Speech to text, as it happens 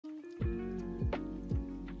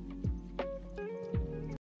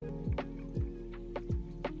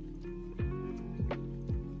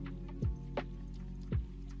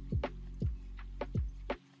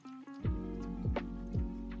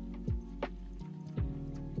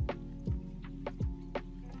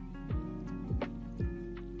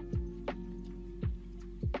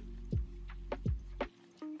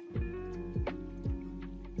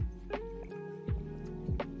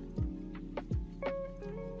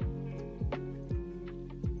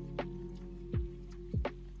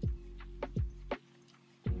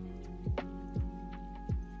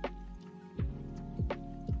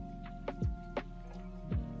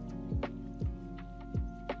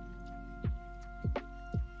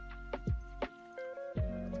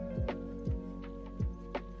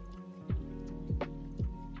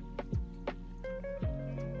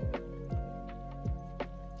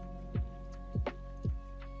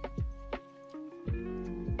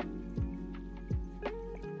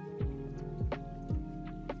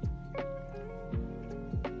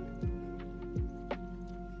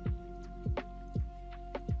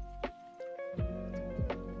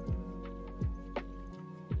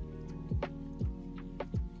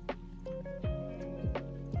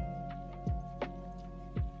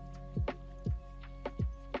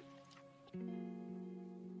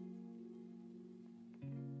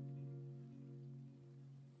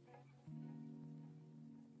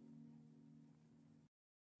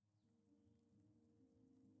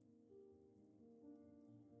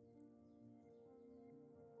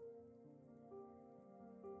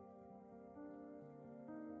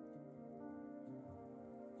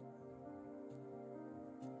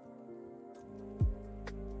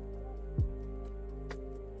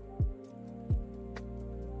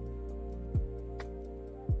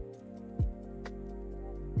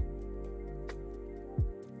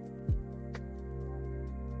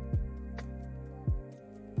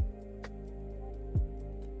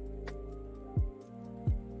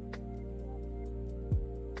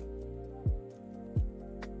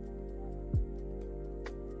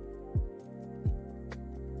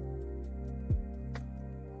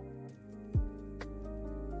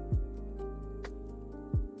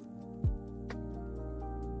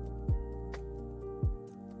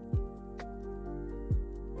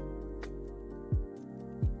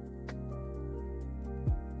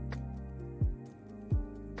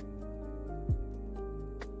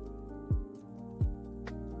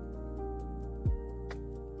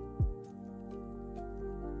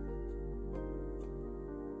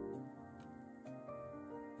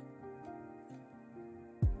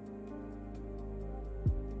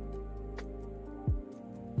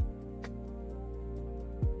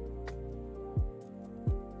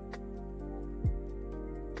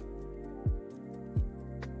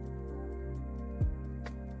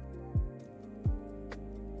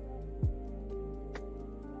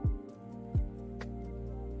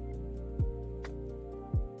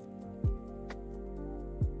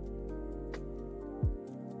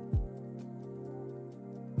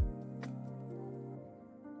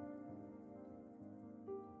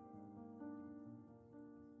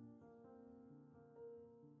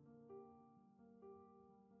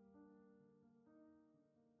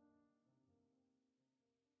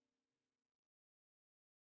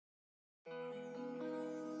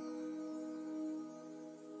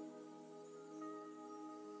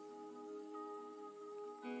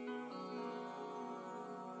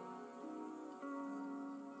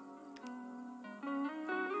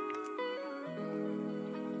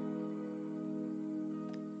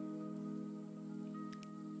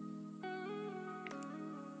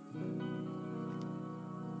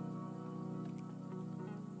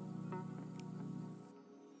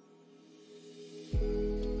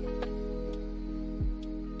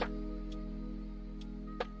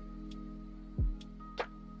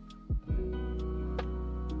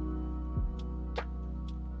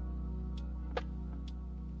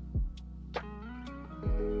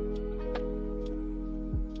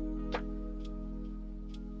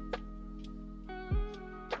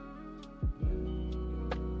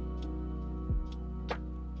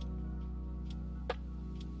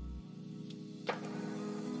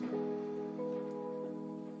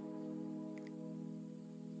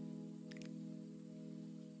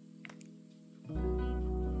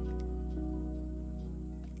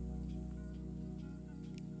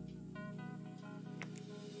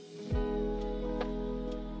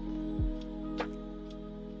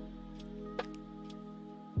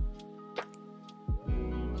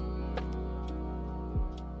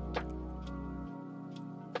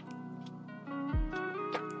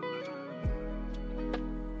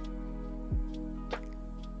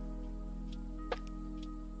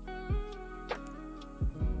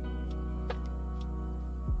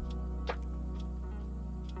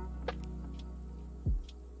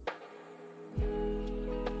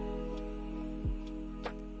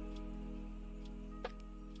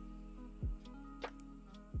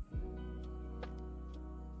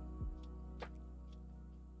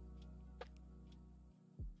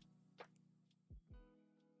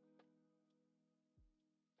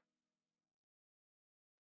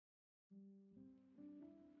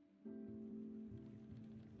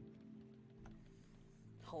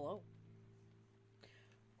Hello.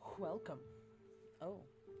 Welcome. Oh,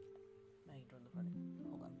 now you joined the party.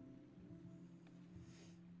 Hold on.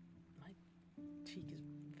 My cheek is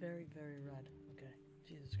very, very red. Okay.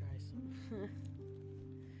 Jesus Christ.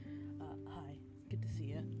 Hi. Good to see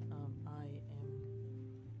you. I am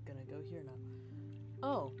gonna go here now.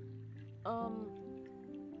 Oh.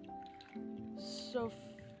 Soph...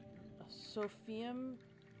 Sophiam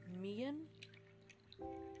Mian?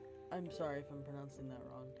 I'm sorry if I'm pronouncing that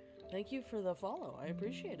wrong. Thank you for the follow. I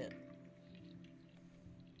appreciate it.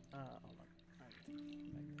 Hold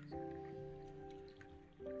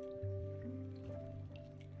on.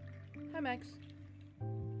 Hi, Max.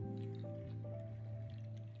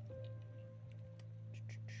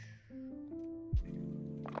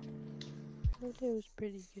 My day was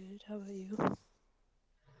pretty good. How about you?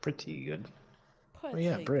 Pretty good. Oh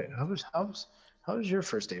yeah, Pretty Britt. good. How was your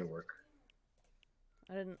first day of work?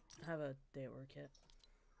 I didn't have a day at work yet.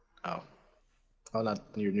 Oh, oh, not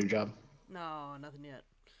your new job. No, nothing yet.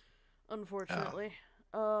 Oh, Unfortunately.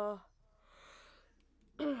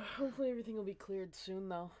 Hopefully everything will be cleared soon,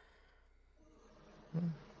 though.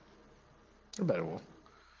 I bet it will.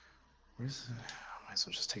 Might as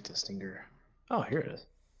well just take the stinger. Oh, here it is.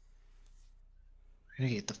 I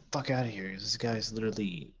gotta get the fuck out of here. This guy's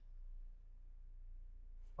literally.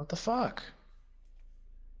 What the fuck?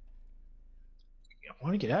 I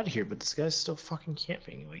want to get out of here, but this guy's still fucking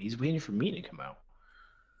camping. Like he's waiting for me to come out.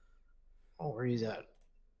 Oh, where he's at?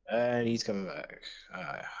 And he's coming back.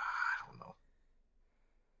 I don't know. I'm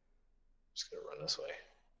just gonna run this way.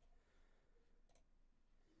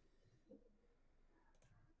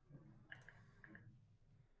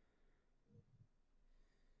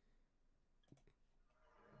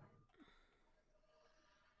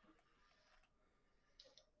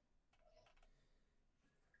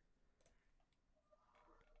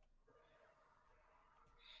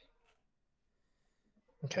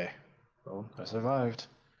 Okay. Well, I survived.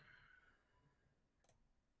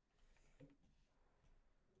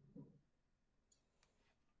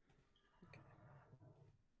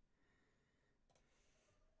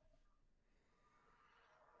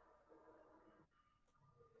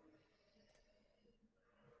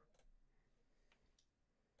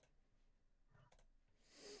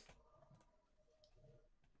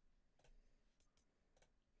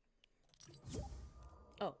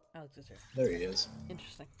 Oh, Alex is here. There he is.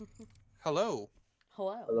 Interesting. Hello.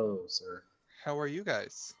 Hello. Hello, sir. How are you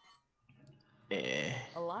guys? Eh.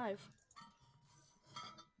 Alive.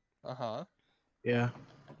 Uh-huh. Yeah.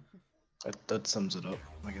 That sums it up,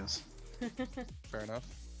 I guess. Fair enough.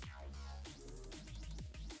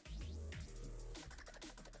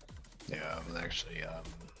 Yeah, I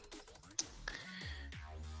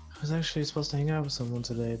was actually supposed to hang out with someone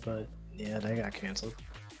today, but yeah, that got canceled.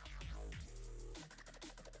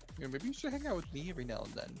 Yeah, maybe you should hang out with me every now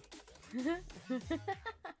and then.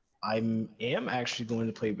 I am actually going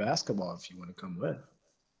to play basketball if you want to come with.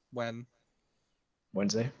 When?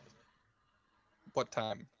 Wednesday. What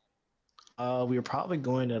time? We were probably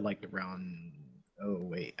going to like around. Oh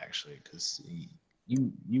wait, actually, because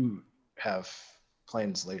you have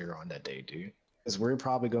plans later on that day, dude. Because we're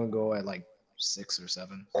probably going to go at like 6 or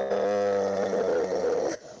 7.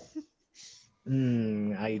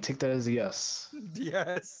 I take that as a yes.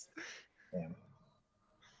 Yes. Damn.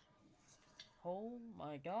 Oh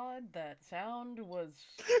my god, that sound was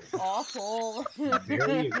awful.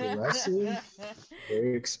 Very aggressive,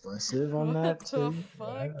 very expressive on What that the too.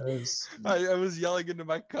 fuck? I was yelling into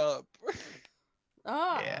my cup.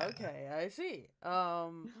 Ah, Yeah. okay, I see.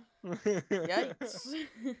 Yikes.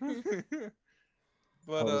 I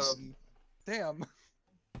But was. damn.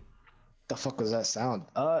 The fuck was that sound?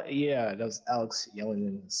 Yeah, that was Alex yelling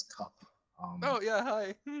in his cup. Um, Oh yeah,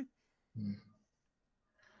 hi. hmm.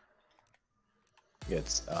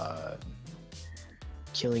 It's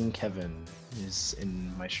Killing Kevin is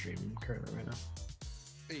in my stream currently right now.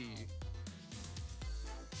 Hey.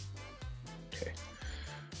 Okay.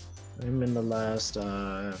 I'm in the last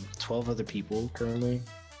 12 other people currently.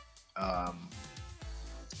 Um,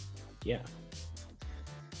 yeah.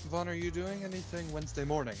 Vaughn, are you doing anything Wednesday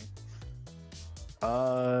morning?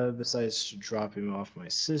 Besides dropping off my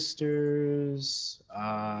sisters,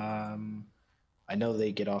 I know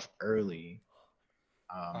they get off early.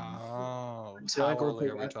 Oh, Until I how go early play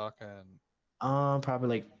are we that, talking? probably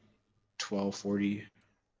like 12:40.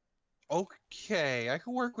 Okay, I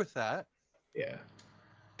can work with that. Yeah.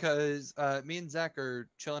 Because me and Zach are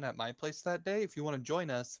chilling at my place that day. If you want to join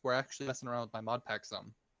us, we're actually messing around with my mod pack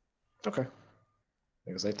some. Okay.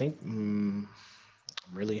 Because I think I'm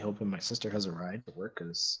really hoping my sister has a ride to work.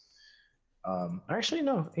 Because actually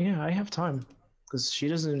no, yeah, I have time. Because she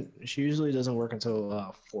doesn't. She usually doesn't work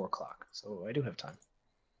until 4 o'clock. So I do have time.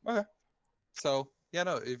 Okay. So yeah,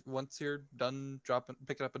 no. If once you're done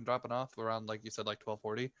picking up and dropping off around, like you said, like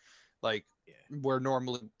 12:40, like Yeah. we're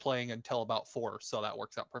normally playing until about 4, so that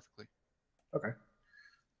works out perfectly. Okay.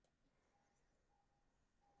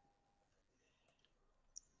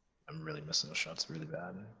 I'm really missing the shots really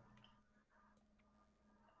bad.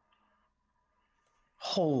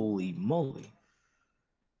 Holy moly!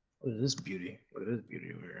 Look at this beauty. Look at this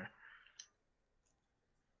beauty over here.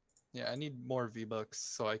 Yeah, I need more V-Bucks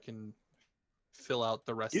so I can fill out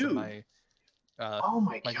the rest of Dude. my Oh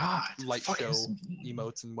my my god! light Fuck show is me?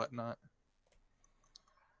 emotes and whatnot.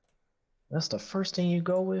 That's the first thing you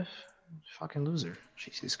go with? Fucking loser.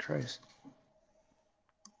 Jesus Christ.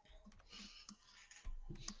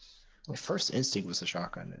 My first instinct was a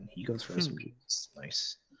shotgun, and he goes for SMG. It's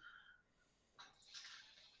nice.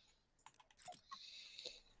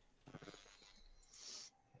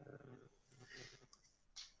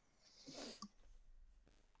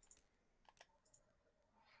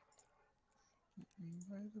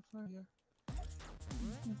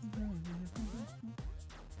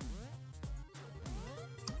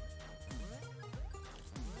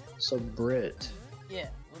 So, Britt, Yeah,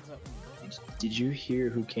 what's up? did you hear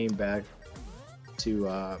who came back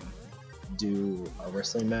to do a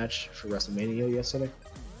wrestling match for WrestleMania yesterday?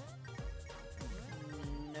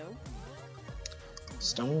 No.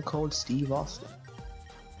 Stone Cold Steve Austin.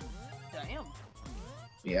 Damn.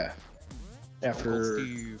 Yeah. Uncle After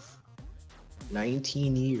Steve.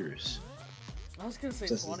 19 years. I was gonna say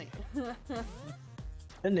Just- 20.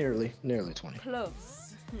 And nearly 20.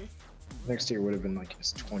 Close. Next year would have been like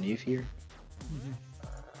his 20th year.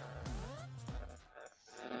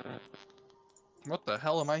 What the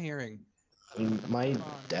hell am I hearing? And my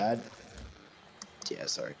dad. Yeah,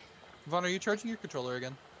 sorry. Vaughn, are you charging your controller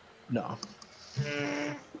again? No.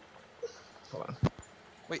 Hold on.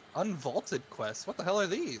 Wait, unvaulted quests? What the hell are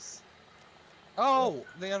these? Oh,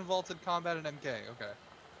 the unvaulted combat and MK. Okay.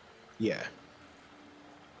 Yeah.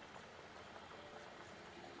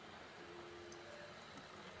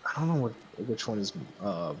 I don't know which one is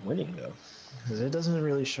winning though, because it doesn't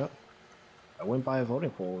really show. I went by a voting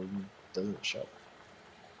poll and it doesn't show.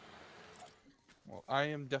 Well, I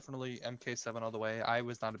am definitely MK7 all the way. I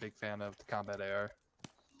was not a big fan of the combat AR.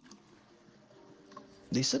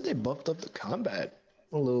 They said they buffed up the combat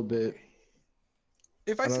a little bit.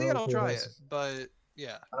 If I I don't see know it, I'll if it try has- it. But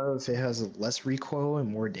yeah. I don't know if it has less recoil and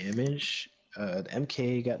more damage. The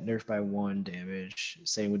MK got nerfed by 1 damage.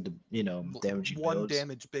 Same with the damage One builds.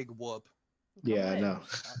 damage, big whoop. Yeah, I Combat know.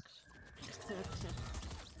 sucks.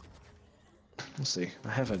 We'll see. I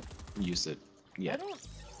haven't used it I yet. don't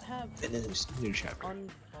have And then there's new chapter.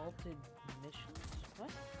 unvaulted missions.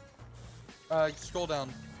 What? Scroll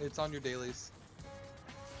down. It's on your dailies.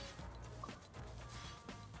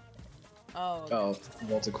 Oh. Okay. Oh,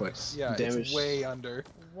 multi quest. Yeah, damage. it's way under.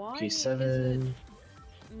 Why Okay, is 7.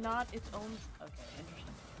 it not its own? Okay,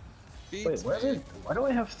 interesting. Wait, Beats me. why do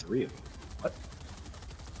I have 3 of them? What?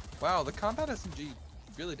 Wow, the combat SMG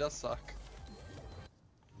really does suck.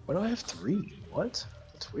 Why do I have 3? What?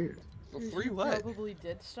 That's weird. Well, You 3 what? Probably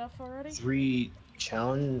did stuff already. 3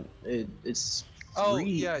 challenge. It's. Oh, 3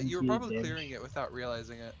 yeah, you were probably damage. clearing it without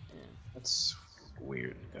realizing it. That's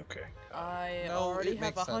weird. Okay. I No, already it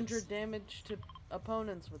have makes 100 sense. damage to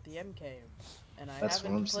opponents with the MK, and I That's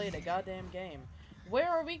what haven't I'm played a saying. goddamn game. Where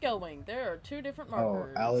are we going? There are 2 different Oh,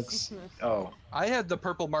 markers. Alex. Oh. I had the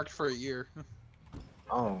purple marked for a year.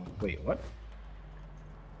 Oh. Wait. What?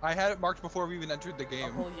 I had it marked before we even entered the A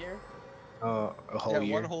game. whole year. A whole Yeah,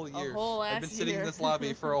 year. one whole year. whole I've been ass sitting in year. this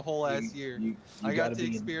lobby for a whole ass year. You I gotta got to be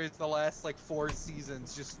in- experience the last like 4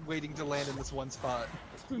 seasons just waiting to land in this one spot.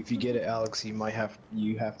 If you get it, Alex, you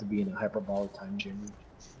have to be in a hyperbolic time journey.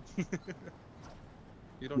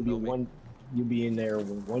 You don't know me. You'll be in there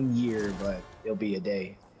 1 year, but it'll be a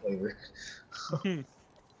day later.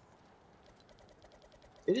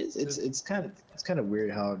 It is. It's kind of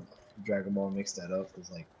weird how Dragon Ball mixed that up.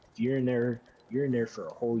 Cause like if you're in there for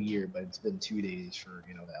a whole year, but it's been 2 days for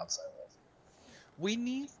the outside life. We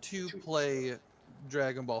need to play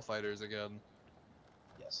Dragon Ball Fighters again.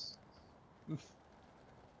 Yes.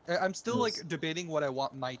 I'm still Yes. like debating what I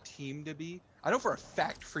want my team to be. I know for a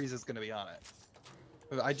fact Frieza's gonna be on it.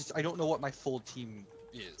 But I don't know what my full team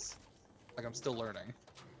is. Like I'm still learning.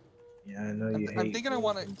 Yeah, I know I'm- you I'm hate. thinking I going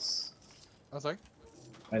wanna- against- Oh, sorry.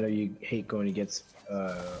 I know you hate going against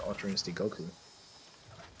Ultra Instinct Goku.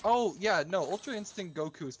 Oh yeah, no, Ultra Instinct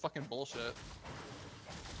Goku is fucking bullshit.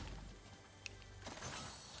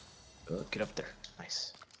 Get up there.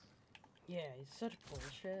 Nice. Yeah, he's such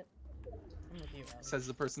bullshit. I'm with you, Alex. Says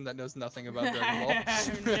the person that knows nothing about Dragon I Ball.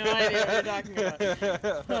 have no idea what you're talking about.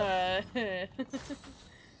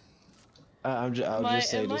 I'll just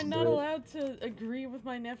say am I this. not allowed to agree with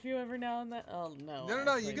my nephew every now and then? Oh no.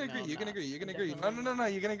 No, you actually, can no, agree. I'm You can not. agree. You can I'm agree. definitely No.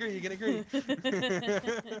 You can agree. You can agree.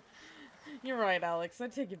 not. You're right, Alex. I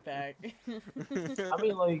take it back. I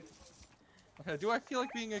mean, like, Do I feel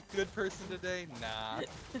like being a good person today? Nah.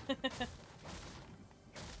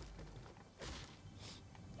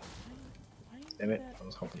 damn it, I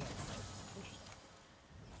was hoping.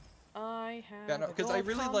 I have. Yeah, no, because I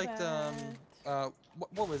really liked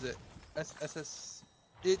what was it? It's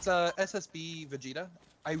SSB Vegeta.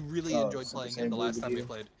 I really Oh, enjoyed Super playing him Saiyan the Blue last time we Vegeta?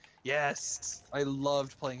 played. Yes, I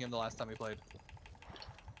loved playing him the last time we played.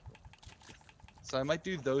 So I might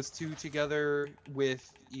do those two together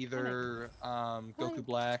with either Goku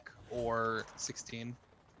Black or 16.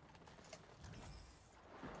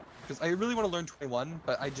 Because I really want to learn 21,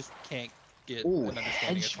 but I just can't get Ooh, an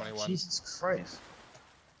understanding of headshot, 21. Jesus Christ.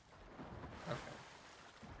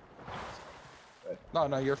 Okay.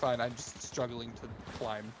 No, you're fine. I'm just struggling to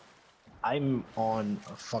climb. I'm on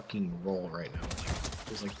a fucking roll right now.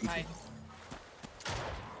 There's like people. Hi.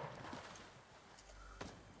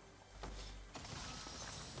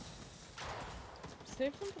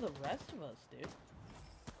 Save some for the rest of us, dude.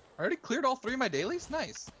 I already cleared all 3 of my dailies?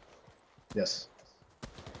 Nice. Yes.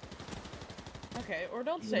 Okay, or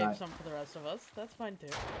don't save some for the rest of us. That's fine too.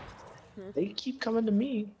 They keep coming to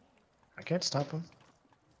me. I can't stop them.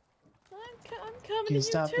 I'm coming Can't to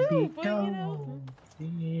stop you the too, beat. but you know.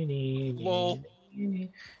 Lol.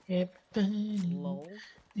 Lol.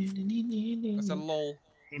 I said lol.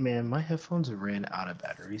 Hey man, my headphones ran out of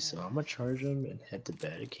battery, so I'm gonna charge them and head to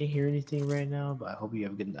bed. I can't hear anything right now, but I hope you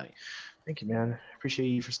have a good night. Thank you, man. Appreciate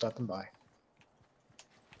you for stopping by.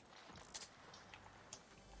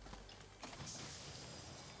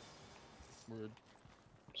 Word.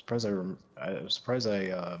 I'm surprised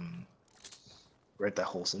I read that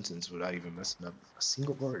whole sentence without even messing up a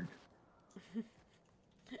single word.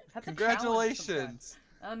 That's Congratulations.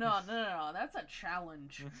 Oh no, that's a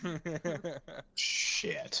challenge.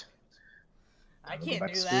 Shit. I Go can't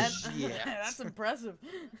back do to that. school. Yes. That's impressive.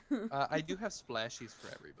 I do have splashies for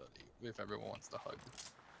everybody, if everyone wants to hug.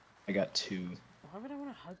 I got 2. Why would I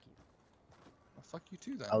want to hug you? Well, fuck you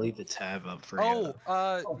too then. I'll leave the tab up for Oh,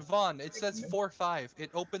 you. Vaughn, it says 4-5.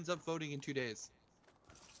 It opens up voting in 2 days.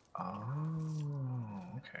 Oh,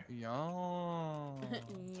 okay. Yeah.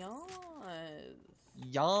 Yes.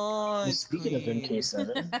 Yeah. Speaking of queen.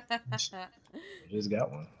 MK7, I just got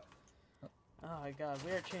one. Oh my god,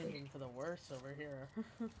 we are changing for the worse over here.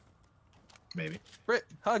 Maybe. Brit,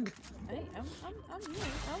 hug. Hey, I'm here. I was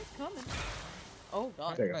coming. Oh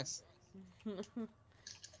god. There you go. Nice.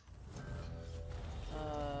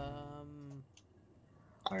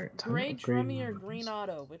 Alright, time Gray to upgrade Drummy my or weapons. Green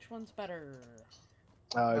Auto? Which one's better?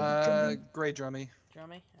 Gray drummy.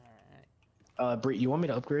 Drummy? Alright. Brit, you want me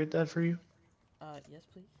to upgrade that for you? Yes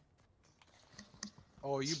please.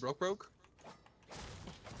 Oh, are you broke?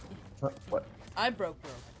 What? I broke.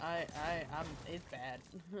 I'm, it's bad.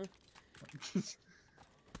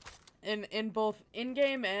 in both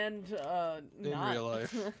in-game and, In not. real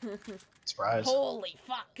life. Surprise. Holy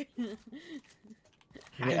fuck!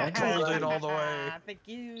 Yeah, I Gold it all the way. Thank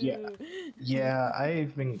you. Yeah,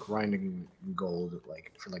 I've been grinding gold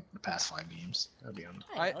for the past 5 games. I'll be honest.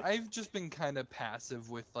 Hi, Alex. I've just been kind of passive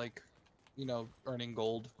with earning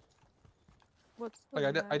gold. What's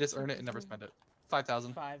Like I just earn it and never spend it.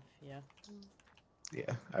 5,000. 5, yeah.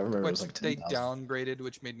 Yeah, I remember it Which was like they 10,000. downgraded,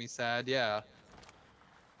 which made me sad. Yeah.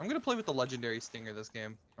 I'm gonna play with the legendary stinger this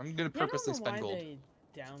game. I'm gonna purposely spend gold. I don't know why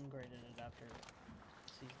they downgraded it after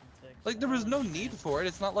season 6. Like there was no need for it.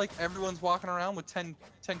 It's not like everyone's walking around with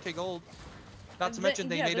 10k gold. Not to mention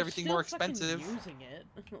they made everything more expensive. Using it,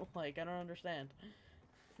 like I don't understand.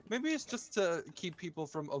 Maybe it's just to keep people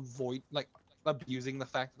from abusing the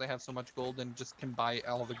fact that they have so much gold and just can buy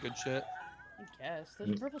all the good shit. I guess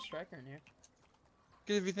there's a purple striker in here.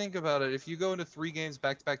 Because if you think about it, if you go into 3 games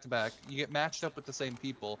back to back, you get matched up with the same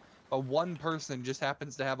people, but one person just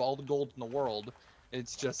happens to have all the gold in the world.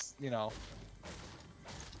 It's just, Yeah,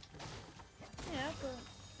 but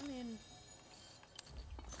I mean,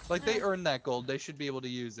 like they earn that gold, they should be able to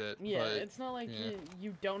use it. yeah, but, it's not like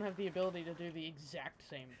you don't have the ability to do the exact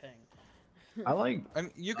same thing. I like. I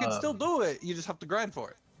mean, you can still do it. You just have to grind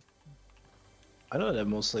for it. I know that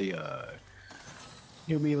mostly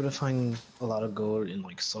you'll be able to find a lot of gold in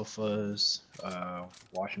sofas,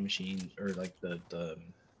 washing machines, or the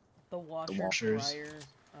washers, dryer,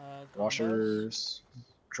 combos. washers,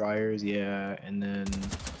 dryers, yeah, and then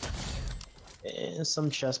And some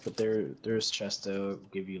chests, but there's chests that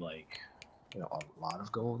give you like, a lot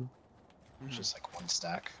of gold. It's just like one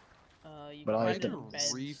stack. You But I can like get it the- in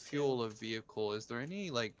beds, refuel too. a vehicle. Is there any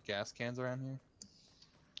like gas cans around here?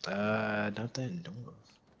 Not that I know of.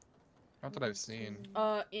 Not that I've seen.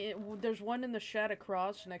 There's one in the shed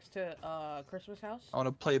across next to Christmas house. I want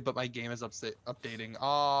to play, but my game is updating.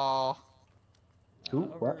 Oh, Who?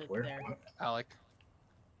 Over What? Where? there. What? Alec.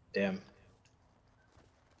 Damn.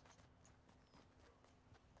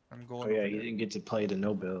 I'm Oh going yeah, over he there. didn't get to play the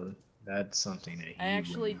no build. That's something that he. I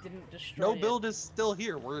actually wouldn't- didn't destroy No it. build is still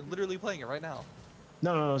here. We're literally playing it right now.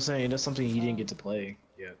 No, I'm saying that's something he didn't get to play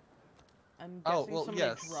yet. I'm Oh, guessing well, somebody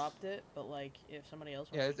yes. dropped it, but like if somebody else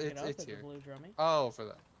Yeah, wants to pick it's it up, here. it's a blue drummy. Oh, for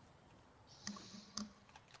that.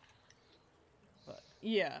 But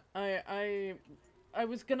yeah, I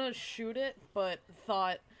was gonna shoot it, but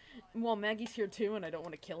thought, well, Maggie's here too, and I don't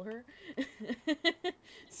want to kill her,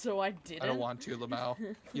 so I didn't. I don't want to, Lamau.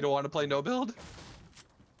 You don't want to play no build?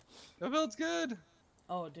 No build's good.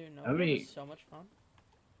 Oh, dude, no, I it mean- was so much fun.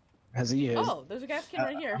 Has he? Oh, there's a gas can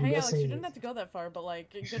right here. I'm Hey, Alex, you guessing- didn't have to go that far, but like,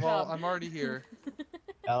 good Well, job. I'm already here.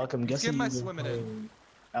 Alec, I'm Let's guessing get my you've been swimming in. playing-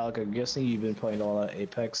 Alec, I'm guessing you've been playing a lot of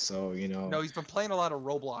Apex, so No, he's been playing a lot of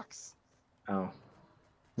Roblox. Oh,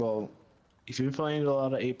 well, if you're playing a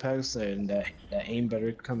lot of Apex, then that aim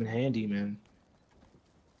better come in handy, man.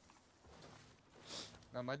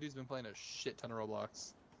 No, my dude's been playing a shit ton of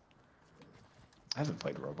Roblox. I haven't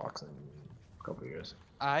played Roblox in a couple years.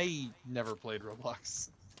 I never played Roblox.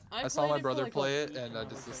 I saw played my it for, brother like, a play it, week and I was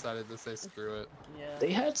just like, decided to say screw it. Yeah.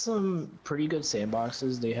 They had some pretty good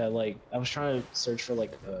sandboxes. They had like I was trying to search for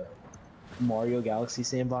like a Mario Galaxy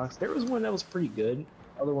sandbox. There was one that was pretty good.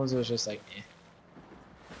 Other ones was just like, eh.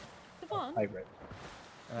 Devon. I read.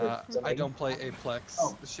 I don't play Apex.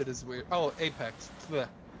 Oh. This shit is weird. Oh, Apex. Blech.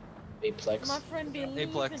 Aplex. My friend be leaving.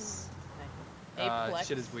 Aplex. Aplex.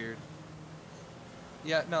 Shit is weird.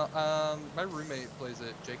 Yeah, no, my roommate plays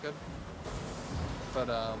it, Jacob. But,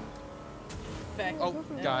 Feck. oh,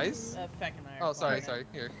 guys? Feck and I are Oh, sorry, playing sorry,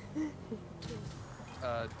 here.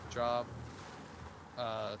 Drop,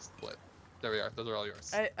 split. There we are, those are all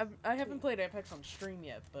yours. it. I haven't played Apex on stream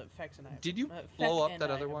yet, but Fex and I. Did you Feck blow up and that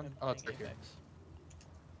I other have one? been Oh, it's playing right here. Apex.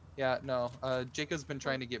 Yeah, no, Jacob's been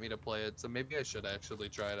trying to get me to play it, so maybe I should actually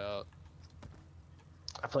try it out.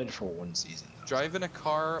 I played it for one season. Though. Drive in a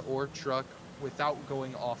car or truck without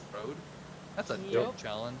going off-road. That's a Yep. dope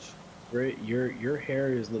challenge. Your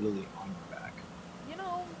hair is literally on your back. You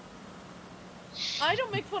know, I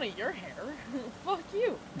don't make fun of your hair. Fuck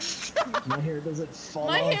you. My hair doesn't fall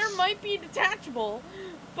My off. hair might be detachable,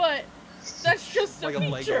 but that's just Like a a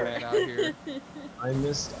Lego feature. man out here. I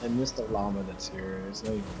missed the llama that's here. It's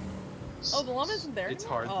not even. Oh, the llama isn't there. It's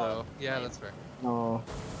anymore? hard Oh, though. Yeah, lame. that's fair. No.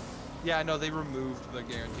 Yeah, no, they removed the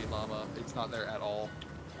guaranteed llama. It's not there at all.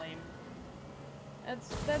 Lame.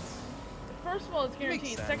 That's. First of all, it's It makes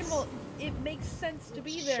guaranteed. Second of all, sense. it makes sense to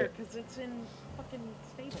be there Shit. because it's in fucking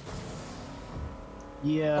stables.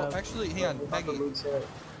 Yeah. Oh, actually, hang on, without the Maggie. lieutenant-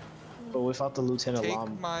 But without the lieutenant Take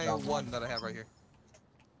llama. my llama- one that I have right here.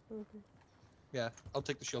 Okay. Yeah, I'll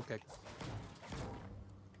take the shield keg.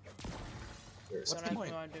 There's- Don't the ask me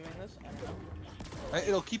point? why I'm doing this. I don't know.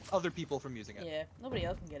 It'll keep other people from using it. Yeah, nobody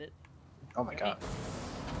else can get it. Oh my god.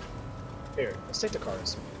 Here, let's take the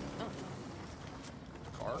cars.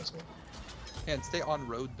 Car. And stay on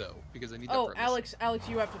road though, because I need that Oh, for a mission. Alex,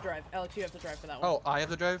 you have to drive. Alex, you have to drive for that one. Oh, I have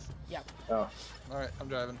to drive? Oh, Alright, I'm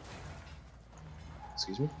driving.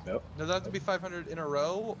 excuse me? Nope. Does that have to be 500 in a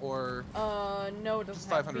row, or... No, it doesn't Just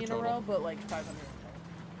have to 500 be in a total. row, but like 500 in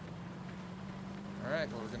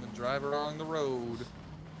Alright, well, we're gonna drive along the road.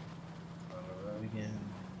 Again.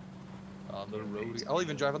 On the road. I'll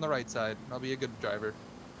even drive on the right side. I'll be a good driver.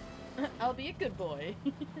 total. I'll be a good boy.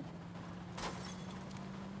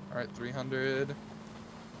 Alright, 300.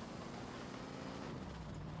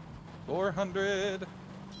 400.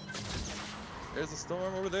 There's a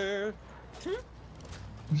storm over there.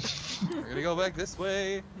 We're gonna go back this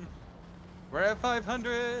way. We're at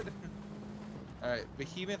 500. Alright,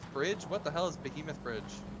 Behemoth Bridge? What the hell is Behemoth Bridge?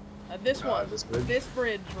 This one. This bridge? This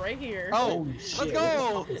bridge right here. Oh, Holy let's shit,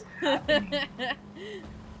 go! what the fuck is happening?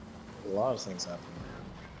 A lot of things happening.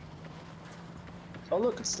 Oh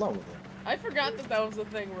look, it's slow moving. I forgot that was a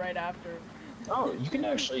thing right after. Oh, you can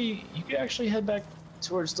actually head back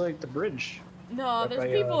towards like the bridge. No, Right there's by,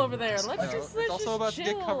 people over there. I Let's No, just it's also about chill.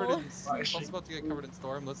 to get covered in. Oh, It's actually- also about to get covered in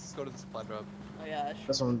storm. Let's just go to the supply drop. Oh yeah, that's true.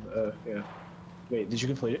 That's one. Yeah. Wait, did you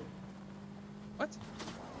complete it? What?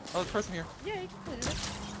 Oh, there's a person here. Yeah, you completed it.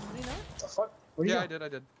 Did you know? The fuck? Where'd you Yeah, go? I did. I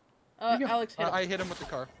did. you go? Alex hit him. I hit him with the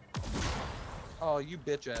car. Oh, you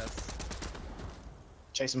bitch ass.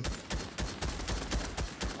 Chase him.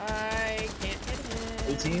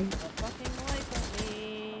 18? the fucking life of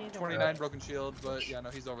me. Don't worry 29 about it. broken shield, but yeah, no,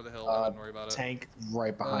 he's over the hill. I wouldn't worry about it. Tank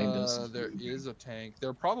right behind us. There is a tank.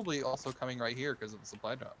 They're probably also coming right here because of the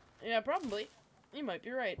supply drop. Yeah, probably. You might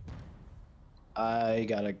be right. I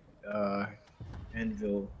got a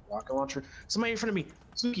anvil rocket launcher. Somebody in front of me.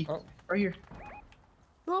 Suki, Oh. right here.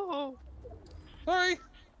 Oh. Sorry.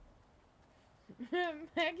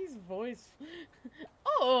 Maggie's voice.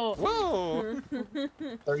 Oh! Whoa!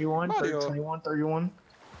 31, Mario. 21, 31.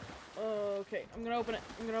 Okay, I'm gonna open it.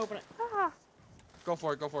 I'm gonna open it. Ah. Go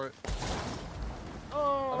for it. Go for it.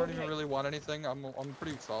 Oh, I don't okay. even really want anything. I'm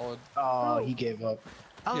pretty solid. Oh, Oh. he gave up.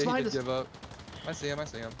 I was Yeah, he behind did us. give up. I see him. I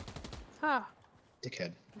see him. Ah.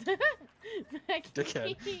 Dickhead. Maggie.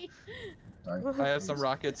 Dickhead. Sorry. I have some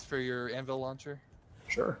rockets for your anvil launcher.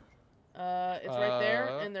 Sure. It's right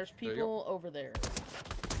there, and there's there you people over there.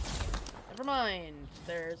 Never mind.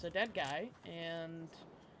 There's a dead guy, and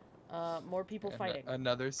more people And fighting.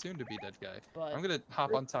 another soon-to-be dead guy. But I'm gonna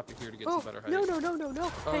hop on top of here to get Oh, some better height. no, no, no, no, no.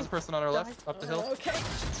 Oh, there's Hey, a person on our left, up the hill. Okay.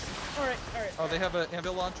 All right. All right. Oh, they have an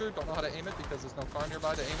anvil launcher. Don't know how to aim it because there's no car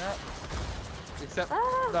nearby to aim at. Except, Ah.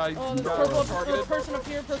 I Oh, there's got a targeted. person up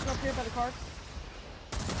here. Person up here by the car.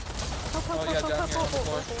 Help, help, Oh, yeah, help, down help, here on the help,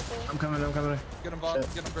 floor. help, help, help. I'm coming, I'm coming. Get him, Vaughn.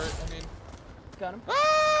 Shit. Get him, Bert. I mean. Got him.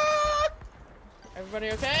 Ah!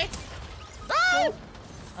 Everybody okay? No!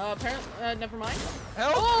 Apparently, never mind.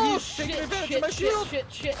 Help! Oh, He's shit, taking advantage shit, of my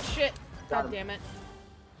shit, shield! shit. Got God him. damn it.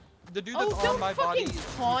 The dude Oh, that's on don't my body fucking is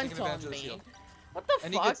taking taunt advantage on of the me. shield. What the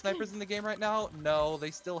Any fuck? good snipers in the game right now? No,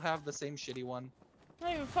 they still have the same shitty one. I'm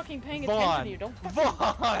not even fucking paying Vaughn. attention to you. Don't fucking Vaughn.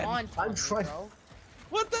 taunt I'm on me, trying- bro.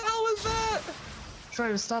 What the hell is that?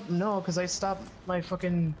 Trying to stop? No, because I stopped my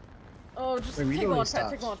fucking Oh, just My take the reloading launch pad,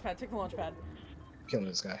 stopped. take the launch pad, take the launch pad. killing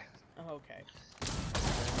this guy. Oh, okay.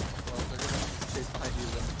 Well, they're gonna chase behind you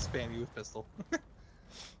and spam you with pistol. You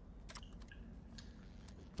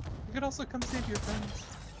could also come save your friends.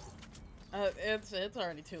 It's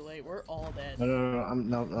already too late. We're all dead. No,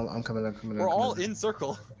 I'm coming, I'm coming. We're I'm all coming. in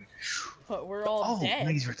circle. But we're all Oh, dead.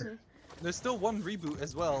 Maggie's right there. There's still one reboot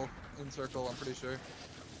as well in circle, I'm pretty sure.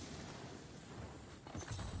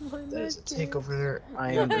 My That is a med tank kit. over there.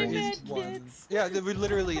 I My am There med going. is kits. one. Yeah, there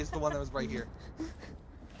literally is the one that was right here.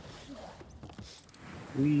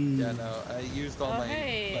 We. Yeah, no, I used all Oh, my.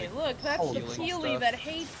 hey, like, look, that's the healing Peely stuff. that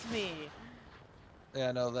hates me.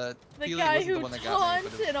 Yeah, no, that. The Peely guy wasn't the who one that got me,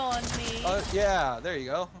 but it- taunted on me. yeah, there you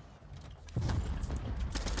go.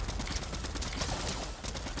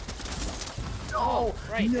 Oh,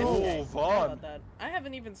 right, no. MK. Oh, Forgot Vaughn. about that. I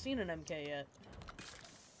haven't even seen an MK yet.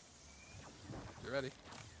 You ready?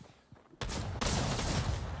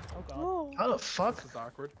 Oh god. Oh. How the fuck? This is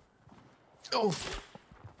awkward. Oh,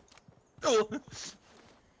 Oh! Oh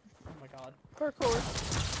my god. Parkour.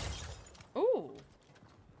 Ooh.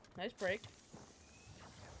 Nice break.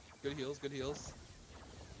 Good heals, good heals.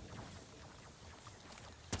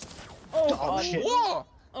 Oh, Oh, god. shit. Whoa!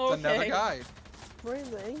 Okay. It's another guy. Right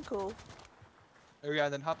in the ankle. Oh yeah,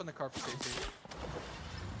 then hop in the car for safety.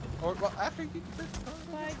 Or, well, after you get the car.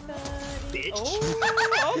 Bye, buddy. Bitch.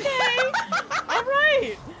 Oh, okay. All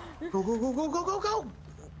right. go, go, go, go, go, go, go!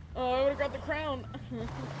 Oh, I would have got the crown.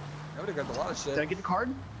 I would've got a lot of shit. Did I get the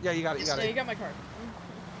card? Yeah, you got it, you got Yeah, it. you got my card.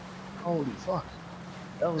 Holy fuck!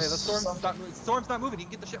 That was. Hey, the storm's something. not, storm's not moving. You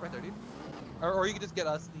can get the shit right there, dude. Or you can just get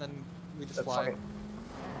us, and then we just Fuck fly. it.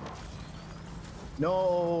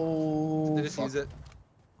 No. They just fuck. use it.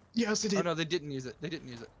 Yes, it Oh did. no, they didn't use it. They didn't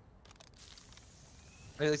use it.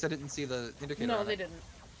 Or at least I didn't see the indicator. No, on they it. didn't.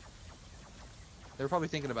 They were probably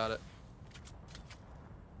thinking about it,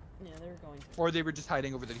 Yeah, they were going to. or they were just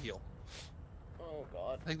hiding over the heal. Oh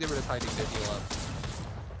god. I think they were just hiding to heal up.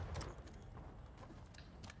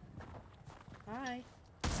 Hi.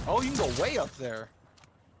 Oh, you can go way up there.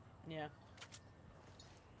 Yeah.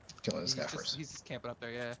 Killing this He's guy just, first. he's just camping up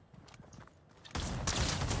there, yeah.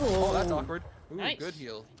 Oh, that's awkward. Ooh, Nice. good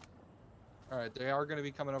heal. Alright, they are going to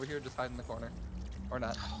be coming over here, just hide in the corner. Or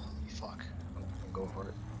not. Holy fuck! I'm going for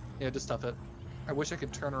it. Yeah, just stuff it. I wish I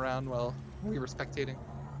could turn around while we were spectating.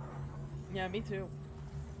 Yeah, me too.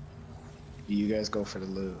 You guys go for the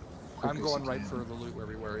loot. Quick I'm as going you right can. for the loot where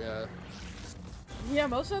we were, yeah. Yeah,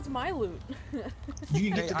 most of that's my loot. You can Hey,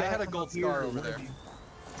 get the I guy had a from gold up here, star or over one there. of you-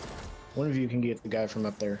 One of you can get the guy from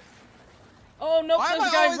up there. Oh nope, Why am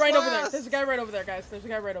there's a I guy always right over there. last? There's a guy right over there, guys. There's a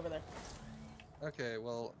guy right over there. Okay,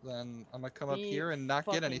 well, then I'm gonna come up Be here and not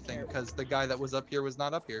get fucking anything, careful. because the guy that was up here was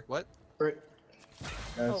not up here. What? Right.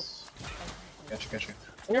 Yes. Gotcha, gotcha.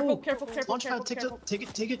 Careful, Oh, careful, careful, Launch careful, pad, take careful. it, take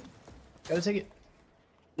it, take it. Gotta take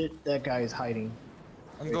it. That guy is hiding.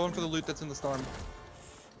 I'm going for the loot that's in the storm.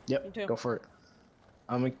 Yep, Me too. go for it.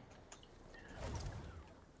 I'm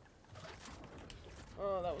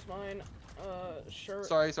that was mine. Sure.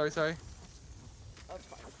 Sorry. That's fine. That's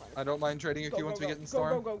fine. I don't mind trading with you once we get in Go,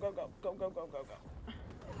 storm. go.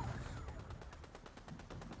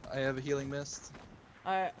 I have a healing mist.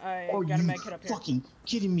 I Oh, got a you med kit up here. fucking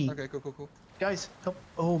kidding me? Okay, cool. Guys, help!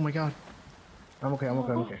 Oh my god. I'm okay.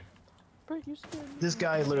 Bro, you scared me. This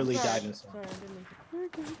guy literally Sorry, died in storm. Sorry, I didn't mean to. You're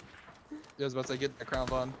good. I was about to say, get that crown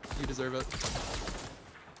on. You deserve it.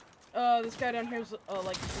 This guy down here's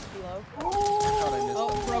like 60 low. God, I missed Oh,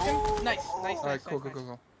 him. broken. Nice. Alright,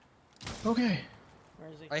 cool. Okay. Where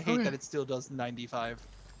is he? I hate Okay. that it still does 95.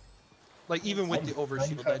 Like, even with the overshield,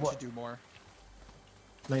 95 that what? should do more.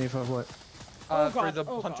 95 what? Oh, For God. the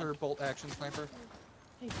Oh, Hunter God. Bolt Action Sniper.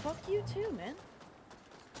 Hey, fuck you too, man.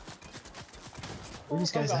 Where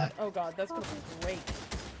these guys God. at? Oh god, that's gonna be great.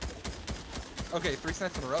 Okay, 3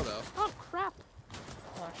 snipes in a row, though. Oh crap!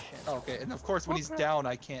 Oh shit. Oh, okay, and of course, when he's down,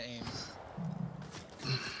 I can't aim.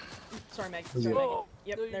 Sorry, Maggie. Yeah. Sorry, Maggie. Oh,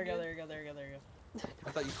 Yep, no, you there you go, did. there you go, there you go, there you go.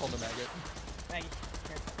 I thought you called him maggot. Maggie,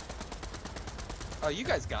 here. Oh, you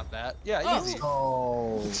guys got that. Yeah, Oh. easy.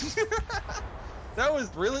 Oh. That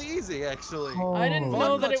was really easy, actually. I didn't Oh. know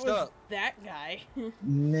Von that it clutched was up. that guy.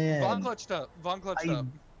 Man. Von clutched up.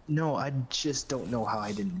 No, I just don't know how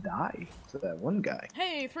I didn't die to that one guy.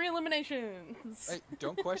 Hey, 3 eliminations! Hey,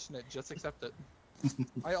 don't question it, just accept it.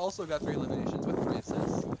 I also got 3 eliminations with 3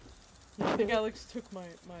 assists. I think Alex took my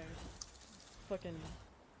fucking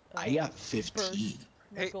I got 15.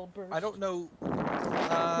 my Hey, gold burst. I don't know.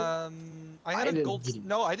 I had a didn't gold. get it.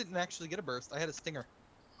 No, I didn't actually get a burst. I had a stinger.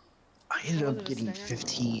 I ended Was up it a getting stinger?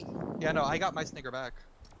 15. Yeah, no, I got my stinger back.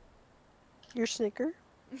 Your snicker?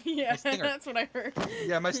 Yeah, stinger. that's what I heard.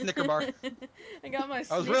 Yeah, my Snicker bar. I got my I was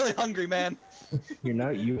Snicker. really hungry, man. You're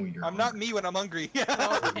not you when you're I'm not me when I'm hungry.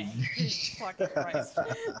 Okay. Fucking Christ.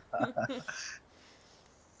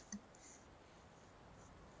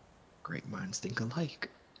 Great minds think alike.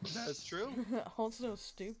 That's true. Also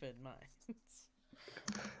stupid minds.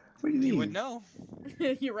 What do you You mean? would know.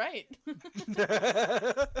 You're right.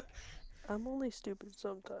 I'm only stupid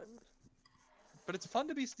sometimes. But it's fun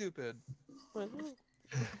to be stupid. Well,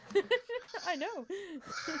 I know.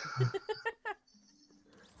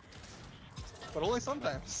 But only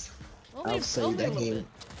sometimes. Only, I'll say only a that little game. bit.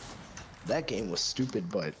 That game was stupid,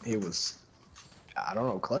 but it was, I don't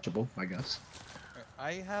know, clutchable, I guess.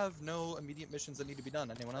 I have no immediate missions that need to be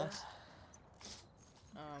done. Anyone else?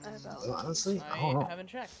 I have Well, honestly, I don't I know. haven't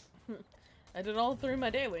checked. I did all through my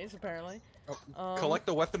dailies, apparently. Collect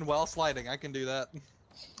a weapon while sliding. I can do that.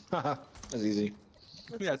 That's easy.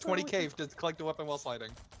 Yeah, 20k to collect a weapon while sliding.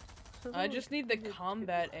 I just need the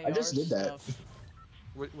combat AR I just did that. stuff.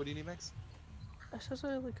 What do you need, Max? I says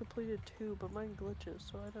I only completed 2, but mine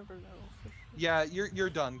glitches, so I never know. For sure. Yeah, you're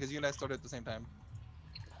done because you and I started at the same time.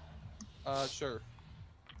 Sure.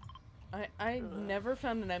 I never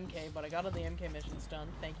found an MK, but I got all the MK missions done.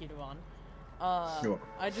 Thank you, Devon. You're welcome.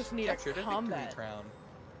 I just need Captured a a victory combat. crown.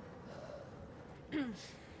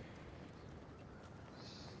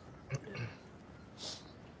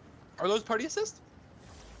 Are those party assists?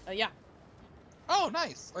 Yeah. Oh,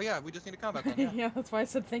 nice. Oh yeah, we just need a combat one. Yeah, that's why I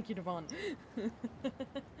said thank you, Devon.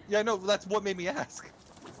 Yeah, no, that's what made me ask.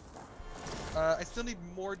 I still need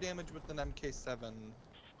more damage with an MK7.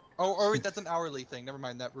 Oh, or wait, that's an hourly thing. Never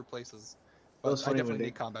mind, that replaces. That was But I funny when definitely they-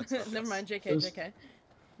 need combat stuff. Never yes. mind, JK, It was- JK.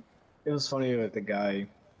 It was funny that the guy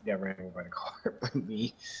got ran over by the car by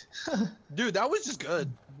me. Dude, that was just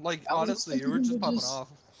good. Like, I was honestly, you were expecting just him to popping just- off.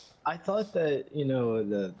 I thought that, you know,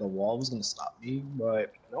 the wall was gonna stop me,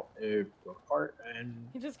 but nope, it broke apart and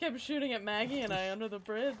He just kept shooting at Maggie and I under the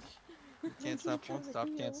bridge. Can't stop, won't stop,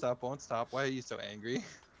 can't stop, won't stop. Why are you so angry?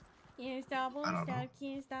 Can't stop, won't I don't know. stop,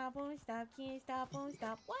 can't stop, won't stop, can't stop, won't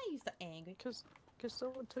stop. Why are you so angry? Cause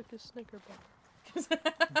someone took his Snicker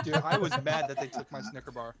bar. Dude, I was mad that they took my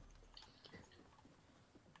Snicker bar.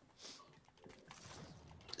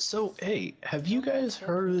 So, hey, have you guys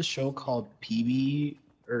heard of the show called PB?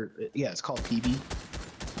 Or, yeah, it's called PB.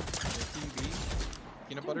 PB?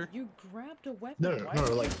 Peanut butter? Dude, you grabbed a weapon. No, Why no, did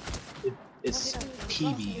you- like, it's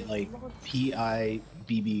PB, like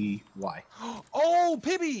PIBBY. Oh,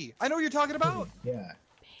 Pibby! I know what you're talking about! Yeah.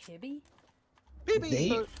 Pibby? Pibby!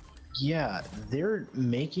 They, yeah, they're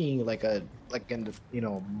making like an, you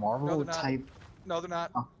know, Marvel they're not. type. No, they're not.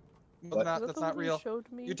 Oh, No, what? they're Is not. that That's the not one you real.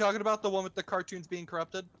 showed me? You're talking about the one with the cartoons being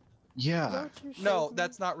corrupted? Is that Yeah. what you No, showed me?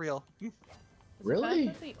 that's not real. Is the Really?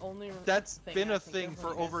 fact that the only That's thing been I a think thing of for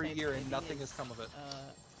when you over a say year and Pibby nothing is, has come of it.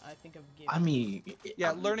 I think of Gibby. I mean,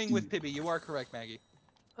 Yeah, learning with dude, Pibby, you are correct, Maggie.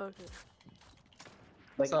 Okay.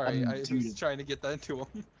 like, Sorry, I dude, was trying to get that into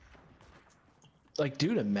him. like,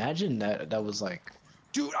 dude, imagine that was like,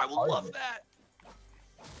 Dude, I would Part of love it. that!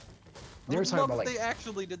 They were I talking love about that like they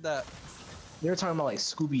actually did that. they were talking about like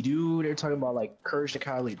Scooby Doo. They were talking about like Courage the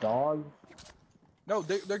Cowardly Dog. No,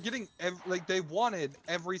 they're getting like they wanted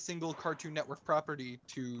every single Cartoon Network property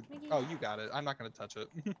to. Oh, you got it. I'm not gonna touch it.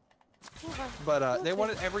 But they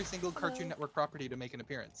wanted every single Cartoon Network property to make an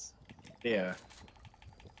appearance, Yeah.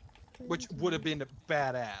 which would have been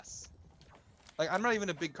badass. Like, I'm not even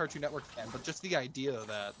a big Cartoon Network fan, but just the idea of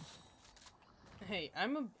that. Hey,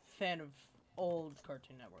 I'm a fan of old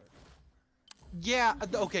Cartoon Network. Yeah.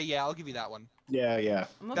 Okay. Yeah, I'll give you that one. Yeah, yeah.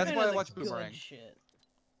 I'm a That's fan why of I the watch good Boomerang. shit.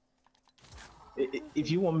 If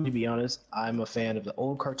you want me to be honest, I'm a fan of the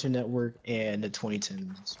old Cartoon Network and the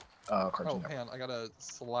 2010s Cartoon Oh, Network. man, I gotta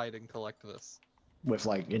slide and collect this. With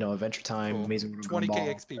like, you know, Adventure Time, Cool. Amazing World of 20K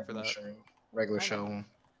Gumball, XP for regular that. show, regular I know. show.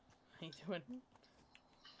 How you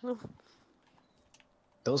doing?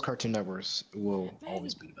 Those Cartoon Networks will Maggie.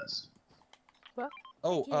 always be the best.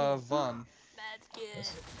 Oh, Yeah. Vaughn, That's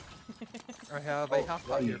good. I have Oh, a half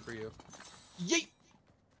pot yeah. here for you. Yeet!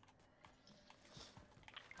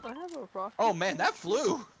 I have a rocket. Oh man, that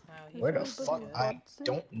flew! Wow, he's Where the really fuck? good. I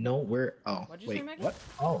don't know where. Oh, What'd you say, wait, Megan? what?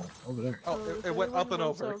 Oh, over there. Oh, if it went anyone up and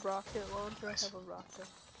wants over. A rocket launcher. Nice. I have a rocket.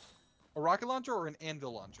 A rocket launcher or an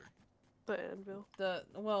anvil launcher? The anvil. The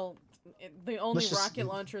only Let's just- rocket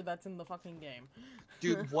launcher that's in the fucking game.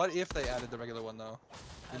 Dude, what if they added the regular one though?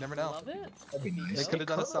 You never know. Love it. That'd be They nice. could have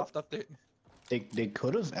done a could've- soft update. They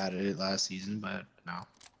could have added it last season, but no.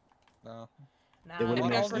 No. Nah, It would've we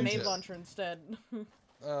made got sense. grenade launcher instead.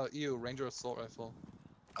 Ew, Ranger Assault Rifle.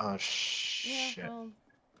 Oh yeah, shit. well,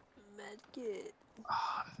 Medkit.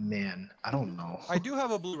 Ah, man, I don't know. I do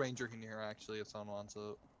have a Blue Ranger in here actually if someone wants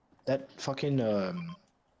it. That fucking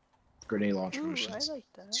grenade launcher Ooh, was I just like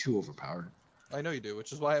that. too overpowered. I know you do,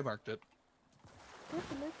 which is why I marked it. Where's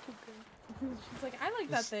the medkit go? she's like, I like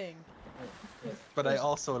that thing. But I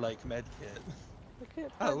also like medkit. I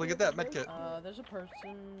can't Oh, find look it at that anywhere. medkit. There's a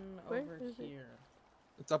person Where over is it? here.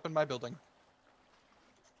 It's up in my building.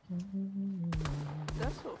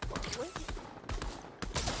 That's so far away.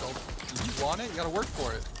 So, you want it? You gotta work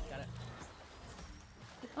for it. Got it.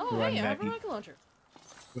 Oh, Run, hey, I have a Maggie. rocket launcher.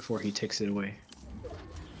 Before he takes it away.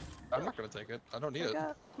 I'm not gonna take it. I don't need I it.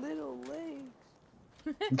 got little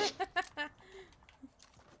legs.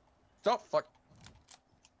 Oh, fuck.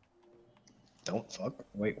 Don't fuck.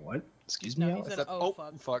 Wait, what? Excuse No, me, he Alex? said- oh,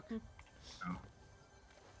 fuck. Oh.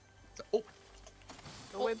 Oh,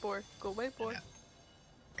 Go away, boy. Go away, boy.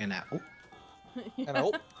 And that. Oh, and I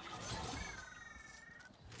hope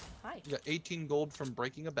Hi. you got 18 gold from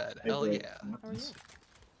breaking a bed. hey, Hell bro, yeah. what How are you? is-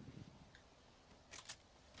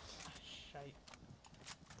 Ah, shite.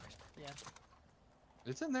 Yeah.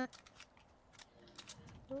 It's in there.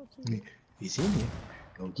 Oh, it's in there. He's in here.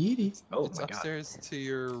 Go get it. Oh It's my god. upstairs to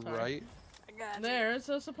your Sorry. right. I got it. There's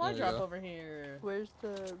a supply There you drop go. over here. Where's the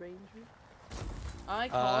ranger? I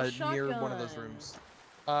call Near one of those shotgun. rooms.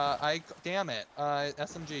 Damn it.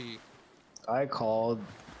 SMG. I called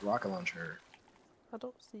rocket launcher. I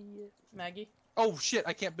don't see it. Maggie, Oh shit,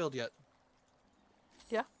 I can't build yet.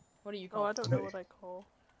 what do you Oh, call I don't know what I call.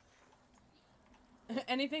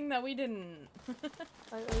 Anything that we didn't.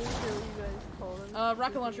 I didn't hear what you guys call them.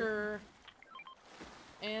 Rocket launcher.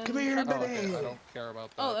 And Come here, Chug Oh, Splash. okay. I Buddy. don't care about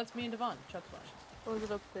that. Oh, that's me and Devon. Chug Splash. Oh, is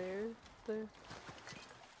it up there? There.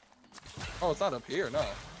 Oh, it's not up here, no.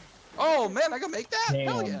 Oh man, I can make that?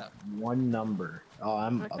 Hell Damn, yeah. one number. Oh,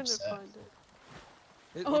 I'm I couldn't upset. find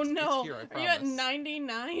it. Oh It's no! here, I Are you at promise.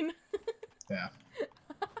 99? Yeah.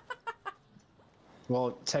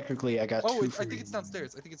 Well, technically, I got Oh, two. wait, I think it's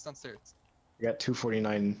downstairs. I think it's downstairs. I got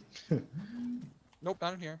 249. Nope,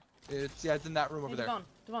 not in here. It's it's in that room over Hey, there.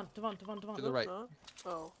 Devon. To the right. Huh?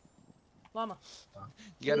 Oh. Llama.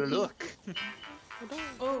 You gotta look. I don't.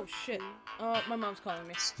 Oh shit. My mom's calling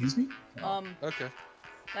me. Excuse me? Okay.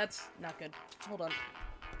 That's not good. Hold on.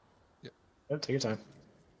 Oh, take your time.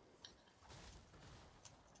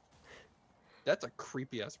 That's a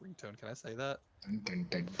creepy ass ringtone. Can I say that? Dun, dun,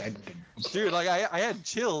 dun, dun, dun. Dude, like I had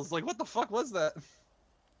chills. Like what the fuck was that?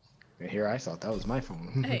 Here, I thought that was my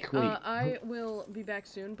phone. Hey, Like, wait. I will be back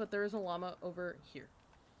soon, but there is a llama over here.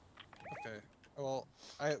 Okay. Well,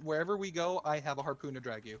 wherever we go, I have a harpoon to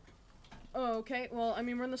drag you. Oh, okay. Well, I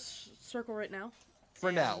mean, we're in the circle right now.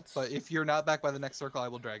 For now, And- but if you're not back by the next circle, I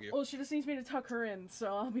will drag you. Well, she just needs me to tuck her in,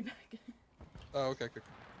 so I'll be back. Oh, okay, good.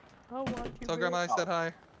 I'll watch you. Tell Brit. Grandma I said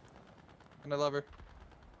hi. And I love her.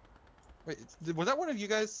 Wait, was that one of you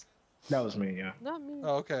guys? That was me, yeah. Not me.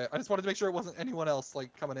 Oh, okay. I just wanted to make sure it wasn't anyone else,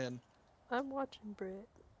 like, coming in. I'm watching Brit.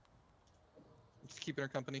 Just keeping her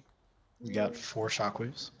company. We got 4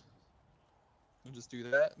 shockwaves. We'll just do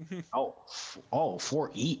that. Oh,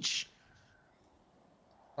 4 each.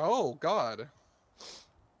 Oh, God.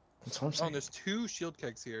 That's what I'm Oh, saying. and there's 2 shield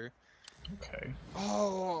kegs here. Okay.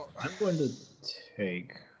 Oh, I'm going to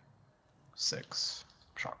take 6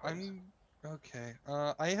 shockwaves. okay.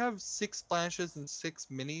 I have 6 splashes and 6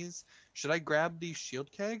 minis. Should I grab these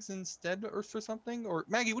shield kegs instead, or for something? Or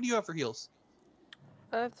Maggie, what do you have for heals?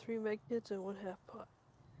 I have 3 med kits and 1 half pot.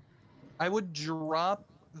 I would drop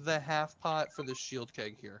the half pot for the shield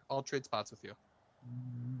keg here. I'll trade spots with you.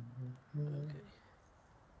 Okay.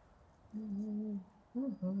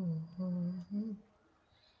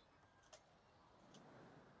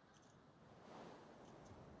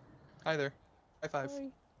 Hi there. High five.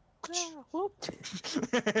 Sorry. Ah, whoop.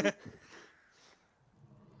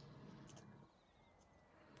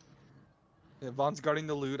 Yeah, Vaughn's guarding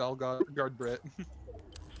the loot. I'll guard Britt.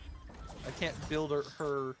 I can't build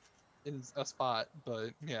her in a spot,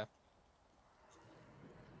 but yeah.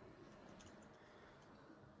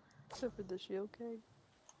 Except for the shield keg.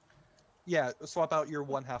 Yeah, swap out your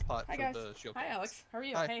 1 half pot Hi for guys. the shield Hi kegs. Alex. How are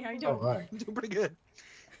you? Hi. Hey, how you Oh, doing? hi. I'm doing pretty good.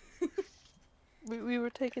 We were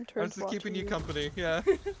taking I turns was just keeping watching you company, yeah.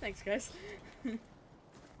 Thanks, guys. Whee!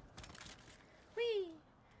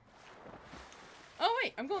 Oh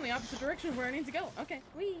wait, I'm going the opposite direction of where I need to go. Okay.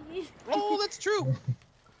 Whee! Oh, that's true!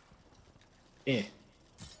 Eh.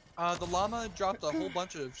 The llama dropped a whole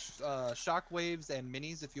bunch of shockwaves and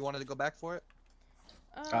minis if you wanted to go back for it.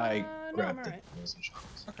 I No, I'm grabbed the alright. heals and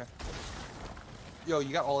shockwaves. Okay. Yo,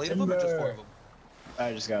 you got all 8 of them or just 4 of them?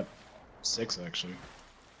 I just got 6 actually.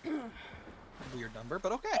 Weird number,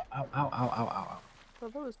 but okay. Ow, ow, ow, ow, ow, ow. Oh,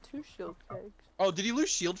 that was 2 shield kegs. Oh, did you lose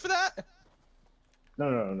shield for that? No,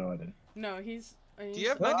 I didn't. No, he's. Do you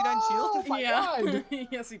have 99 shield? my yeah. God.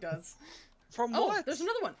 Yes, he does. From Oh, what? there's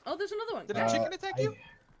another one. Oh, there's another one. Did a chicken attack you?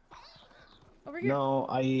 Over here. No,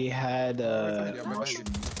 I had behind you, I'm right behind Russian.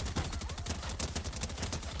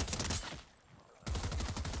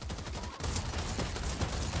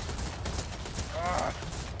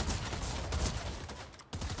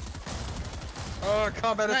 Oh,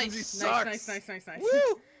 combat SMG Nice, sucks. nice.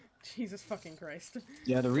 Woo! Jesus fucking Christ.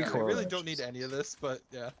 Yeah, the Yeah, I recoil. really don't need any of this, but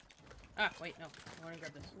yeah. Ah, wait, no. I want to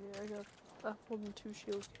grab this. Yeah, I got more than 2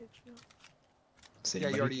 shield kegs now. Does Yeah, you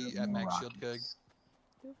anybody already have at max more shield keg. rockets?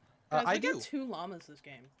 Guys, I we do. got 2 llamas this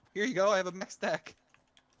game. Here you go, I have a max stack.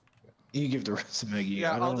 You give the rest to Maggie.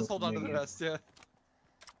 Yeah, I I'll don't just hold on to the Maggie. rest, yeah.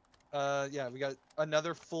 Yeah, we got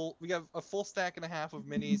another we got a full stack and a half of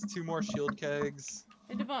minis, 2 more shield kegs.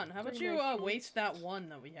 Hey, Devon, how about 3 you med kits. waste that one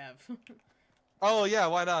that we have? Oh yeah,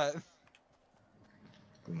 why not?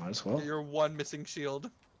 Might as well. Get your 1 missing shield.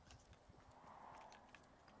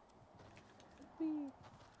 Whee.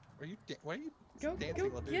 Why are you Go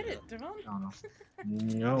dancing while doing get that? it, Devon.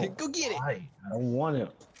 No. Go get it. Why? I don't want it.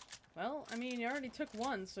 Well, I mean, you already took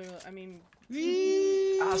one, so, I mean...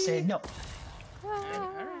 I'll say no.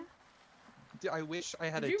 Alright. I wish I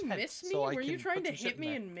had Did a you tent, miss me? so I Were you can trying put to some shit hit in me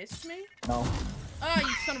there. and miss me? No. Ah,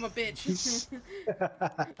 you son of a bitch!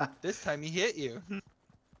 This time he hit you.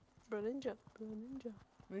 Bro ninja, bro ninja.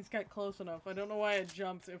 At least got close enough. I don't know why I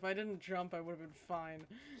jumped. If I didn't jump, I would have been fine.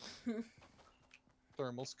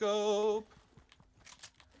 Thermal scope.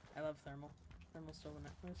 I love thermal. Thermal's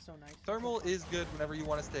so nice. Thermal is good whenever you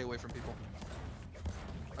want to stay away from people.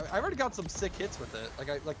 I already got some sick hits with it.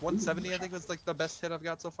 Like 170, I think was like the best hit I've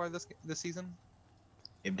got so far this season.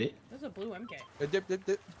 It did. There's a blue MK.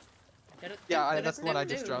 Dip. Yeah, that's the one I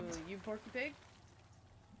just dropped. You porky pig.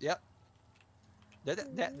 Yep.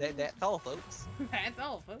 That's all, folks. That's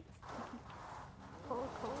all, folks. Call.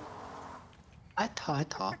 I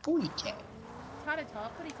thought booty cat. Tata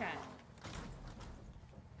top, putty tat.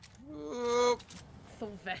 Oop.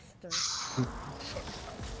 Sylvester.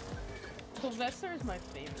 Sylvester is my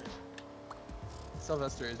favorite.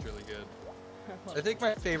 Sylvester is really good. love I think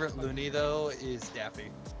my favorite loony though is Daffy.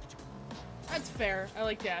 That's fair. I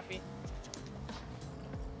like Daffy.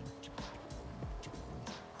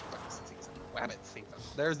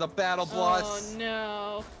 There's the battle bus. Oh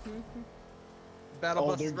no. Battle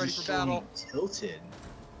bus is ready for battle. Tilted.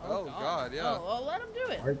 Oh god, yeah. Oh, well, let him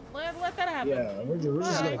do it. Right. Let that happen. Yeah, we're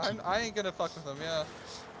just Bye. gonna keep. I ain't gonna fuck with him, yeah.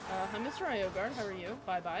 Hi, Mr. Iogard. How are you?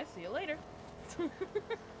 Bye-bye. See you later.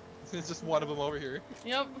 There's just one of them over here.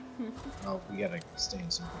 Yep. Oh, we gotta stay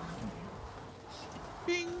in some.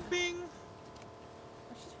 Bing, bing.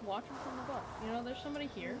 Let's just watch him from above. You know, there's somebody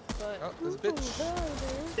here, but... Oh, there's a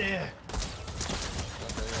bitch. Yeah.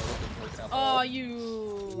 Okay, yeah, we're looking for Oh,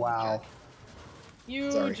 you... Wow.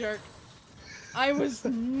 You Sorry. jerk. I was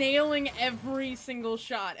nailing every single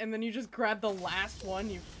shot, and then you just grabbed the last one,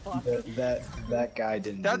 you fuck. That guy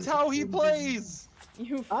didn't. That's do how it. he plays!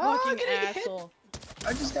 You Ah, fucking getting hit. asshole.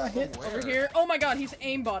 I just got hit. Where? Over here. Oh my god, he's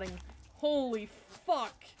aimbotting. Holy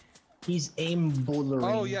fuck. He's aim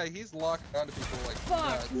bouldering. Oh yeah, he's locked onto people like.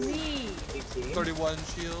 Fuck me! 31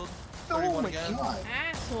 shield. 31 Oh my again. god.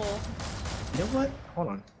 Asshole. You know what? Hold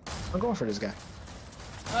on. I'm going for this guy.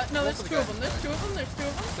 No, Go there's for the two of guy. them. There's two of them. There's two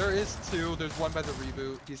of them. There is two. There's one by the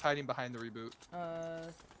reboot. He's hiding behind the reboot.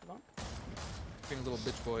 Hold on. Being a little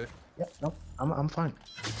bitch boy. Yep, no, I'm fine.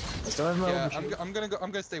 I still have my Yeah, overshoot. I'm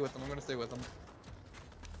gonna stay with him. I'm gonna stay with him.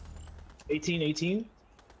 18.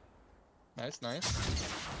 Nice, nice.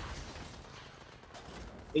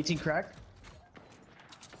 18 crack.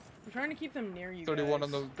 I'm trying to keep them near you 31 guys.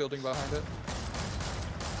 on the building behind it.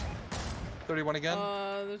 31 again.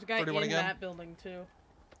 There's a guy in 31 again. that building too.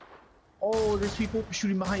 Oh, there's people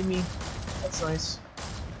shooting behind me. That's nice.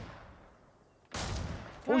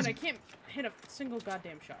 God, he's- I can't hit a single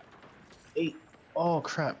goddamn shot. 8. Oh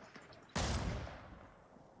crap.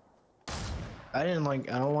 I don't like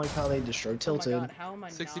how they destroyed Tilted. Oh my god, how am I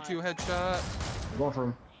 62 not headshot. I'm going for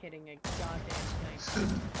him. hitting a goddamn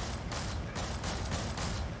thing?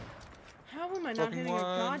 How am I not Fucking hitting one. a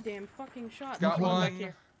goddamn fucking shot? Got There's someone back one.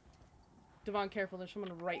 here. Devon, careful, there's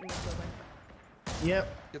someone right in this building.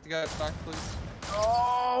 Yep. Get the guy knocked, please.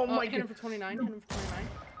 Oh Oh, my hit him god. for 29, hit him for 29.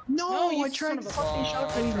 No, you I tried son to of a fucking bitch.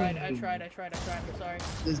 shot I tried, I'm sorry.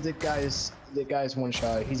 The guy's one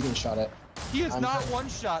shot. He's getting shot at. He is I'm not trying- one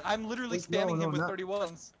shot. I'm literally Wait, no, spamming no, him with not-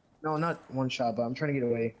 31s. No, not one shot, but I'm trying to get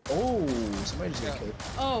away. Oh, somebody just got Yeah. killed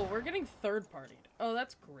Oh, we're getting third-partied. Oh,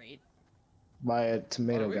 that's great. by a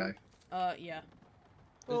tomato Are we? guy. Yeah.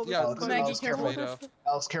 Oh, Yeah, Alex, Maggie, Alex, careful. tomato.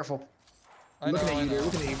 Alex, careful. I know, Looking at I you, dude. know.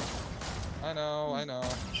 Looking at you. I know.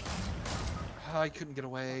 I couldn't get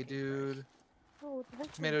away, dude. Oh, what the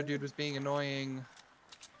heck? Tomato dude was being annoying.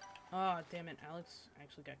 Oh, damn it, Alex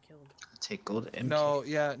actually got killed. Take gold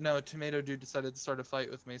MK. No, Tomato dude decided to start a fight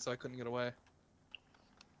with me, so I couldn't get away.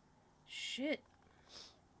 Shit.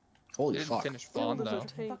 Holy Didn't fuck. finish Oh, Fawn there's a though.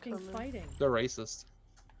 tank Fucking coming. fighting. They're racist.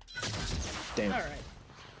 Damn. Alright.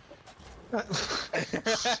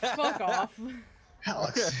 Fuck off.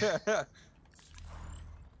 Alex.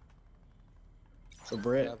 So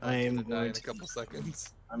Britt, Yeah, I am gonna die going in a to. couple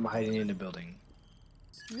seconds. I'm hiding in the building.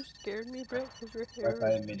 You scared me, Brett, because your hair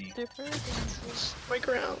Wi-Fi is mini. different. My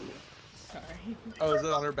ground. Sorry. Oh, is it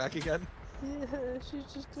on her back again? Yeah, she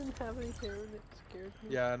just didn't have any hair and it scared me.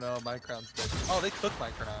 Yeah, no, my crown's dead. Oh, they took my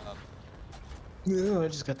crown. No, I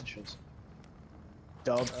just got the chills.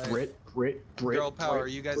 Dub, Alright. Brit. Girl power,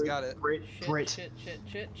 you guys got it. Shit,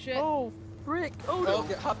 shit. Oh, frick! Oh no! Oh,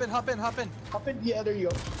 okay, hop in. Hop in. Yeah, there you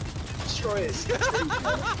go. Destroy it.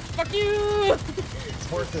 Fuck you!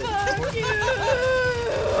 It's worth it. Fuck you!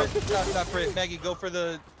 Stop, Brit. Maggie, go for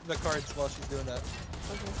the cards while she's doing that.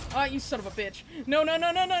 Oh, you son of a bitch! No!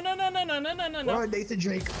 Run, Nathan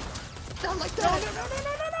Drake. Not like No!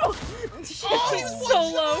 that. Shit, he's so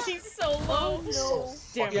low. He's so low. No.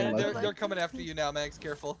 Damn Yeah, it, they're coming after you now, Max.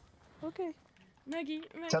 Careful. Okay. Maggie.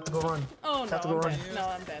 Have to go run. Oh no, Have to go I'm run. dead. No,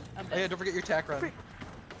 I'm dead. I'm Oh yeah, dead. don't forget your tack run.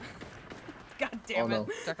 God damn Oh, it. no.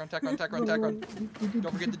 Tack run.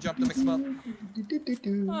 Don't forget to jump to mix them up.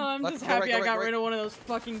 Oh, I'm Left, just go right, happy go I got right. rid of one of those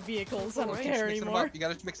fucking vehicles. I don't Just care mixing them anymore. up. You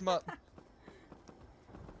gotta mix them up.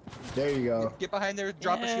 There you go. Get behind there,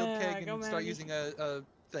 drop a shield Yeah, keg, go and start Maggie. using a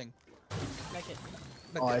thing. Make it.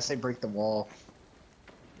 Oh, I say break the wall.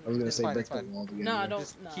 I was gonna It's say fine, break it's the fine. wall to get No, in there.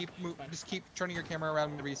 don't. No. Fine. Just keep turning your camera around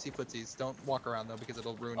whenever you see footsies. Don't walk around though, because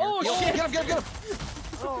it'll ruin Oh, your. shit. Get him!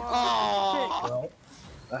 Oh, Oh! Well,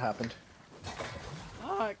 that happened.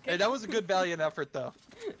 Fuck. Hey, that was a good valiant effort though.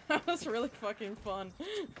 That was really fucking fun.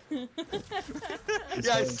 Yeah,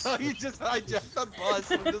 I saw you just hijacked the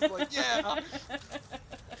bus. I'm just like, yeah.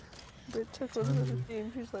 Britt took one of the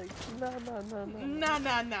game. She's like, nah. Nah.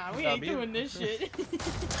 We Nah, ain't me- doing this shit. Me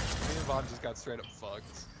and Vaughn just got straight up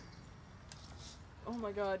fucked. Oh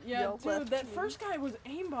my god. Yeah, Y'all dude, left that me. first guy was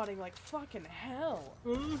aimbotting like fucking hell.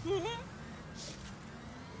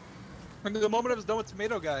 From the moment I was done with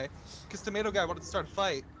Tomato Guy, because Tomato Guy wanted to start a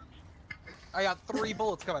fight, I got 3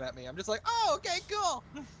 bullets coming at me. I'm just like, oh, okay, cool.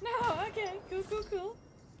 No, okay. Cool.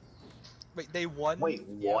 Wait, they won? Wait,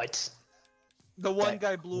 what? The one Okay.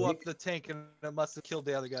 guy blew up the tank and it must have killed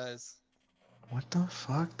the other guys. What the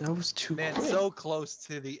fuck? That was too Man, quick. so close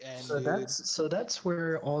to the end, So dude. that's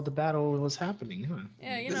where all the battle was happening, huh?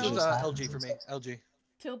 Yeah, you This know. is just LG happened. for me. LG.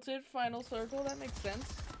 Tilted final circle, that makes sense.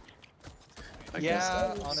 I guess Yeah,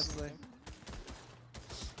 that was- honestly.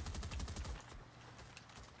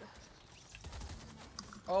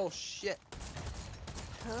 Oh shit.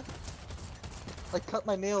 Huh? I cut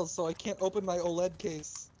my nails so I can't open my OLED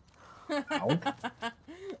case. Ow.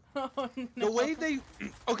 Oh no. The way they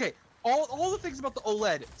okay, all the things about the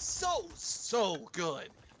OLED so good,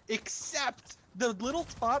 except the little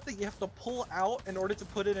spot that you have to pull out in order to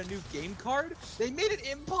put in a new game card, they made it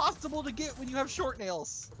impossible to get when you have short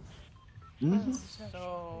nails. Mm-hmm.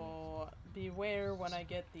 So beware when I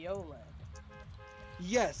get the OLED.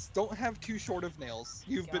 Yes, don't have too short of nails.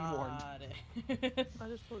 You've been warned. Got it. I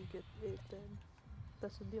just won't get it then.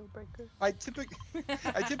 That's a deal breaker. I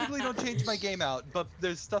typically don't change my game out, but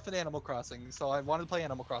there's stuff in Animal Crossing, so I wanted to play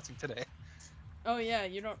Animal Crossing today. Oh yeah,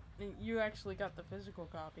 you actually got the physical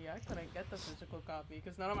copy. I couldn't get the physical copy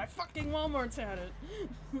because none of my fucking Walmarts had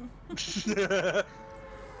it.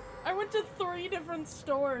 I went to 3 different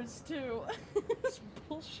stores too. It's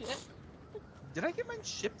bullshit. Did I get mine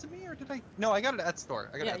shipped to me, or did I? No, I got it at store.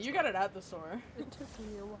 Yeah, you got it at the store. It took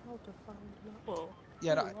me a while to find it. Well,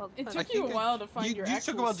 Yeah, no, It I took you a think while to find your you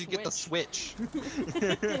actual took a while to Switch. get the Switch.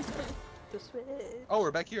 the Switch. Oh,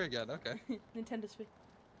 we're back here again. Okay. Nintendo Switch.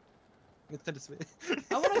 Nintendo Switch. I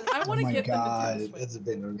Oh wanna my get god, the Nintendo Switch. that's a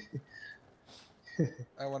bit ugly.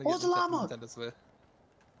 I want to Oh, get it's a llama! Nintendo Switch.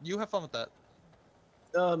 You have fun with that.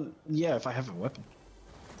 Yeah, if I have a weapon.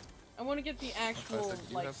 I want to get the actual, said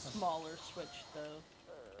you like, have fun. smaller Switch, though,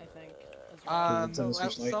 I think, as well. Nintendo At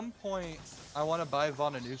Switch Lite. some point, I want to buy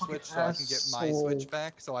Vaughn a new Switch so I can get my asshole. Switch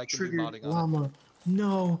back so I can do Triggered modding on it. llama.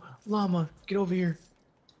 No, llama, get over here.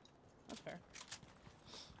 That's fair.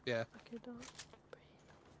 Yeah. Okay, don't.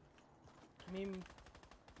 I mean,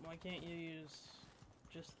 why can't you use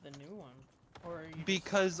just the new one? Or are you just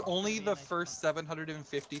Because fucking only me the and I first can't?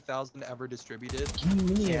 750,000 ever distributed Give me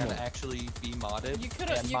mini can ammo. actually be modded, You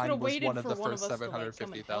could've and you mine could've was waited one of for the one of first us to, like, come and help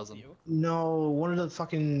 750,000. you. No, one of the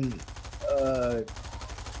fucking,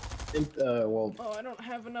 well, Oh, I don't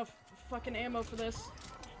have enough fucking ammo for this.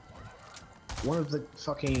 one of the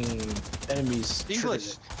fucking enemies. triggered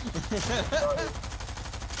English! it.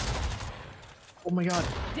 Oh my god,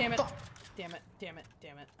 Damn it. Fuck. Damn it. Damn it.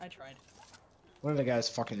 Damn it. I tried. one of the guys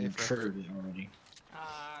fucking Hey, bro. triggered it already.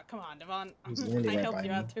 Come on, Devon. He's landing I right helped by you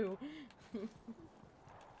me. out too.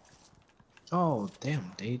 Oh,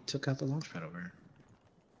 damn, they took out the launch pad over here.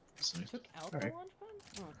 That's nice. Took out Alright. the launch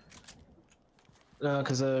pad? Oh.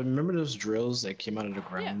 Cause remember those drills that came out of the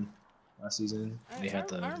ground last season? They had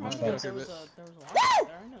the I launch remember pads. there was a launch pad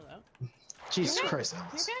there. I know that. Jesus You okay? Christ, You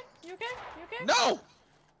Alex. okay? You okay? You okay? No!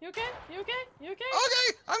 You okay? You okay? You okay?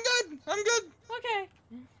 Okay, I'm good! I'm good! Okay.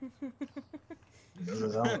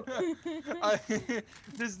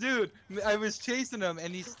 This dude, I was chasing him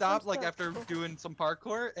and he stopped like after doing some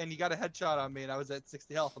parkour and he got a headshot on me and I was at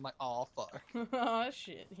 60 health. I'm like, oh fuck. Oh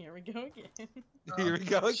shit, here we go again. Here we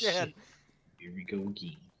go again. Shit. Here we go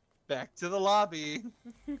again. Back to the lobby.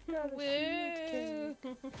 Woo!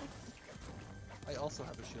 I also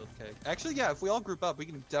have a shield cake. Actually, yeah, if we all group up, we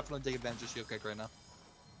can definitely take advantage of shield cake right now.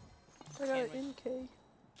 I got an Can NK.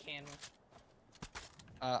 Can we?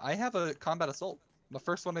 I have a combat assault. The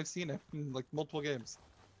first one I've seen in like multiple games.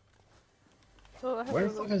 Oh, I have Where the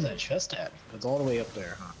another fuck is that chest at? It's all the way up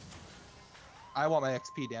there, huh? I want my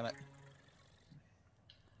XP, damn it.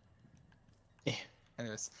 Eh.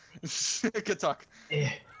 Anyways, good talk. one.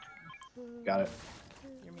 Got it.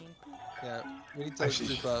 You're mean. Yeah, we need to Actually-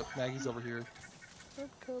 group up. Maggie's over here. I'm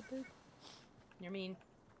coming. You're mean.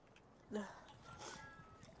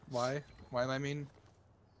 Why? Why am I mean?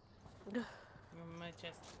 You're my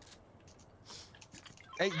chest.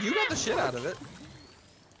 Hey, you got the shit out of it.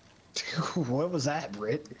 What was that,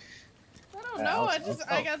 Britt? I don't Yeah, know, Alex,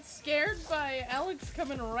 I got scared by Alex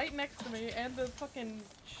coming right next to me and the fucking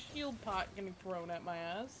shield pot getting thrown at my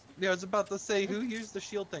ass. Yeah, I was about to say, who used the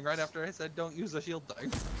shield thing right after I said don't use the shield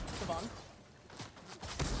thing? Savon.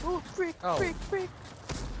 Oh, freak, Oh. freak, freak.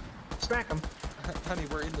 Smack him. Honey,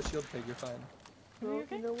 we're in the shield cake, you're fine. Are Well, you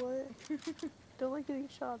okay? you know what? Don't like getting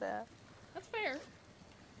shot at. That's fair.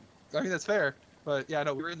 I mean, that's fair. But yeah,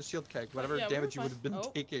 no, we were in the shield keg. Whatever Yeah, we were damage you would fine. have been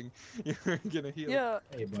Oh. taking, you were gonna heal. Yeah,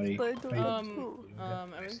 Hey, buddy. but I don't How have you-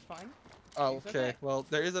 to. Everything's fine. Oh, She's okay. okay. Well,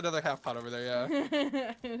 there is another half pot over there,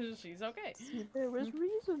 yeah. She's okay. There was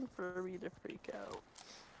reason for me to freak out.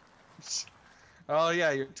 Oh yeah,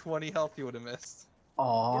 your 20 health you would have missed. Aw,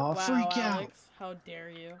 Wow, freak out. Alex, how dare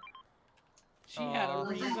you? She had Aw, a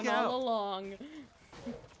reason freak out. all along.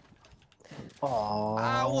 Aw.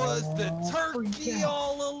 I was the freak turkey out.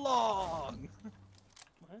 all along.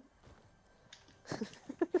 What?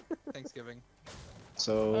 Thanksgiving.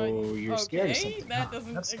 So you're scared of okay, something. that huh?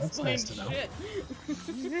 doesn't That's explain nice to know. shit.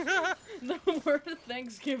 The word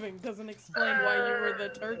Thanksgiving doesn't explain why you were the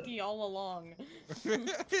turkey all along.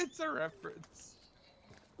 It's a reference.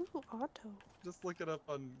 Ooh, auto. Just look it up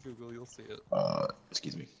on Google, you'll see it.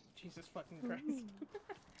 Excuse me. Jesus fucking Christ.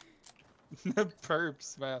 Ooh.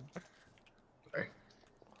 Perps, man. Sorry.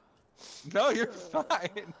 No, you're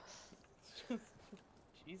fine.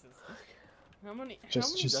 Jesus. How many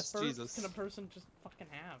Just- burps Jesus. can a person just fucking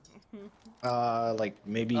have? Like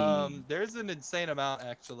maybe There's an insane amount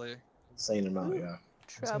actually. insane amount, Ooh. yeah.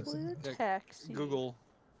 Travel in a Yeah, taxi. Google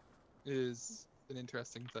is an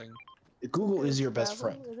interesting thing. Google is your best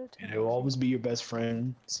Travel friend. in a And taxi. it will always be your best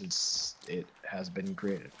friend since it has been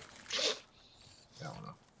created. I don't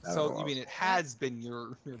know. I don't So know. you mean it has been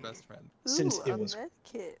your best friend since Ooh, it a was med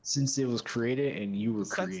kit. since it was created and you were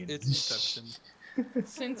since created. its inception?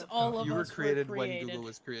 Since all of You were us created were when created. Google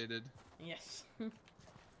was created. Yes.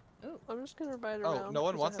 I'm just gonna ride Oh, around. no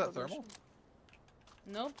one 'cause I wants have that a thermal? mission.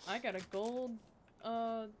 Nope, I got a gold,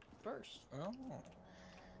 burst. Oh.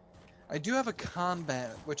 I do have a combat,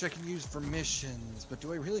 which I can use for missions, but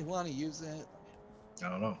do I really want to use it? I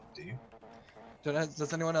don't know. Do you?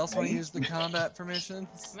 Does anyone else want to Maggie? use the combat for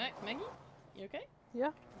missions? Maggie? You okay? Yeah.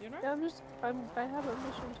 You alright? Yeah, I have a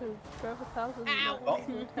mission to drive 1,000 Ow! miles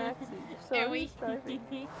in a taxi. So I'm Owie. just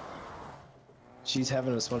driving. She's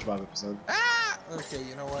having a SpongeBob episode. Ah! Okay,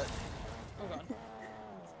 you know what? Oh god.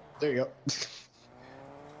 There you go.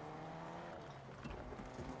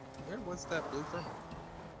 Where was that blue from?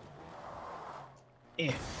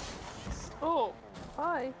 Eh. Oh,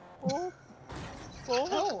 hi. Oh, oh.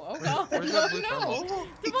 Oh god. Where's that blue No!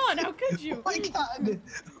 Devon, how could you? Oh my god!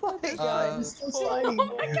 Oh my god! It's still Oh sliding. my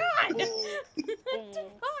god! Oh.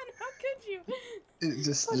 Devon, how could you?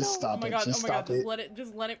 Just Oh, no. stop Oh my it. god, Just oh my god, stop it.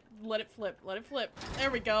 just let it flip. Let it flip.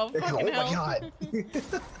 There we go. Oh Fucking my hell. god!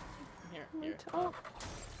 Here. Oh,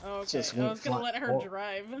 Okay, Just I went was gonna fly- let her oh.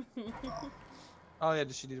 drive. Oh yeah,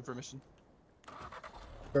 does she need it for mission?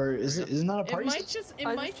 Or isn't that a It party? might just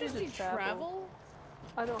I be just need to travel. travel.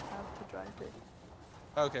 I don't have to drive it.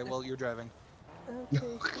 Okay, well you're driving. Okay,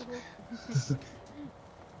 cool.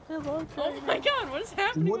 Hello, Oh driver. my god, what is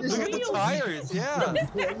happening What with is the Look at the wheels? tires, yeah.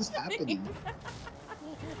 What is happening?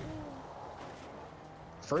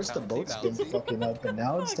 First the Bouncy, boat's been bouncy. fucking up, and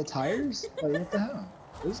now it's the tires? Like, what the hell?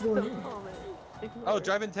 What's going on? Oh, man. Ignore Oh, it.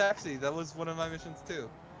 driving taxi. That was one of my missions too.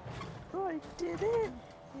 Oh, I did it.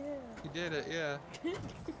 Yeah. You did it, yeah. Double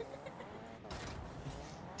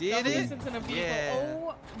Did it? distance in a vehicle. Yeah.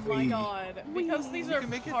 Oh my Wee. god. Because these You are can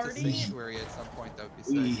make it to party. sanctuary at some point. That would be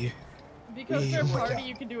sick. We, Because Wee, they're oh my party, God.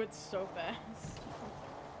 you can do it so fast.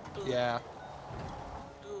 Yeah.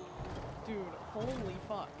 Dude, holy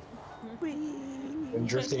fuck. Wee. and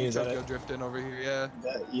drifting is at Tokyo drifting over here,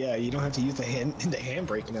 yeah. yeah, you don't have to use the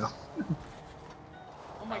handbrake now.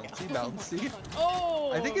 Oh my Bouncy, god. bouncy.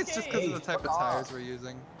 Oh, I think it's just because okay. of the type of fuck tires off. we're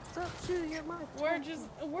using. Stop shooting at my We're taxi.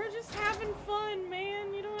 just having fun,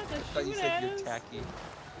 man. You don't have I to thought you shoot said at you're us. tacky.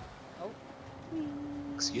 Wee.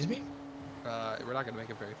 Excuse me? We're not gonna make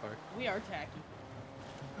it very far. We are tacky.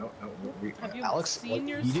 No, Have you Alex, seen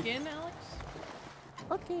your you did- skin, Alex?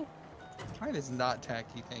 Okay, Mine is not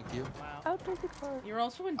tacky, thank you. Wow. I'll take it for You're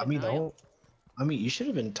also in I mean, denial. you should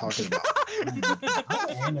have been talking about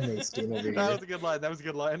anime skin over That here. was a good line. That was a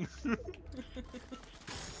good line.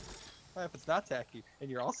 Well, if it's not tacky, and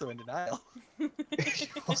you're also in denial.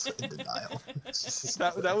 Also in denial.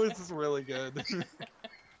 That was just really good.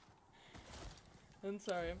 I'm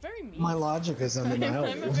sorry, I'm very mean. My logic is undeniable.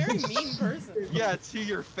 I'm a very mean person. Yeah, to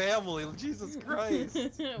your family. Jesus Christ.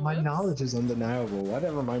 My Whoops. knowledge is undeniable. Why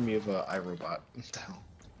that remind me of iRobot? What the hell?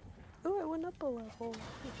 Oh, I went up a level.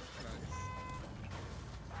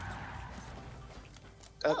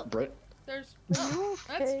 Oh. Brett, There's. Are you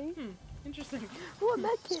That's okay? interesting. Oh, a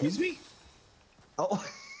med kit. excuse me? Oh,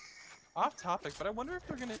 Off topic, but I wonder if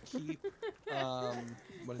they're gonna keep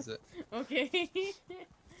what is it? Okay.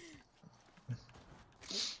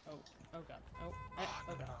 Oh god. Oh god.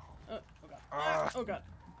 Oh god. Oh god. Ah. Oh god.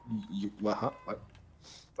 you what? Huh? What?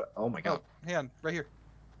 Oh my god. Oh, hand, right here.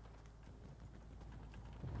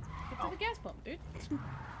 Get to the gas pump, dude.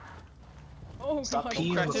 Oh Stop god.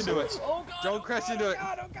 peeing Crash on the into floor. it. Oh god. Don't oh crash god, into oh it.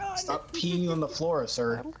 God, oh god. Stop peeing on the floor,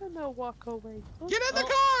 sir. I'm gonna walk away. Oh, Get in the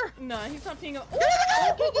Oh. car! Nah, he's not peeing on.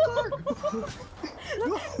 Ah, Oh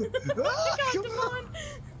god,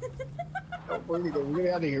 Oh, we're gonna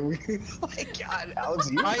get out of here. Oh my god,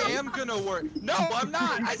 Alex, you. I am gonna work. No, I'm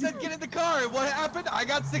not. I said get in the car. And what happened? I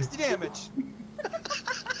got 60 damage.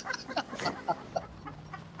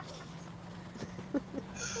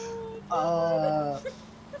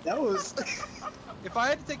 That was. If I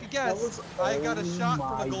had to take a That guess, was- I got a oh shot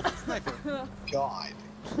my- from a golden sniper. God.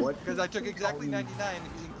 What? Because I took exactly 99,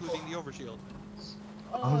 including the overshield.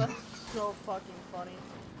 Oh, that's so fucking funny.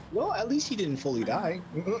 Well, at least he didn't fully die.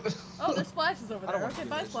 Oh, there's splashes over I don't there. want Okay, to do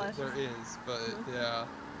bye, this shit. splashes. There is, but yeah.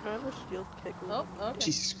 I have a shield kick. Oh, okay.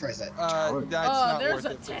 Jesus Christ, that. That's Oh, not there's worth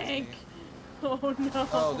a it for tank. me. Oh no.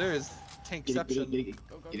 Oh, there is Get it, get it, tankception. get it.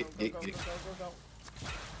 Go, go, Get go, it, go, get it, go, get it.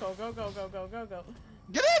 go, go, go, go, go, go, go, go, go, go.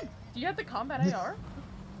 Get in! Do you have the combat AR?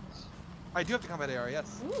 I do have the combat AR,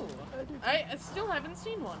 yes. Ooh. I still haven't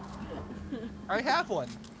seen one. I have one.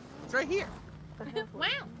 It's right here. Wow.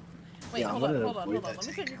 Wait, Yeah, hold I'm on, gonna hold on, avoid hold on. that Let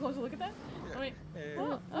me tank. take a closer look at that. Yeah. Wait. Hey.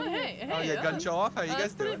 Oh, hey, Oh, yeah, gun show off? How you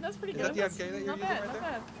guys doing? That's pretty Is good. that the MK that you're not using bad, right not there?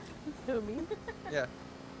 bad. Who, me? Yeah.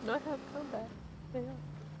 No, I have combat. Yeah.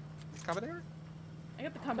 It's combat AR? I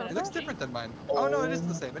got the combat It looks SMG. different than mine. Oh, no, it is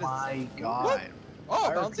the same. It is the My same. God. Oh,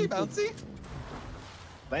 Why are bouncy, people- bouncy.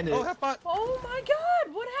 Landed. Oh, half bot. Oh my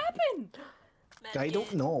god, what happened? I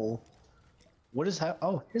don't know. What is that?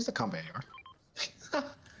 Oh, here's the combat AR.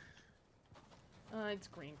 It's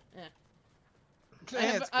green. Eh.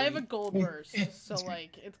 Yeah, it's I have a green. gold burst, so It's green.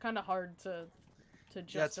 like it's kind of hard to That's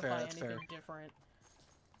justify fair, that's anything fair. different.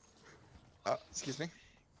 Excuse me.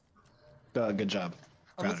 Good job.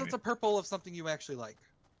 Proud Unless of it's you. a purple of something you actually like.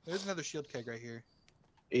 There's another shield keg right here.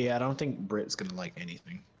 Yeah, I don't think Brit's gonna like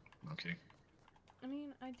anything. Okay. I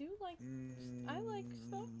mean, I do like. I like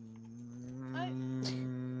stuff.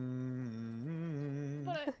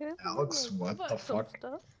 But Alex, what but the some fuck?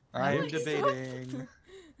 Stuff. I am like stuff. debating.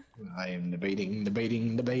 I am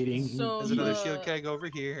debating. So, There's another the- shield keg over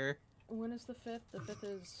here. when is the 5th? The 5th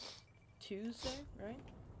is Tuesday, right?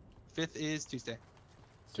 5th is Tuesday.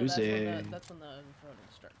 So Tuesday. That's when the voting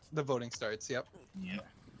starts. The voting starts, yep. Yeah.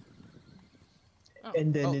 Oh.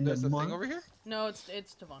 And then Oh, in there's the a month, thing over here? No, it's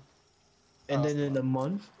Devon. and Oh, then in well. a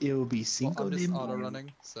month, it will be Well, Cinco I'm de just Mayo. auto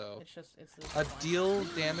running, so. It's just it's A deal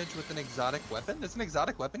damage with an exotic weapon? There's an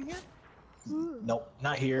exotic weapon here? Nope,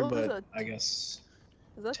 not here, What was but that? I guess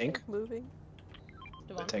Is that Tank? tank moving?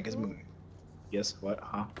 the Devon. tank is moving. Yes, what?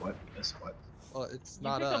 Huh? What? Yes, what? Well, it's You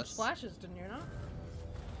not picked up us. splashes, didn't you? Not?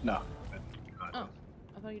 No. Oh,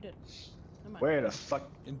 I thought you did. Never mind. Where the fuck?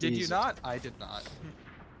 And did you is- not? I did not.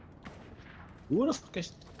 Who the fuck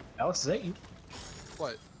is? Alex, is that you?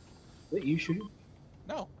 What? Is that you shooting?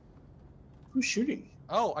 No. Who's shooting?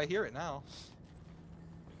 Oh, I hear it now.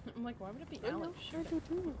 I'm like, why would it be I know, Alex I shooting?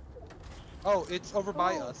 do too. Oh, it's over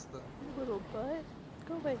by Oh. us. You little butt.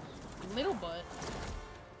 Go away. Little butt.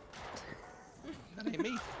 That ain't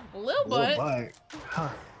me. Little Little butt. bite. Huh.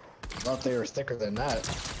 I thought they were thicker than that.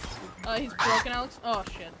 He's broken, Alex. Oh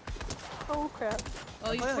shit. Oh crap.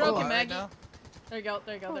 Oh, he's I'm playing like a broken, bot right Maggie. now. There you go.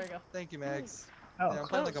 There you go. There you go. Thank you, Mags. Oh, Yeah, I'm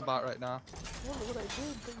playing like a bot right now. I don't know what I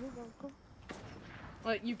did, but you're welcome.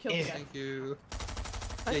 What? You killed the Yeah. guy. Thank you.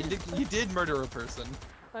 I Yeah, you did murder a person.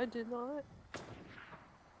 I did not.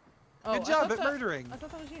 Oh, Good I job thought at that- murdering. I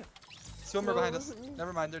thought that was you. Swimmer No, behind it us. wasn't me.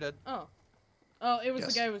 Never mind, they're dead. Oh. Oh, it was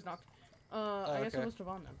Yes. the guy who was knocked. I guess it okay. was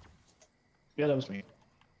Devon then. yeah, that was me.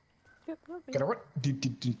 Yep, not me. Gotta run.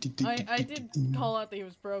 I did call out that he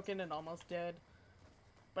was broken and almost dead.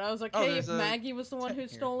 But I was like, Oh, hey, there's if a Maggie was the one who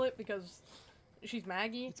tent here. stole it because she's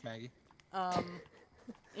Maggie, It's Maggie.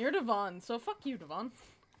 you're Devon, so fuck you, Devon.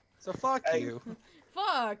 So fuck Hey. you.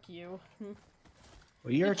 Fuck you.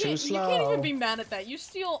 Well, you're too You slow. can't even be mad at that. You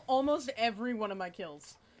steal almost every one of my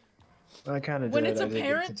kills. I kind of When did. it's I did get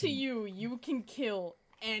apparent to some- you, you can kill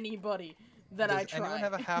anybody that Does I try. anyone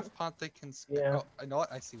have a half pot they can Yeah. Oh, I know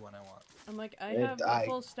what? I see one I want. I'm like, I It- have a I-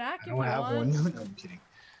 full stack I if don't you have want. one. No, I'm kidding.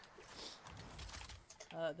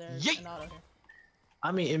 There's Yeet! an auto here.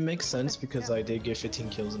 I mean, it makes sense because I did get 15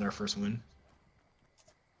 kills in our first win.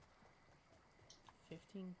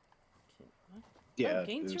 15. What? Yeah. Oh,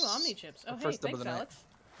 gain it 2 was- Omni chips. Oh, the hey, first dub thanks, of the night. Alex.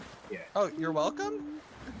 Oh, you're welcome?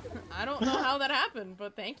 I don't know how that happened,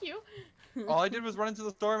 but thank you. All I did was run into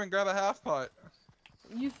the storm and grab a half pot.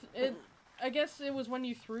 I guess it was when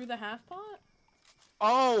you threw the half pot?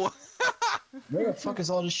 Oh! Where the fuck is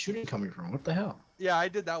all this shooting coming from? What the hell? Yeah, I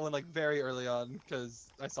did that one like very early on because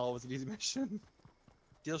I saw it was an easy mission.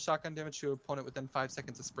 Deal shotgun damage to opponent within 5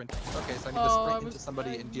 seconds of sprinting. Okay, so I need to sprint into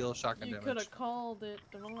somebody and deal shotgun You could damage. have called it.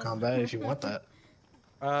 Devon. Combat if you want that.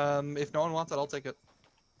 If no one wants it, I'll take it.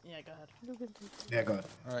 Yeah, go ahead. You can do that. Yeah, go ahead.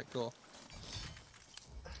 Alright, cool.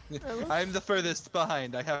 I love- I'm the furthest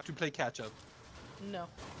behind. I have to play catch up. No.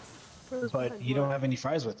 Furthest But behind you don't what? have any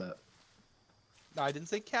fries with that. No, I didn't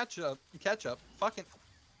say catch up. Catch up. Fucking.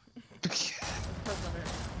 Press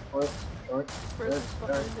over here. Furthest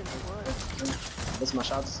behind in what? That's my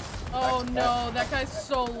shots. Oh Back to no, that guy's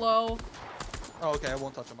so low. Oh, okay, I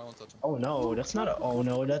won't touch him. I won't touch him. Oh no, that's not a. Oh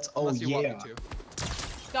no, that's. Oh Unless you want yeah. me to.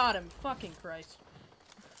 Got him. Fucking Christ.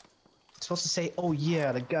 It's supposed to say, oh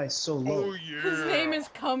yeah, the guy's so low. yeah. His name is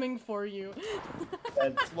coming for you.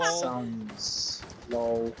 That Lol. sounds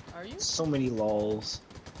low. Are you? So many lols.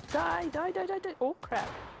 Die, die, die, die, die. Oh crap.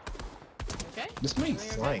 Okay? This money's Everything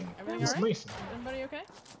okay? flying. Everything This alright? money's flying. Everybody okay?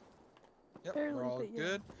 Yep, Barely, we're all but yeah.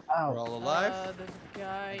 good. Ow. We're all alive. The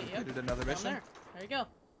guy. Yep. Completed another Down mission. there. There you go.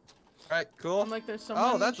 Alright, cool. I'm like, there's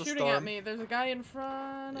someone that's a shooting at storm. me. There's a guy in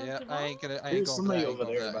front of Yeah, Devon. I ain't going There's for somebody that. over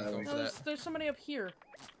there, by the way. There's somebody up here.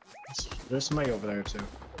 There's somebody over there too.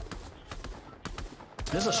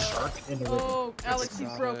 There's a shark in the river. Oh, Alex, he's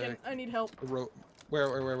exotic. broken. I need help. Where?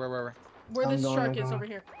 Where I'm this going, shark I'm is going. over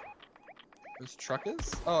here. This truck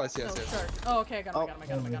is? Oh, I see, I No, see. I see. shark. Oh, okay, I got him, I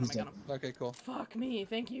got him. he's dead. Okay, cool. Fuck me,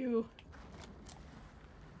 thank you.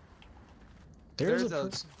 There's a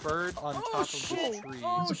person. bird on Oh, top shit. of the tree.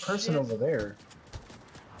 Oh, There's a person shit. over there.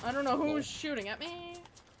 I don't know who's shooting at me.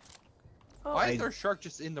 Why is there a shark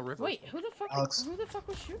just in the river? Wait, who the fuck Alex.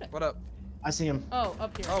 was shooting? What up? I see him. Oh,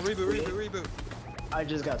 up here. Oh, reboot. I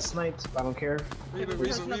just got sniped. I don't care. Okay, there's a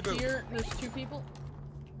person up Reboot. here. There's 2 people.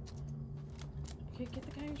 Okay, get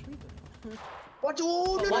the guy who's rebooting. What?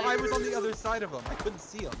 Oh, no, Well, no, I no, was no, on the no. other side of him. I couldn't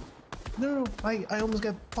see him. No, I almost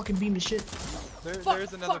got fucking beamed to shit.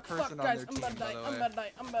 There's another person on guys, their I'm team, about to die. by the I'm way. about to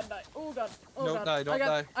die. I'm about to die. Oh god. Oh Don't god. die, don't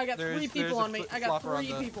die. I got There's 3 people a on me. I got flopper on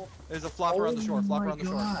 3 the- people. There's a flopper on the shore. Flopper on the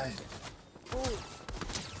shore. God. Oh,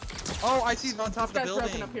 Oh, I see him on top of this the guy's building.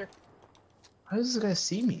 broken up here. How does this guy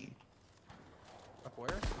see me? Up where?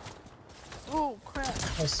 Oh crap!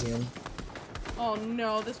 I see him. Oh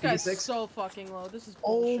no, this guy's 86? so fucking low. This is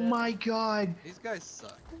Oh bullshit. my god. These guys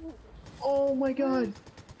suck. Oh my god.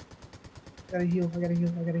 I gotta heal. Okay,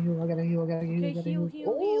 heal.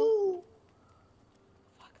 Oh.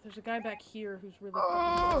 Fuck, there's a guy back here who's really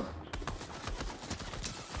Oh. fucking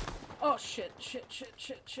low. Oh shit.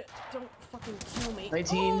 Don't fucking kill me.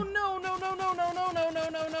 19. Oh no.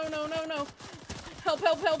 Help.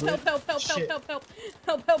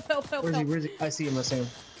 Where's he? I see him. I see him.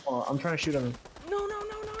 Oh, I'm trying to shoot him. No.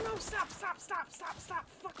 Stop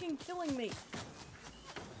fucking killing me. If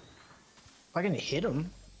I can hit him.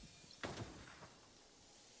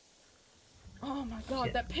 Oh my god,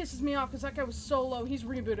 Shit. that pisses me off because that guy was so low. He's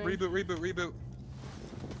rebooting. Reboot.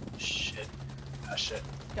 Shit. Ah, shit.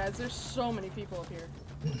 Guys, there's so many people up here.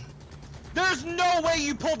 There's no way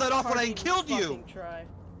you pulled that off when I Fucking killed you! fucking Try.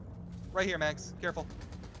 Right here, Max. Careful.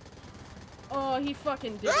 Oh, he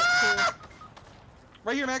fucking did it too.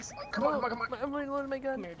 Right here, Max. Come on. I'm reloading my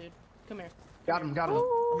gun. Come here, dude. Come here. Got him.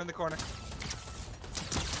 Oh, I'm in the corner.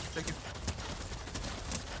 Thank you.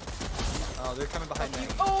 Oh, they're coming behind me.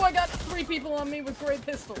 Oh, I got 3 people on me with great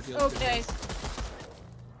pistols. Good deal, Okay.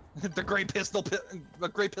 The great pistol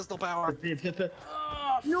power.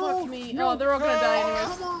 Oh, No, fuck me. no, Oh, they're all gonna die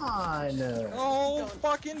anyways. Come on. Oh, Going.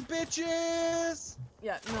 fucking bitches!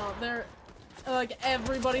 Yeah, no, they're like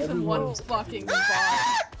everybody's in Everyone. one fucking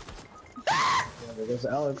bot. Yeah, there goes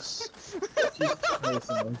Alex. Nice,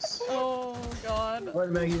 Alex. Oh god.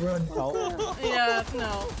 Run, Maggie, run. Oh. Yeah,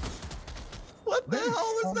 no. What the hell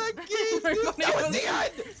was that game? Everybody That was was- the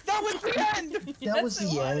end! That was the end! That was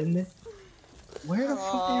the end. Where the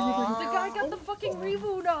fuck did everybody? The guy got the fucking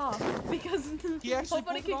reboot off because He actually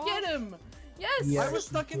nobody pulled could it get him. Yes, Yeah. I was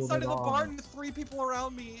stuck Pulled inside it of the off. barn with 3 people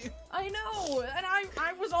around me. I know, and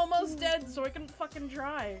I was almost dead, so I couldn't fucking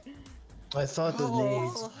try. I thought the Oh.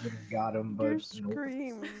 nades would have got him, your but nope.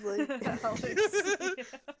 screams like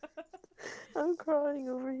Alex. I'm crying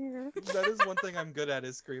over here. That is one thing I'm good at,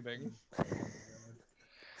 is screaming. That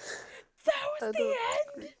I was don't the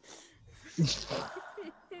end.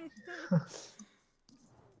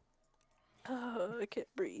 I can't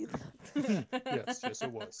breathe. Yes,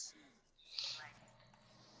 it was.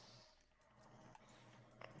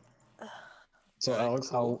 So Alex,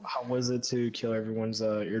 how was it to kill everyone's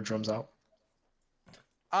eardrums out?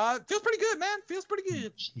 Feels pretty good, man. Feels pretty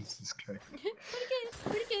good. Jesus Christ.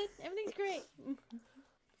 Pretty good. Everything's great.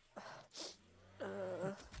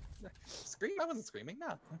 Scream? I wasn't screaming, no.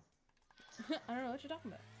 I don't know what you're talking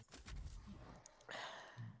about.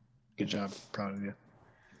 Good job. Proud of you.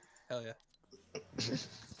 Hell yeah.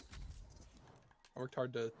 I worked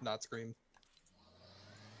hard to not scream.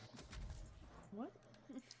 What?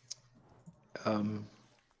 Pump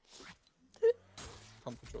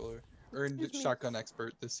controller. Earned Excuse me. shotgun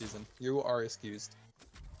expert this season. You are excused.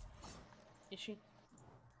 Is she?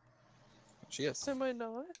 She is. Am I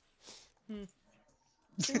not? Hmm.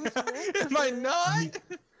 Am I not?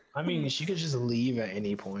 I mean, she could just leave at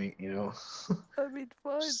any point, you know. I mean,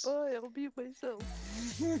 fine, bye. I'll mute myself.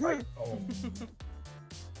 Right. Oh.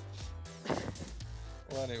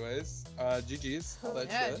 Well, anyways, GG's. All that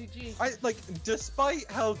Yeah, shit. GG. I like,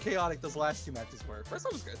 despite how chaotic those last 2 matches were. First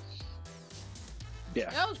one was good. Yeah.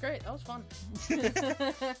 That was great. That was fun.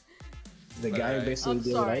 The guy Alright. basically I'm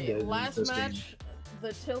did what I sorry. did. in the Last first game. match,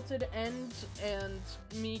 the tilted end and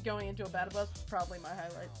me going into a battle bus was probably my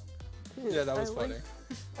highlight. Yeah, that was I funny.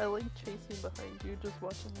 I like chasing behind you, just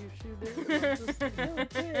watching you shoot it. And I'm just like, no,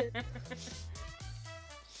 quit.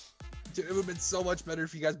 Dude, it would have been so much better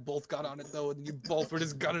if you guys both got on it though, and you both were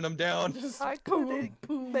just gunning them down. Just I boom, couldn't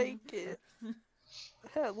boom. make it.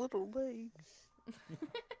 I had little legs.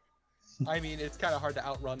 I mean, it's kind of hard to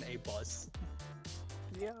outrun a bus.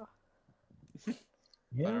 Yeah.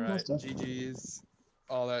 Yeah, All right, most definitely. GG's,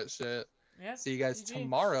 all that shit. Yeah. See you guys GG.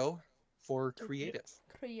 tomorrow for creative.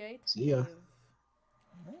 Creative. See ya.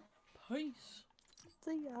 Peace.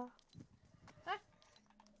 See ya.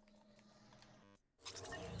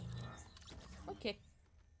 Okay.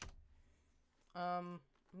 I'm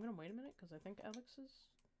gonna wait a minute because I think Alex and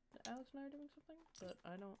I are doing something, but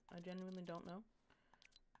I genuinely don't know.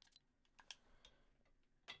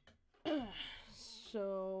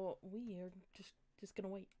 So we are just gonna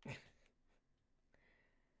wait.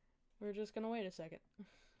 We're just gonna wait a second.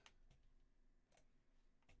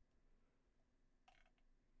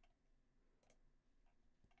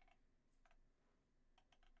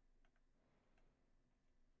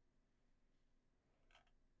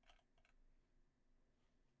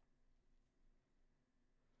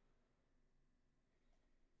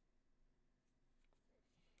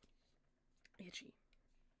 Itchy.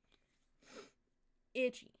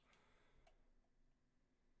 Itchy.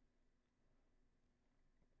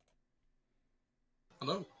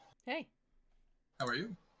 Hello. Hey, How are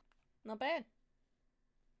you? not bad.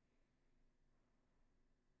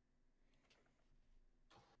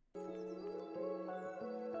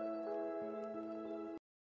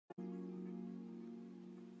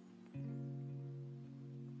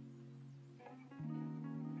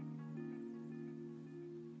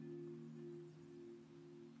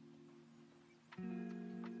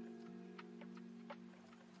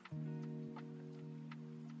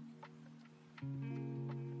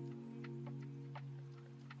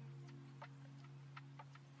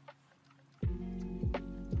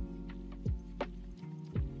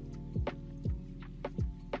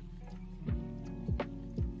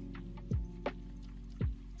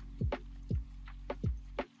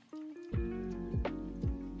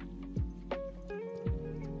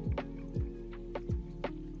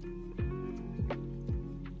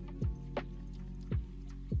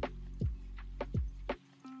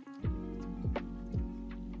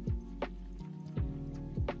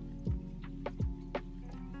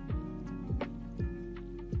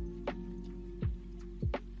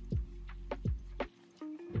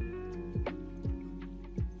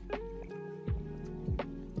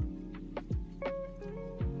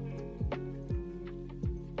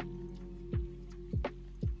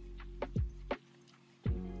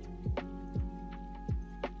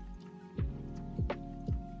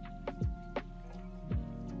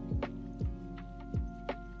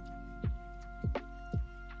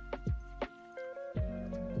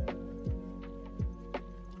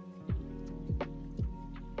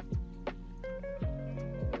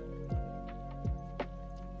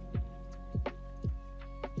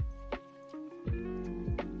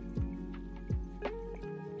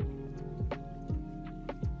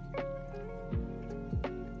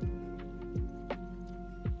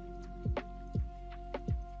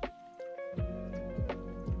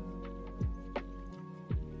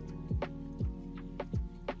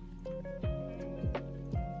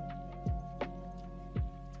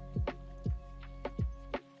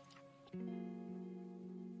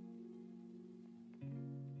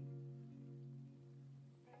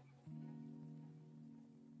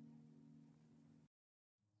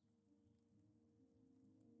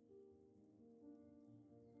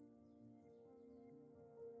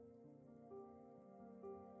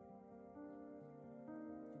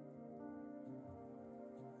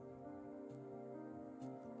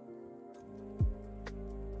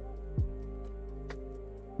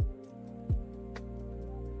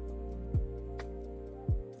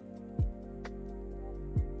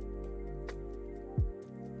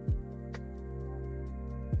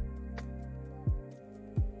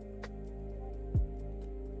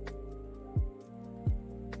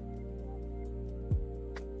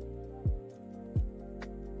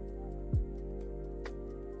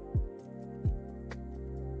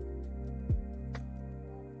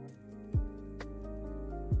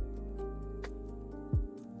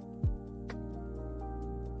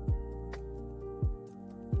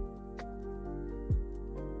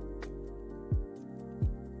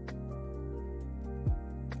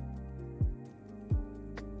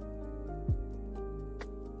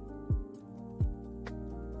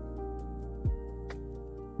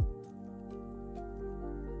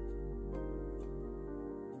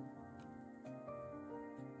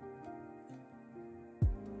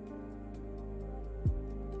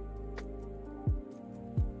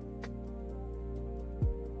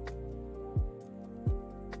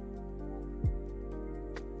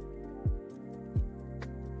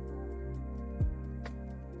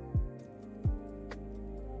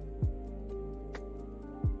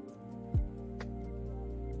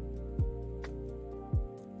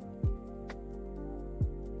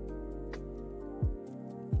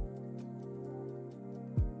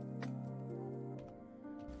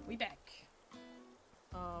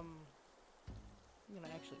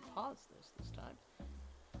 this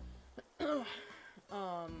time.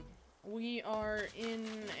 We are in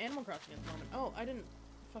Animal Crossing at the moment. Oh, I didn't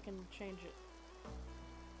fucking change it.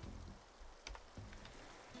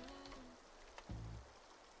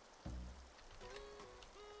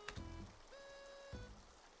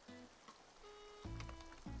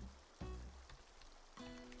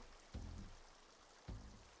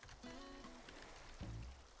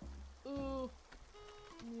 Ooh.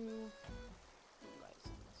 New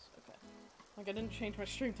license. Okay. Like I didn't change my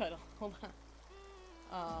stream title. Hold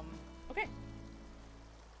on. Okay.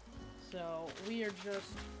 So we are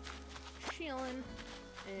just chilling,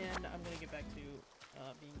 and I'm gonna get back to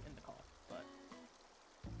being in the call, but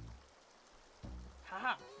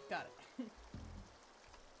haha, got it.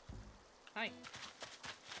 Hi.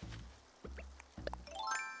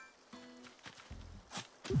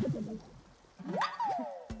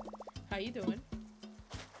 How you doing?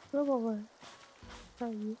 I'm alright. How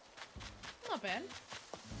are you? Not bad.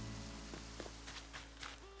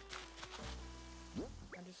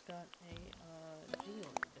 I just got a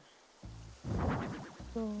geode.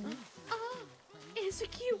 So, Oh, it's a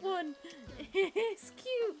cute one. It's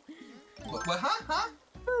cute. What? Huh?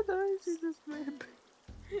 how nice you just made.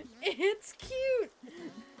 It's cute.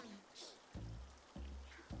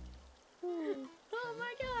 Oh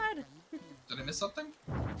my god. Did I miss something?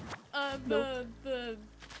 The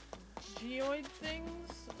geoid things?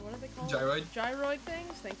 What are they called? Gyroid? Gyroid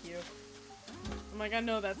things? Thank you. I'm like, I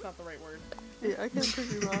know that's not the right word. Yeah, I can't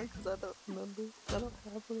prove you wrong because I don't remember. I don't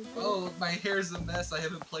have one. Oh, my hair's a mess. I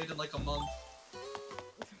haven't played in like a month.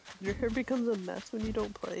 Your hair becomes a mess when you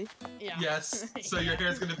don't play. Yeah. Yes. So your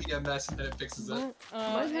hair's gonna be a mess and then it fixes it.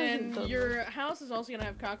 My hair And isn't done your house is also gonna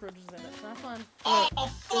have cockroaches in it. It's not fun. Oh,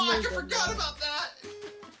 fuck! I they're forgot done. about that!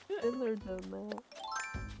 Been there, done that.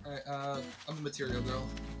 Alright, I'm a material girl.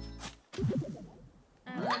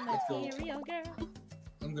 I'm Alright, let's a go. material girl.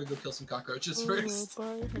 I'm gonna go kill some cockroaches Oh, first.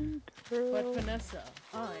 But Vanessa,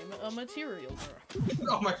 I'm a material girl.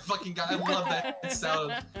 Oh my fucking god, I love that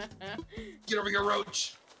sound. Get over here,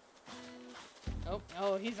 roach!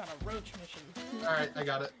 Oh, he's on a roach mission. Alright, I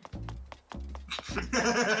got it.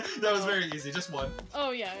 That was very easy, just one.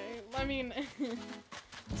 Oh yeah, I mean,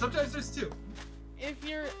 Sometimes there's two. if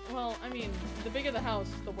you're, well, I mean, the bigger the house,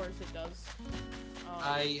 the worse it does.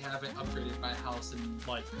 I haven't upgraded my house in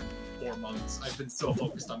like 4 months. I've been so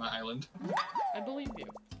focused on my island. I believe you.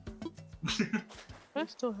 I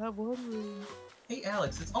still have one room. Hey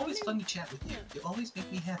Alex, it's always fun to chat with you. You always make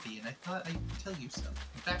me happy, and I thought I'd tell you so.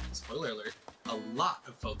 In fact, spoiler alert, a lot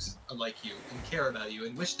of folks like you and care about you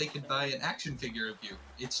and wish they could buy an action figure of you.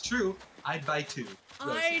 It's true, I'd buy 2.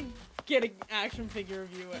 I'd get an action figure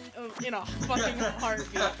of you in a fucking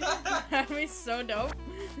heartbeat. That'd be so dope.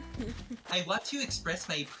 I want to express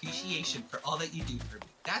my appreciation for all that you do for me.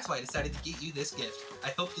 That's why I decided to get you this gift. I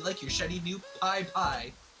hope you like your shiny new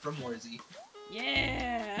pie from Warsee.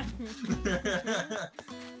 Yeah. You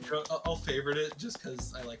know, I'll favorite it just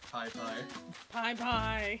because I like pie.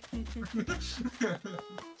 Pie.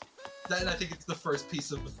 That, I think it's the first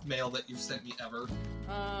piece of mail that you've sent me ever.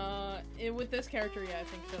 With this character, yeah, I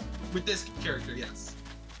think so. With this character, yes.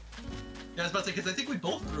 Yeah, I was about to say, because I think we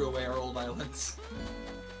both threw away our old islands.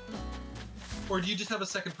 Or do you just have a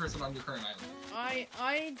second person on your current island?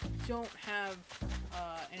 I don't have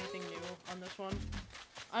anything new on this one.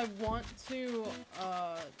 I want to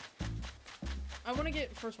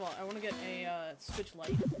get, first of all, I want to get a Switch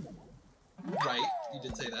Lite. Right, you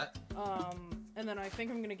did say that. And then I think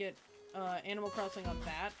I'm gonna get Animal Crossing on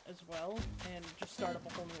that as well, and just start up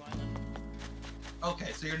a whole new island.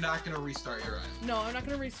 Okay, so you're not gonna restart your island. No, I'm not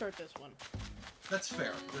gonna restart this one. That's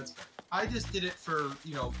fair, that's fair. I just did it for,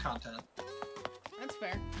 you know, content. That's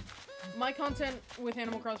fair. My content with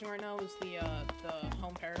Animal Crossing right now is the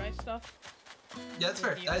Home Paradise stuff. Yeah, that's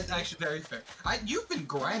fair. That's actually very fair. You've been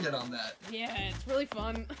grinding on that. Yeah, it's really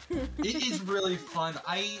fun. It is really fun.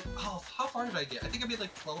 How far did I get? I think I made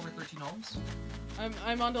like 12 or 13 homes.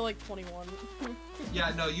 I'm on to like 21.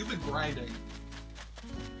 Yeah, no, you've been grinding.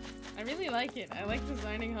 I really like it. I like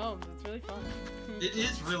designing homes. It's really fun. It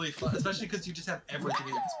is really fun, especially because you just have everything at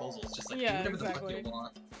your disposal. It's just like, Yeah, do whatever exactly. the fuck you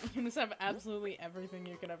want. You can just have absolutely everything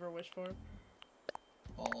you could ever wish for.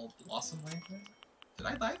 All Blossom Lantern? Did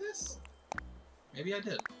I buy this? Maybe I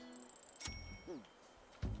did.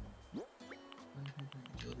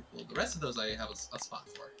 The rest of those I have a spot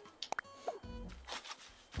for.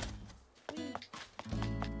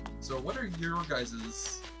 So what are your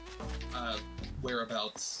guys'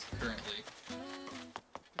 whereabouts currently?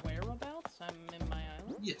 Whereabouts? I'm in my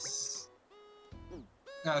island. Yes.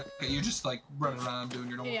 Okay, you're just like running around doing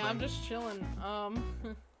your normal Yeah, thing. I'm just chilling.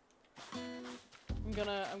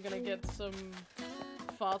 I'm gonna get some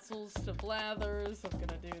fossils to Blathers. I'm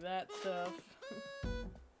gonna do that stuff.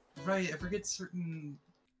 Right, I forget certain,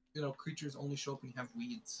 creatures only show up when you have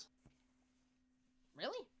weeds.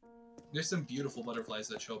 Really? There's some beautiful butterflies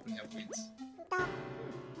that show up when you have weeds.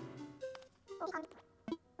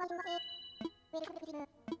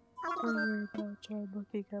 Don't worry about John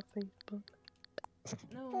looking at Facebook.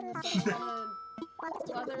 No,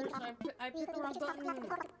 Blathers, I picked the wrong button.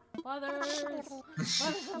 Blathers,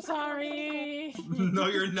 I'm sorry. No,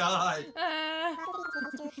 you're not.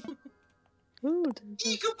 Ooh,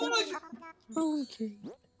 Good boy. okay.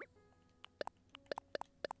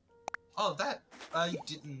 Oh, that I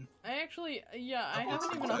didn't. I actually, yeah, I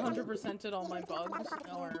haven't even 100%ed all my bugs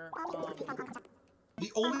or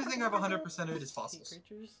The only thing I've 100%ed is sea fossils.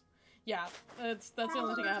 creatures. Yeah, that's the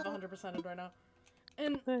only thing I have 100%ed right now.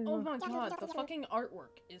 And oh my god, the fucking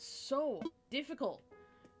artwork is so difficult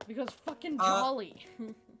because fucking Jolly.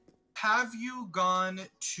 Have you gone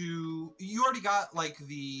to? You already got like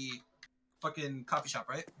the fucking coffee shop,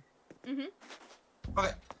 right? Mhm.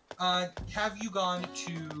 Okay. Have you gone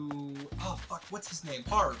to? Oh fuck, what's his name?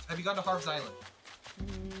 Harv. Have you gone to Harv's Island?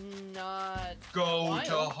 Not. Go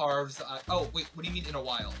to while. Harv's. Oh wait, what do you mean in a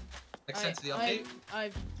while? Like since the update?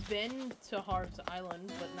 I've been to Harv's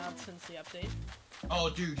Island, but not since the update.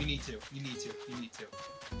 Oh, dude, you need to. You need to. You need to.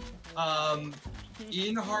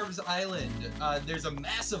 In Harv's Island, there's a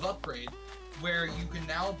massive upgrade where you can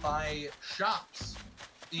now buy shops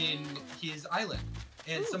in his island.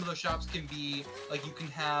 And some of those shops can be, like, you can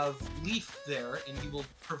have Leaf there, and he will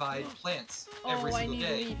provide plants every single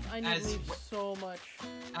day. Leaf. I need Leaf so much.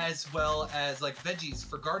 As well as, like, veggies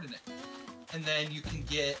for gardening. And then you can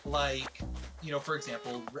get, like, for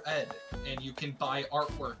example, Red, and you can buy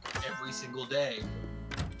artwork every single day.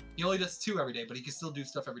 He only does 2 every day, but he can still do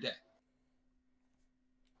stuff every day.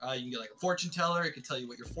 You can get, like, a fortune teller. It can tell you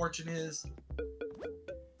what your fortune is.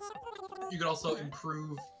 You can also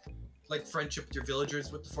improve, like, friendship with your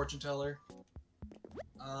villagers with the fortune teller.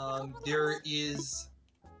 There is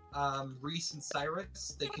Reese and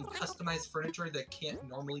Cyrix. They can customize furniture that can't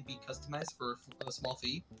normally be customized for a small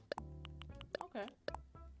fee. Okay.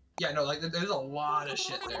 Yeah, no, like, there's a lot of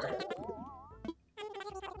shit there.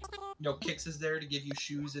 Kix is there to give you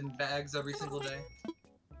shoes and bags every single day.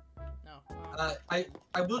 No. I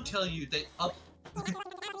will tell you they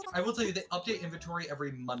update inventory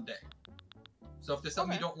every Monday. So if there's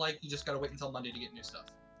something you don't like, you just gotta wait until Monday to get new stuff.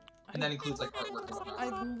 And that includes like artwork and whatnot.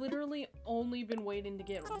 I've literally only been waiting to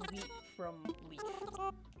get Leaf from Leaf.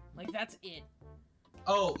 Like, that's it.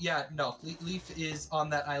 Oh, yeah, no. Leaf is on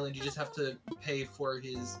that island. You just have to pay for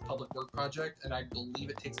his public work project, and I believe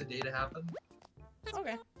it takes a day to happen.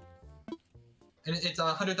 Okay. And it's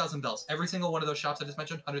 100,000 bells. Every single one of those shops I just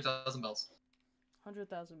mentioned, 100,000 bells.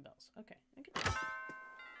 100,000 bells. Okay. I can do that.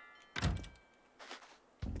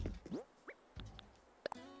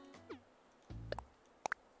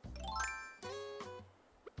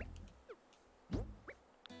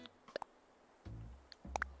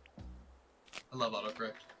 I love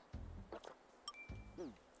autocorrect.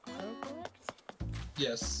 Autocorrect?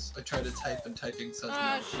 Yes, I try to type and typing says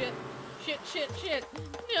Ah, no. shit. Shit.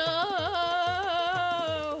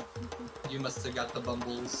 No! You must have got the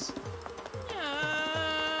bumbles. No!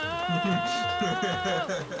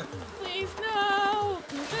 Please, no!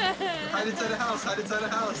 Hide inside a house, hide inside a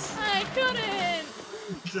house! I couldn't!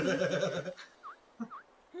 No!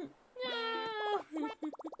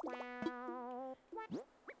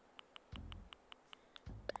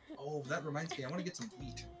 Oh, that reminds me, I want to get some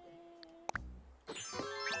wheat.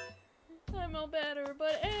 I'm all better,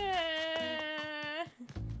 but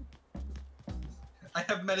I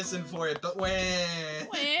have medicine for it, but when?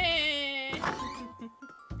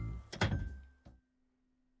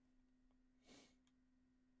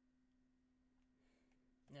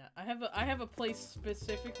 Yeah, I have a place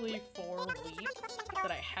specifically for Leaf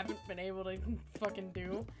that I haven't been able to fucking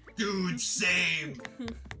do. Dude, same!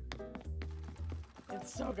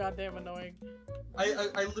 It's so goddamn annoying.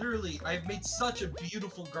 I've made such a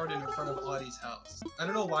beautiful garden in front of Audie's house. I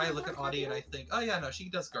don't know why I look at Audie and I think, oh yeah, no, she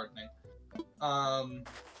does gardening.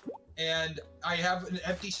 And I have an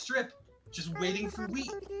empty strip just waiting for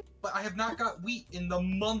wheat. But I have not got wheat in the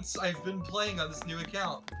months I've been playing on this new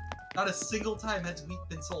account. Not a single time has wheat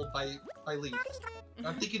been sold by Leaf.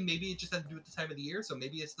 I'm thinking maybe it just had to do with the time of the year, so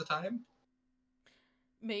maybe it's the time?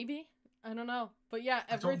 Maybe? I don't know. But yeah,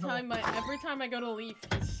 every time I go to Leaf,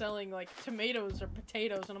 he's selling like tomatoes or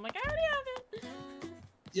potatoes, and I'm like, I already have it.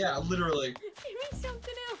 Yeah, literally. Give me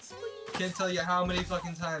something else, please. Can't tell you how many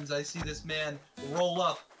fucking times I see this man roll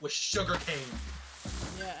up with sugar cane.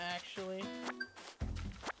 Yeah, actually.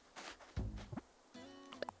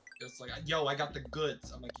 yo, I got the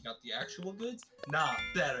goods. I'm like, you got the actual goods? Nah,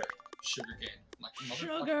 better. Sugarcane. I'm like,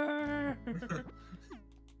 Sugar!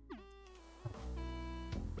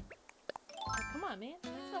 Oh, come on, man.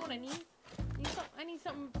 That's not what I need. I need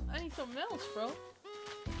something else, bro.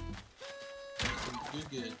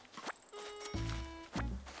 Good.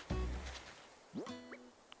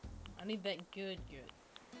 I need that good.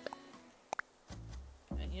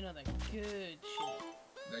 And you know that good shit.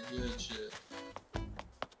 That good shit.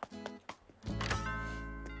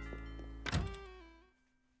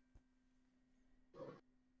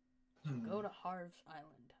 Go to Harv's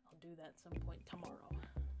Island. I'll do that some point tomorrow.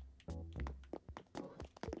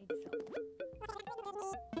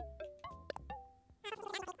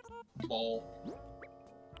 Ball.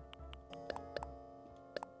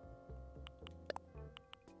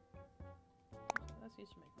 That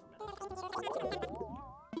used to make more medicine.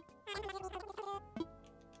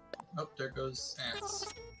 Oh, there goes ants.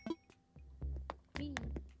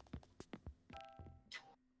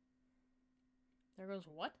 There goes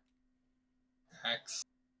what? Axe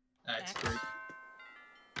Axe? break.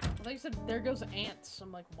 I thought you said there goes ants.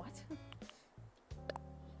 I'm like, what?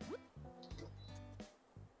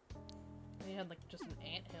 You had like just an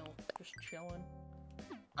anthill, just chilling.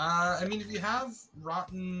 I mean, if you have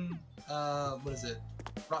rotten, what is it?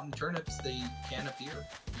 Rotten turnips, they can appear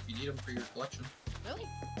if you need them for your collection. Really?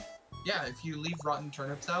 Yeah, if you leave rotten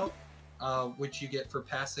turnips out, which you get for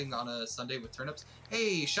passing on a Sunday with turnips.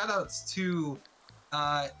 Hey, shoutouts to,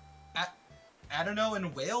 Adano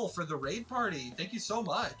and Whale for the raid party. Thank you so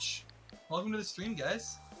much. Welcome to the stream,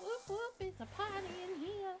 guys. Whoop whoop, it's a party in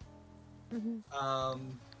here.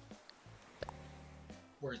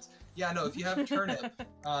 Words. Yeah, no, if you have turnip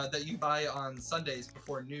that you buy on Sundays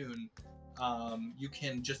before noon, you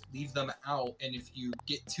can just leave them out, and if you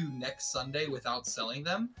get to next Sunday without selling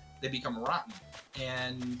them, they become rotten,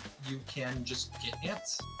 and you can just get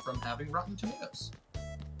ants from having rotten tomatoes.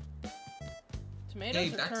 Tomatoes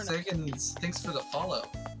Hey, or Back turnips? Seconds, thanks for the follow.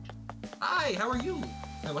 Hi, how are you?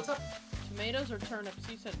 Hey, what's up? Tomatoes or turnips?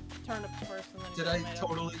 You said turnips first and then Did you I said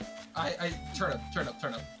totally...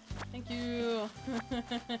 Turnip. Thank you.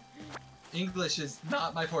 English is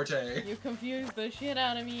not my forte. You confused the shit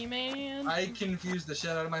out of me, man. I confuse the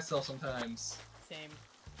shit out of myself sometimes. Same.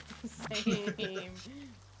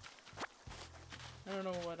 I don't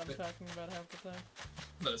know what I'm talking about half the time.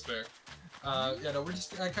 That is fair. Yeah, no, we're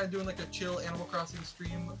just kind of doing like a chill Animal Crossing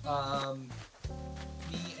stream.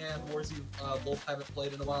 Me and warsee both haven't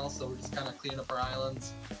played in a while, so we're just kind of cleaning up our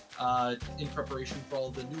islands in preparation for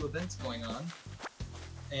all the new events going on.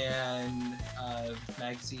 And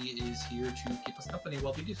Magsy is here to keep us company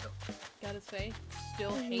while we do so. Gotta say,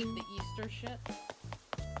 still hate the Easter shit.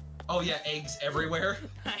 Oh yeah, eggs everywhere.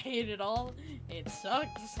 I hate it all. It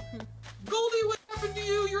sucks. Goldie, what happened to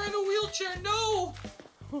you? You're in a wheelchair. No!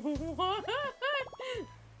 What?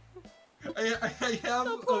 I have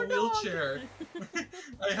a wheelchair.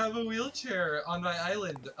 I have a wheelchair on my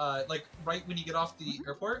island, like right when you get off the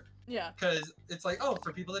airport. Yeah. Because it's like, oh,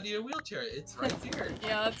 for people that need a wheelchair, it's right here.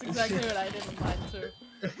 Yeah, that's exactly what I did with mine too.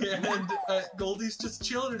 And Goldie's just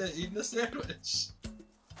chilling in it, eating a sandwich.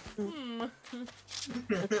 What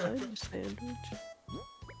kind of sandwich?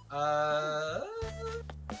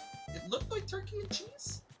 It looked like turkey and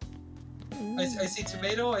cheese. I see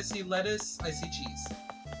tomato, I see lettuce, I see cheese.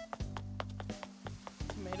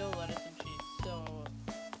 Tomato, lettuce, and cheese. So,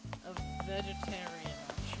 a vegetarian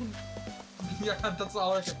option. Yeah, that's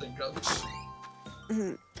all I can think of.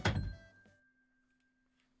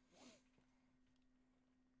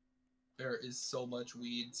 There is so much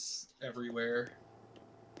weeds everywhere.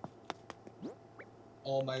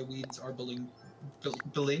 All my weeds are belong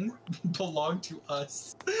to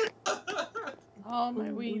us. All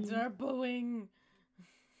my weeds are booing.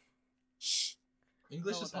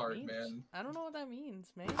 English Know is what that hard, means? man. I don't know what that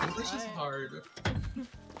means, man. English is hard.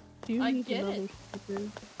 Do you I need get another it.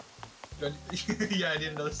 sticker? Yeah, I need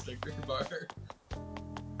another sticker bar.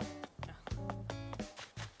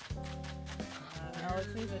 Alex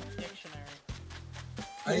needs a dictionary.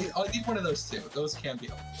 I need one of those too. Those can be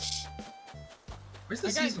helpful. Where's the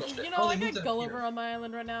seasonal shit? You know, Oh, I they moved got it Gulliver here. on my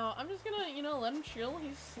island right now. I'm just gonna, you know, let him chill.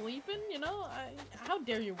 He's sleeping, you know? How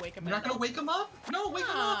dare you wake him You're not gonna wake him up? No, wake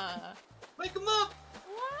him up! Nah. Wake him up!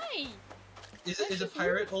 Why? Is That's it just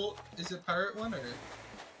pirate? Is it pirate one or?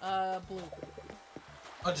 Blue.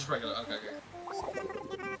 Oh, just regular. Okay.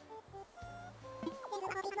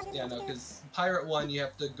 Yeah, no, because pirate one you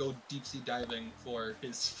have to go deep sea diving for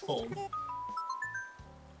his phone,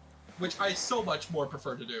 which I so much more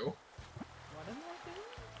prefer to do. What am I doing?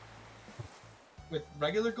 With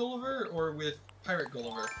regular Gulliver or with pirate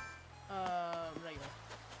Gulliver? Regular.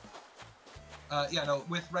 Yeah, no,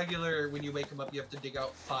 with regular, when you wake them up, you have to dig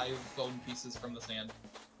out 5 bone pieces from the sand.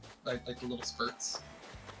 Like the little spurts.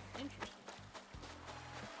 Interesting.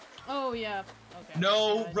 Oh, yeah. Okay.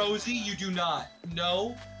 No, Yeah, Rosie, you do not.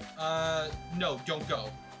 No. No, don't go.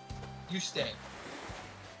 You stay.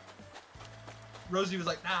 Rosie was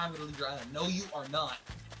like, nah, I'm gonna leave your island. No, you are not.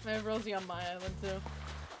 I have Rosie on my island, too.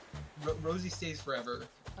 Rosie stays forever.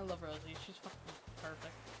 I love Rosie. She's fucking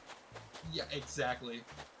perfect. Yeah, exactly.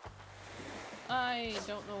 I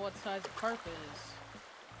don't know what size a carp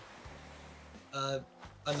is.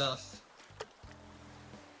 Enough.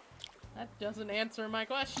 That doesn't answer my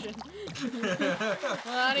question.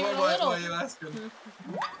 Not even a little. Why are you asking?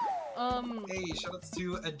 Hey, shoutouts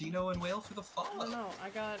to Adino and Whale for the follow. Oh no, I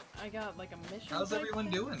got like a mission. How's type everyone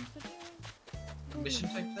thing doing? to do? Mission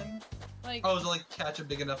type thing? Like, Oh, is it like catch a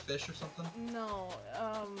big enough fish or something? no,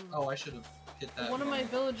 Oh, I should have hit that. one of my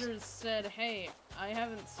villagers said, hey, I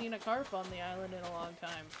haven't seen a carp on the island in a long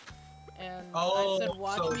time. And I said,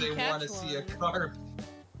 watch so me they catch want to see a one." carp.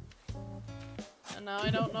 And now I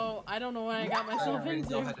don't know what I got myself I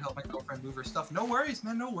into. had to help my girlfriend move her stuff. No worries,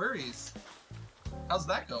 man, no worries. How's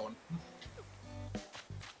that going?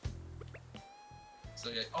 So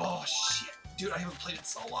yeah. Oh shit, dude, I haven't played it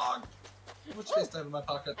so long. How much space do I have in my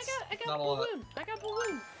pockets? I got Not a lot. baboon. I got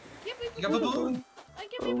baboon. Give me You got baboon. baboon? I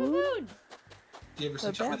give me baboon. Do you ever A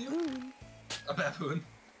switch up with you? baboon. A baboon.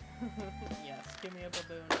 Yes, give me a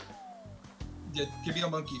baboon. Yeah, give me a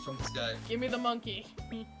monkey from the sky. Give me the monkey.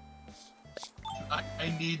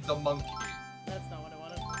 I need the monkey. That's not what I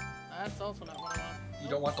wanted. That's also not what I want. You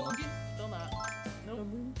don't want the monkey? Still not. A Nope.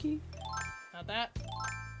 monkey? Not that.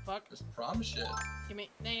 Fuck. There's prom shit. Give me.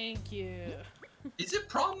 Thank you. Is it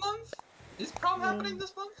prom month? Is prom happening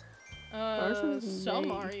this month? Ours was Some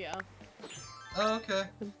May. are, yeah. Oh, okay.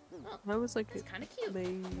 I was like It's kind of cute. May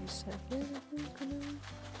 2nd, I think.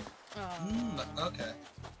 Okay.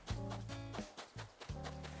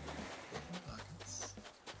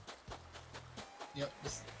 Yep,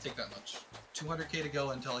 just take that much. 200k to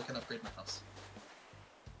go until I can upgrade my house.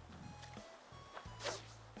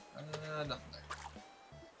 Nothing there.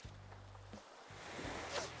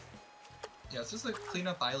 Yeah, it's just a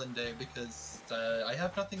cleanup island day because I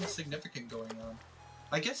have nothing significant going on.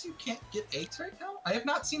 I guess you can't get eggs right now? I have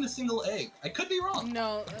not seen a single egg. I could be wrong.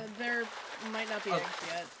 No, there might not be eggs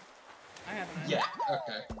yet. I haven't. either. Yeah,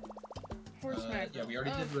 okay. Horse mackerel. Yeah, we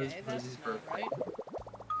already did Okay, that's Rosie's not birthday. right.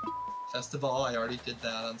 Festival, I already did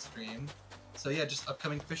that on stream. So yeah, just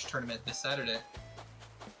upcoming fish tournament this Saturday.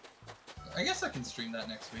 I guess I can stream that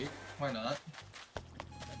next week. Why not?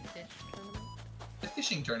 A fish tournament? The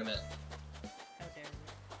fishing tournament. How dare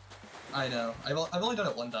you. I know. I've only done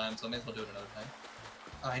it one time, so I may as well do it another time.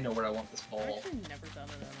 I know where I want this I've ball. actually never done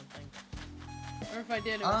it, I don't think. Or if I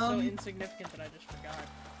did, it was so insignificant that I just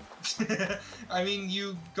forgot. I mean,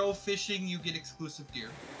 you go fishing, you get exclusive gear.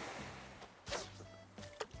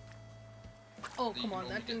 Oh, You come can on, only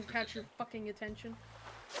that get didn't for catch your fishing. fucking attention.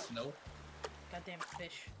 Nope. Goddamn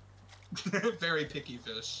fish. Very picky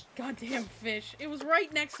fish. Goddamn fish. It was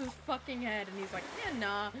right next to his fucking head, and he's like, yeah,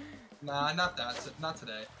 nah. Nah, not that. Not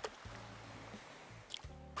today.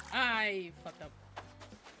 I fucked up.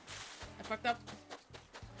 I fucked up.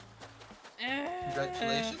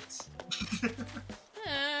 Congratulations.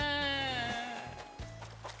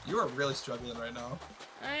 You are really struggling right now.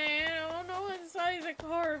 I don't know what size a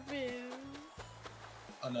carp is.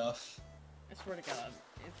 Enough. I swear to God,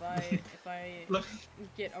 if I Look.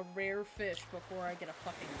 get a rare fish before I get a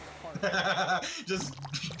fucking carp. Just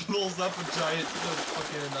pulls up a giant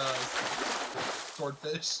fucking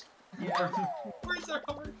swordfish. Yeah. Where's our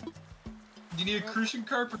heart? Do you need a crucian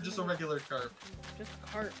carp or just a regular carp? Just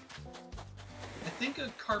carp. I think a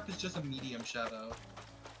carp is just a medium shadow.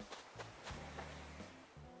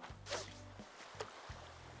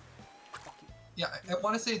 Yeah, I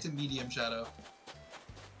want to say it's a medium shadow.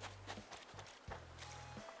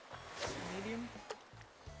 Medium?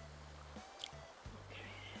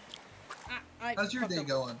 How's your fucked day up.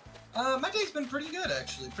 going? My day's been pretty good,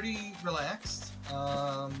 actually. Pretty relaxed.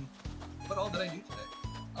 What all did I do today?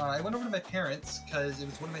 I went over to my parents, because it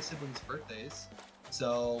was one of my siblings' birthdays.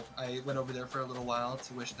 So, I went over there for a little while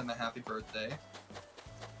to wish them a happy birthday.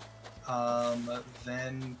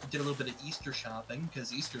 Then did a little bit of Easter shopping,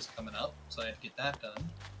 because Easter's coming up, so I had to get that done.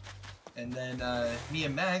 And then, me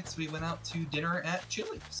and Max, we went out to dinner at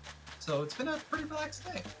Chili's. So, it's been a pretty relaxed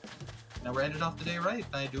day. Now we're ending off the day right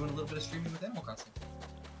by doing a little bit of streaming with Animal Crossing.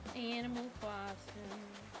 Animal Crossing.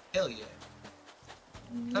 Hell yeah.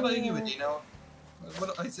 How about you, Adino?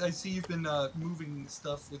 What, I see you've been moving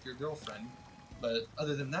stuff with your girlfriend, but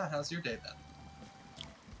other than that, how's your day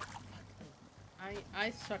been?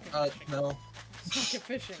 I suck at fishing. No. I suck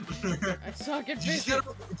at fishing. I suck at You just fishing.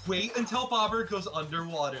 gotta wait until Bobber goes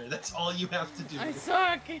underwater. That's all you have to do. I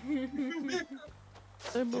suck!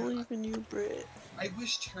 I believe in you, Britt. I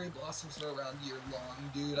wish cherry blossoms were around year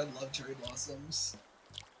long, dude. I love cherry blossoms.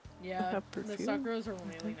 Yeah, have the perfume. sakura's are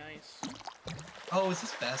really nice. Oh, is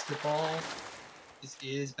this basketball? This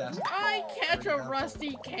is basketball. I catch There a we go.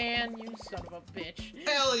 rusty can, you son of a bitch.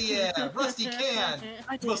 Hell yeah! Rusty can!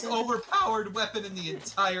 I did Most that. overpowered weapon in the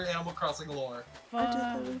entire Animal Crossing lore. I did Fuck.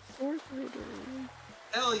 that in 4th grade already.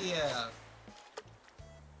 Hell yeah!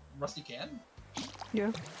 Rusty can?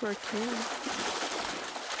 Yeah, for a can.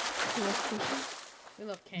 You love fishing? We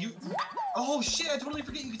love You- cans. Oh shit! I totally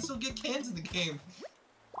forget you can still get cans in the game.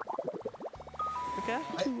 I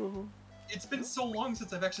got 2 of them. It's been so long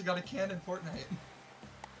since I've actually got a can in Fortnite.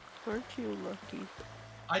 Aren't you lucky?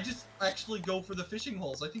 I just actually go for the fishing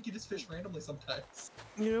holes. I think you just fish randomly sometimes.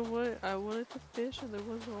 You know what? I wanted to fish and there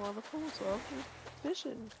wasn't a lot of holes, so I was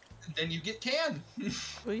fishing. And then you get can.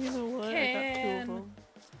 Well, you know what? I got 2 Can. of them.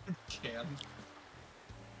 Can.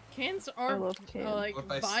 Cans I are love cans. like What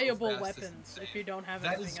if I so viable fast is weapons insane. if you don't have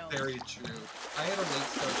That anything is else. very true. I had a late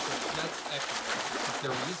start to that's actually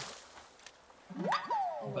they're useful.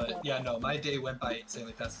 But yeah, no, my day went by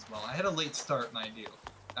insanely fast as well. I had a late start, mind you.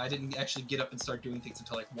 I didn't actually get up and start doing things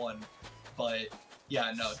until like 1. But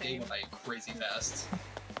yeah, no, day Same. went by crazy fast.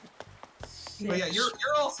 Same. But yeah, you're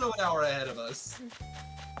also an hour ahead of us.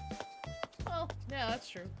 Well, yeah, that's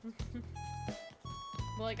true.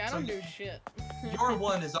 But, like, I So don't do shit. Your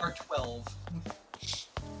 1 is our 12.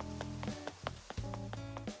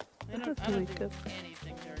 I don't do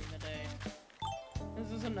anything during the day.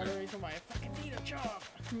 This is another reason why I fucking need a job.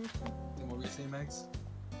 And what were you saying, Max?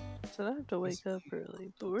 So I have to wake up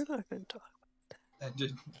early, but we're not going to talk.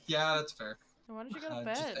 Yeah, that's fair. Why don't you go to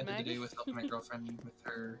Just bed, ended the Maggie? day with helping my girlfriend with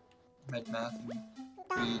her med math,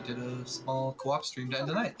 and we did a small co-op stream to end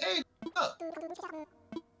the night. Hey, what's up?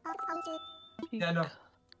 Yeah, no,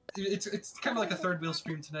 it's kind of like a third wheel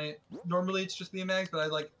stream tonight. Normally it's just me and Mags, but I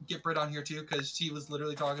like get Britt on here too because she was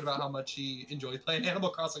literally talking about how much she enjoyed playing Animal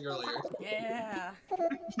Crossing earlier. Yeah.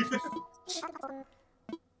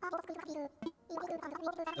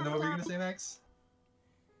 And then what were you gonna say, Max?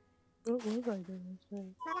 What was I going to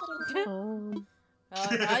say?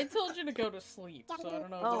 I told you to go to sleep, so I don't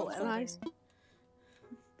know if Oh, that's and I something...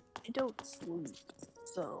 don't sleep,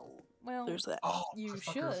 so Well, there's that. Oh, You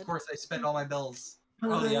motherfucker, should. Of course, I spend all my bells. But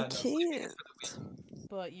Oh yeah, I no, sleeping is can't. for the weak.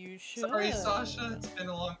 but you should. Sorry, Sasha. It's been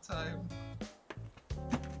a long time.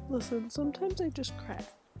 Listen, sometimes I just crash.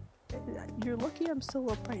 You're lucky I'm still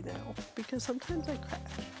up right now, because sometimes I crash.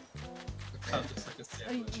 I'm just like a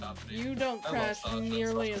sandwich happening. You don't I love crash Sasha.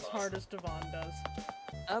 nearly Sasha's as hard as Devon does.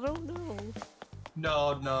 I don't know.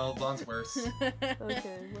 No, Vaughn's worse.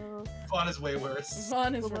 Okay, well, Vaughn is way worse.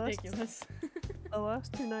 Vaughn is Well, that's- ridiculous. the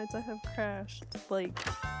last 2 nights I have crashed like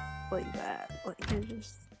that. Like, you're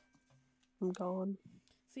just... I'm gone.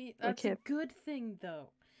 See, that's a can't- good thing, though.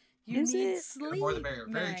 You Is need it? sleep, The more the merrier.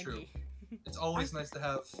 Very Maggie. true. It's always nice to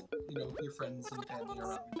have, your friends and family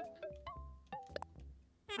around.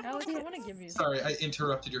 Alex, I want to give you Sorry, I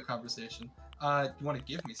interrupted your conversation. You want to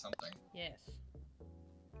give me something? Yes.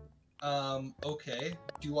 Okay.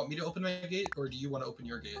 Do you want me to open my gate, or do you want to open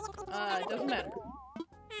your gate? It doesn't matter.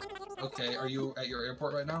 Okay, are you at your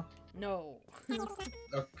airport right now? No.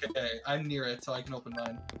 Okay, I'm near it, so I can open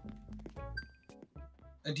mine.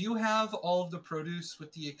 And do you have all of the produce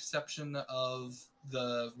with the exception of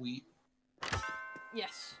the wheat?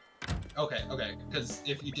 Yes. Okay, because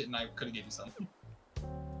if you didn't, I could have gave you some.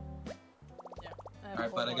 I have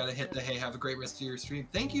Alright, a but I whole gotta bunch hit of the hey, have a great rest of your stream.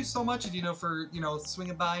 Thank you so much, for,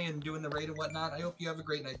 swinging by and doing the raid and whatnot. I hope you have a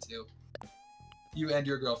great night too. You and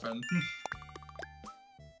your girlfriend.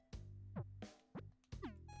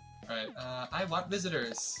 Alright, I want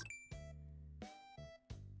visitors.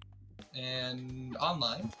 And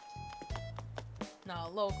online. No,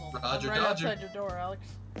 local. Roger, I'm right Dodger. outside your door, Alex.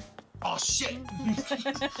 Oh shit!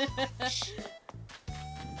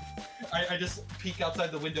 I just peek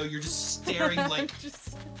outside the window, you're just staring like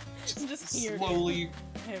I'm just here. dude. slowly.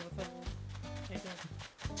 Hey, what's up? Hey,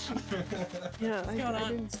 dude. Yeah, going on? I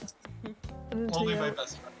didn't Only see my out.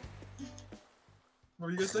 best friend. What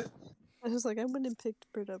were you gonna say? I was like, I went and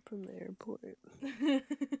picked Britt up from the airport.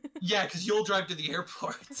 Yeah, because you'll drive to the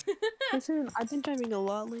airport. Listen, I've been driving a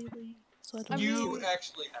lot lately, so I don't You know.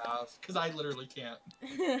 actually have, because I literally can't.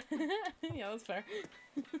 Yeah, that's fair.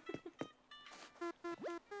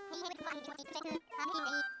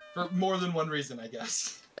 For more than one reason, I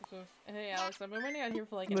guess. So, hey, Alex, I've been waiting out here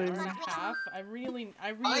for like an hour and a half. I really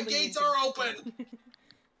My need gates to- are open!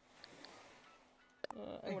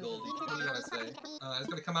 Hey Goldie, what do you gotta say? I was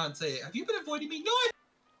gonna come out and say, have you been avoiding me? No,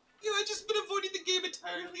 I just been avoiding the game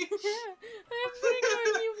entirely. I am putting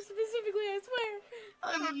on you specifically, I swear.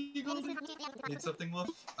 I love you, Goldie. Need something, Wolf?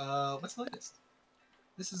 What's the latest?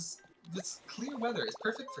 This clear weather is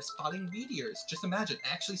perfect for spotting meteors. Just imagine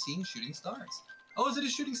actually seeing shooting stars. Oh, is it a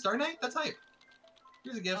shooting star night? That's hype.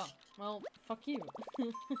 Here's a gift. Oh, well, fuck you.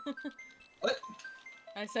 What?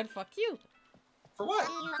 I said fuck you. For what?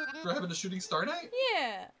 For having a shooting star night?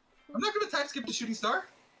 Yeah. I'm not gonna time skip the shooting star.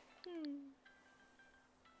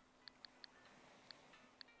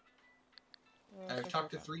 I've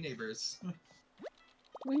talked to 3 neighbors.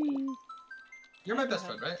 Wee. You're my best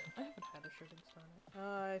friend, right? I haven't had a shooting star night.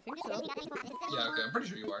 I think so. Yeah, okay, I'm pretty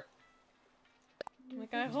sure you are.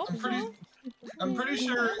 Like, I hope I'm pretty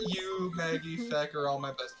sure you, Maggie, Feck are all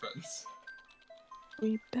my best friends.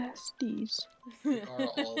 We besties. We are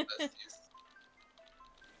all besties.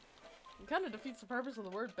 It kind of defeats the purpose of the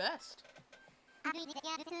word best.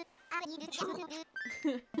 True.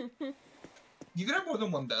 You can have more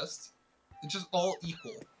than one best. It's just all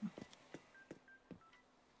equal.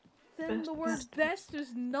 Then the word best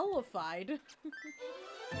is nullified.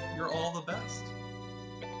 You're all the best.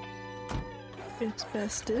 It's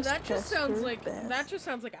bestest. That just sounds like best. that just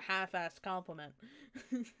sounds like a half-assed compliment.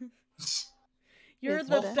 You're It's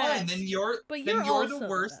the best. best. Fine, then you're also the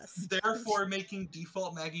worst, best. therefore making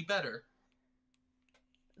default Maggie better.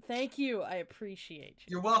 Thank you. I appreciate you.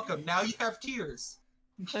 You're welcome. Now you have tiers.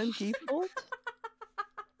 I'm default?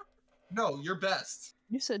 No, you're best.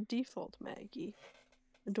 You said default, Maggie.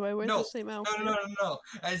 Do I wear No. the same outfit? No.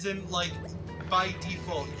 As in, like, by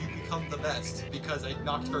default, you become the best because I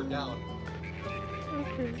knocked her down.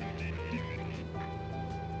 Okay.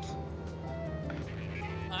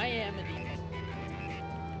 I am a default.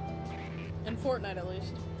 In Fortnite, at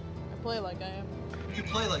least. I play like I am. You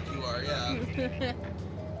play like you are, yeah.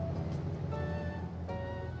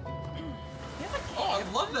 Oh, I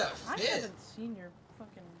love that I fit. haven't seen your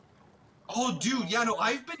fucking. Oh, dude, yeah, no,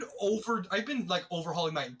 I've been like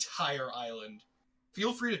overhauling my entire island.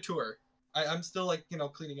 Feel free to tour. I'm still like,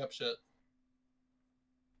 cleaning up shit.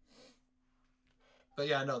 But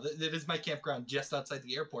yeah, no, that is my campground just outside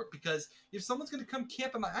the airport because if someone's gonna come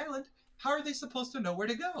camp on my island, how are they supposed to know where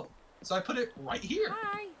to go? So I put it right here.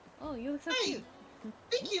 Hi. Oh, you look so Hey, cute.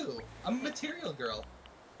 thank you. I'm a material girl.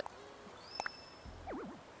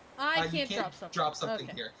 I You can't drop something. Drop something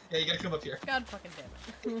Okay. here. Yeah, you gotta come up here. God fucking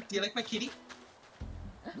damn it. Do you like my kitty?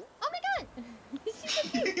 Oh my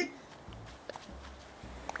god!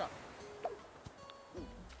 Drop.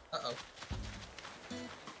 Uh-oh.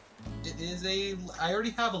 It is I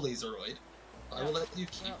already have a laseroid. I will let you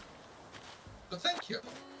keep. No. But thank you.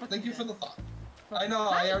 Fucking Thank you for damn the it. thought. I know,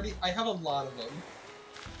 Hi. I have a lot of them.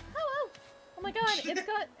 Hello! Oh my god, it's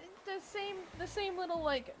got the same little,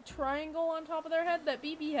 like, triangle on top of their head that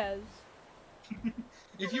BB has.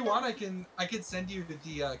 If you want, I can send you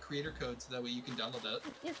the creator code so that way you can download that.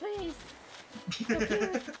 Yes, please! So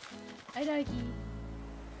cute. I like you.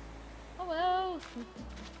 Hello!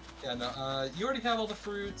 Yeah, no, you already have all the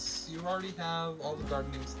fruits, you already have all the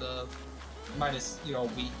gardening stuff. Minus,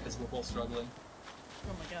 wheat, because we're both struggling.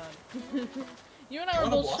 Oh my god. You and I You were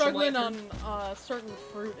wanna both blossom struggling light on certain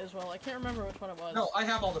fruit as well. I can't remember which one it was. No, I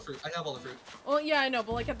have all the fruit. Well, yeah, I know,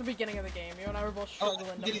 but like at the beginning of the game, you and I were both Oh,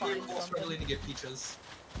 struggling to we find were both something. struggling to get peaches.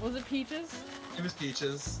 Was it peaches? It was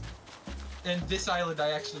peaches. And this island,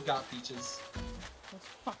 I actually got peaches. That's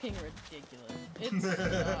fucking ridiculous. It's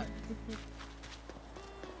not.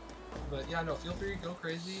 But yeah, no, feel free to go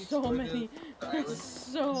crazy. So explore many. the island.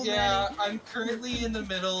 So Yeah, many. I'm currently in the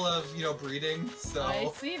middle of, breeding, so...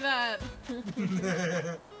 I see that.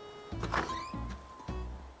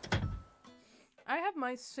 I have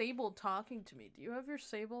my Sable talking to me. Do you have your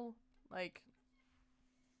Sable, like,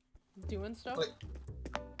 doing stuff? Like,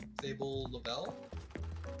 Sable Lavelle?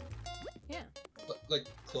 Yeah. Like,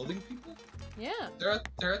 clothing people? Yeah. They're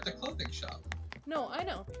at the clothing shop. No, I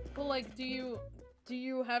know. But like, do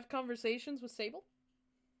you have conversations with Sable?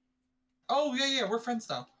 Oh, yeah, we're friends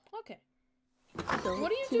now. Okay. What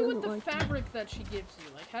do you do with the fabric that she gives you?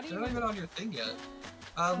 Like, how do They're you... not even on your thing yet.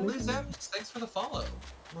 Liz M, thanks for the follow.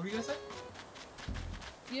 What were you gonna say?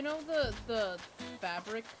 You know the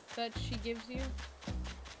fabric that she gives you?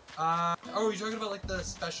 Oh, you're talking about, like, the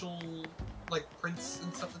special, like, prints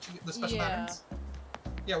and stuff that the special patterns?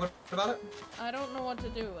 Yeah, what about it? I don't know what to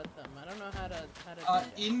do with them. I don't know how to do that.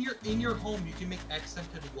 In your home, you can make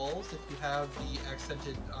accented walls if you have the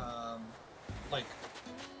accented, like,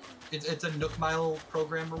 it's a Nook Mile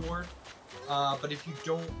program reward. But if you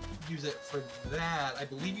don't use it for that, I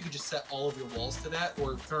believe you can just set all of your walls to that,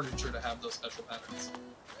 or furniture to have those special patterns.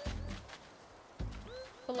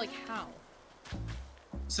 But like how?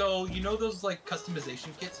 So you know those like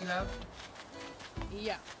customization kits you have?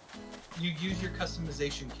 Yeah. You use your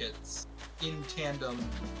customization kits in tandem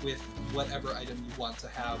with whatever item you want to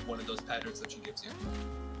have one of those patterns that she gives you.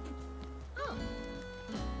 Oh.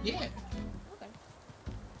 Yeah. Okay.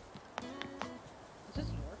 Is this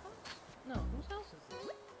your house? No, whose house is this?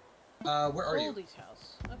 Where are you? Goldie's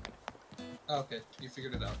house. Okay. Oh, okay, you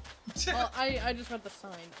figured it out. Well, I just read the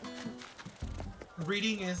sign.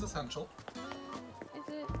 Reading is essential. Is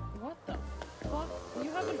it? What the fuck?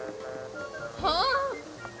 You have an... Huh?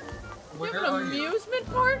 Where you have an are you? amusement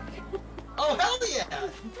park? Oh, hell yeah!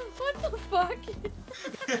 What the fuck?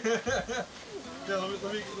 Yeah, let me go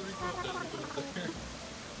up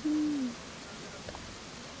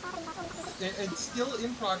there. It's still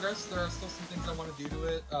in progress. There are still some things I want to do to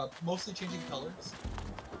it. Mostly changing colors.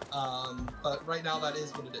 But right now that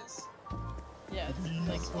is what it is. Yeah, it's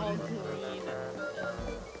like all green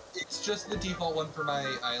and... It's just the default one for my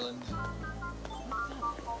island.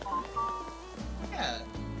 Yeah.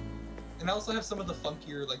 And I also have some of the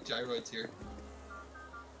funkier like gyroids here.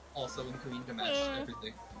 Also in green to match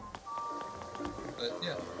everything. But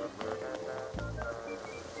yeah.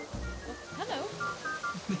 Hello.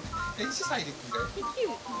 It's just hiding from there. You're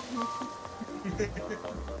cute.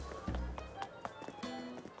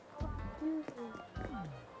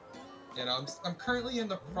 You know, I'm currently in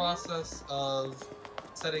the process of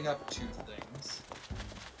setting up two things.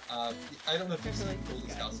 I don't know if you've seen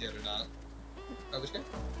Goldie's house yet or not. Oh, which guy?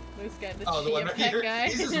 This guy, the Oh, the one Chia right Pet here? guy.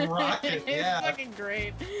 He's just rocking, yeah. It's fucking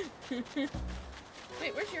great.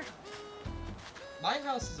 Wait, where's your house? My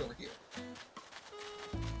house is over here.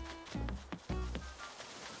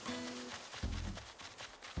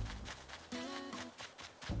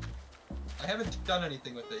 I haven't done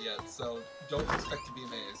anything with it yet, so don't expect to be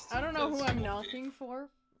amazed. I don't know who because I'm you won't be. knocking for.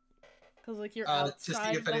 Cause like you're To see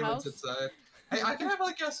outside if the anyone's house. inside. Hey, I can have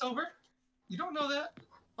like guests over. You don't know that?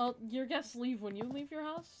 Well, your guests leave when you leave your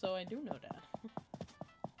house, so I do know that.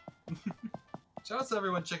 Shout out to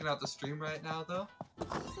everyone checking out the stream right now, though.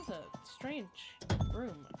 This is a strange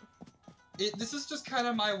room. This is just kind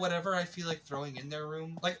of my whatever I feel like throwing in their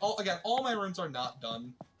room. Like, all my rooms are not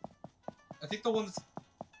done. I think the one that's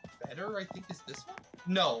better, I think, is this one?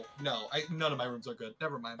 No, none of my rooms are good.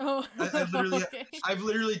 Never mind. Oh, okay. I've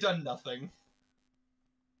literally done nothing.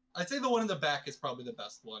 I'd say the one in the back is probably the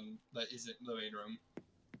best one that isn't the main room.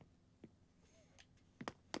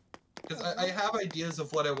 Because I have ideas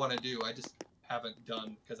of what I want to do, I just haven't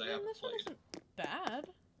done because I haven't This one played. isn't bad.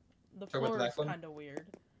 The Sorry, what, the floor back is one? kind of weird.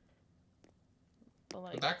 But,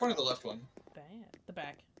 like, The back one or the left one? bad. The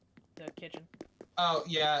back. The kitchen. Oh,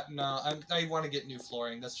 yeah, no, I want to get new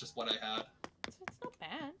flooring. That's just what I had. It's not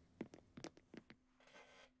bad.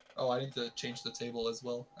 Oh, I need to change the table as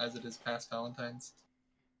well, as it is past Valentine's.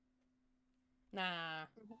 Nah.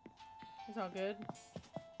 It's all good.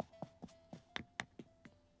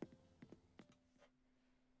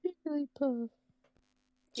 Jigglypuff.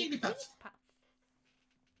 Jigglypuff.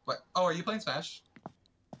 What? Oh, are you playing Smash?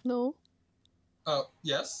 No. Oh,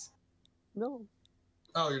 yes? No.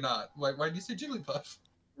 Oh, you're not. Why did you say Jigglypuff?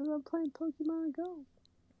 I'm not playing Pokemon Go.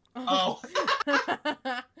 Oh.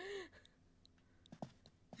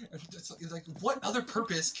 It's like, what other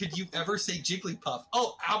purpose could you ever say Jigglypuff?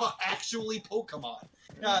 Oh, how about actually Pokemon?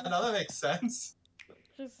 Yeah, no, that makes sense.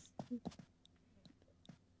 Just...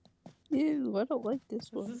 Ew, I don't like this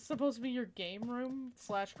Is one. this supposed to be your game room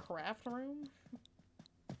 / craft room?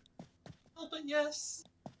 Oh, but yes.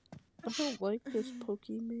 I don't like this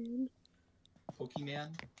Pokemon. Pokemon?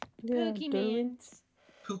 Yeah, Pokemans.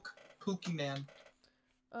 Pokemon.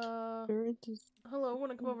 Durant is... Hello,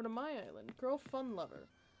 wanna come over to my island? Girl fun lover.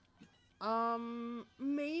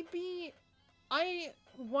 Maybe... I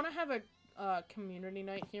wanna have a community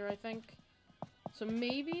night here, I think. So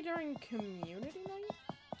maybe during community night?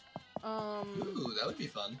 Ooh, that would be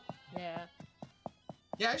fun. Yeah.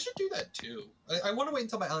 Yeah, I should do that too. I want to wait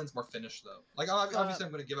until my island's more finished though. Like, obviously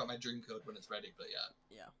I'm going to give out my dream code when it's ready, but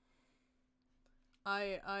yeah. Yeah.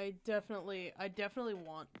 I definitely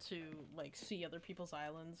want to, like, see other people's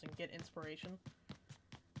islands and get inspiration.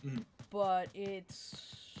 Mhm. But it's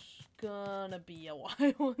gonna be a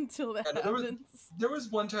while until that happens. There was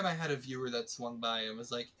one time I had a viewer that swung by and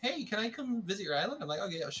was like, hey, can I come visit your island? I'm like,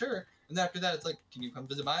 okay, yeah, sure. And then after that, it's like, can you come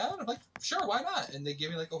visit my island? I'm like, sure, why not? And they gave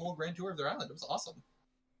me like a whole grand tour of their island. It was awesome.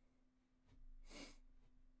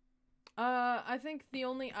 I think the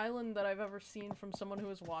only island that I've ever seen from someone who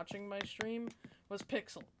was watching my stream was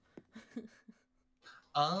Pixel.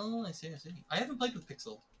 Oh, I see. I haven't played with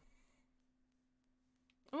Pixel.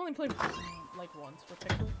 I've only played like once with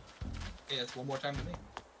Pixel. Yeah, it's one more time to me.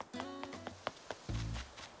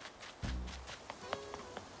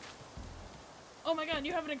 Oh my god,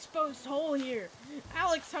 you have an exposed hole here.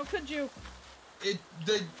 Alex, how could you?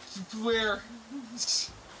 Where?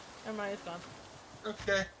 Never mind, it's gone.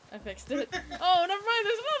 Okay. I fixed it. Oh, never mind,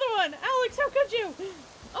 there's another one! Alex, how could you?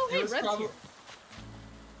 Oh, hey, Red's here.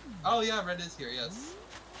 Oh yeah, Red is here, yes.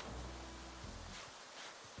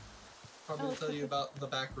 Probably Alex, tell you about the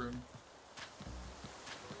back room.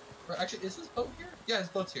 Or actually, is his boat here? Yeah, his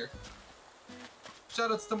boat's here.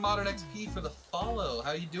 Shoutouts to Modern XP for the follow.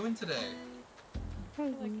 How you doing today?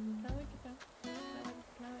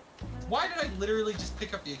 Why did I literally just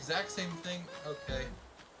pick up the exact same thing? Okay.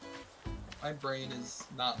 My brain is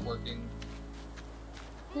not working.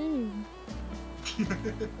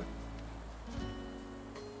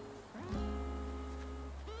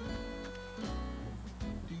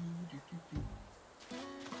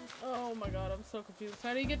 Oh my god, I'm so confused.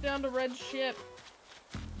 How do you get down to Red's ship?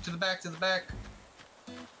 To the back, to the back.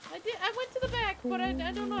 I went to the back, but I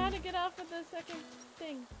don't know how to get off of the second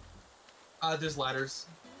thing. There's ladders.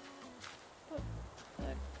 What?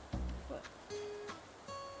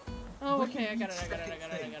 Oh, okay, I got it.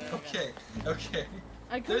 Okay, okay.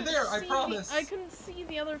 They're there, I promise. I couldn't see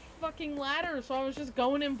the other fucking ladder, so I was just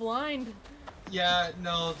going in blind. Yeah,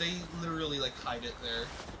 no, they literally, like, hide it there.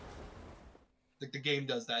 Like, the game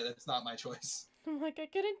does that. That's not my choice. I'm like, I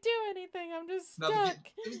couldn't do anything. I'm just stuck.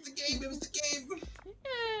 It was the game. It was the game.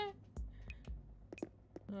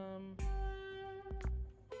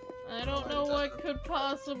 I don't know what could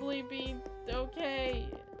possibly be okay.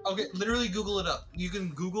 Okay, literally Google it up. You can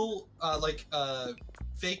Google,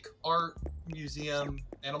 fake art museum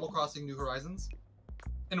Animal Crossing New Horizons,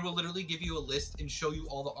 and it will literally give you a list and show you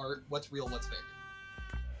all the art, what's real, what's fake.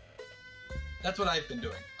 That's what I've been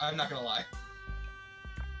doing. I'm not gonna lie.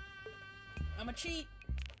 I'm a cheat.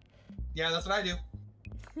 Yeah, that's what I do.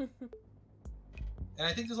 And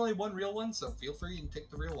I think there's only one real one, so feel free and take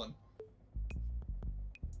the real one.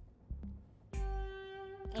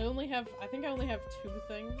 I think I only have 2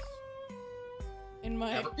 things in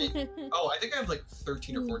my... Oh, I think I have like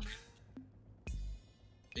 13 or 14.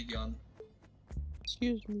 Big yawn.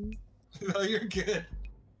 Excuse me. No, you're good.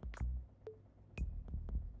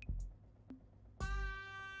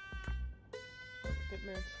 Get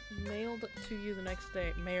married. Mailed to you the next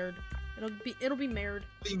day. Mared. It'll be mared.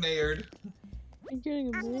 Be mared. I'm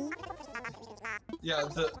getting a mail? Yeah,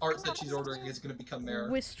 the art that she's ordering is gonna become mare.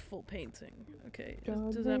 Wistful painting. Okay.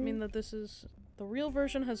 God, Does that mean that this is... The real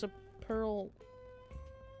version has a pearl...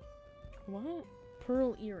 What?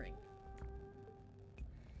 Pearl earring.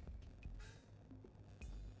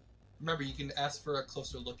 Remember, you can ask for a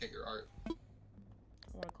closer look at your art. I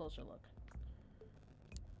want a closer look.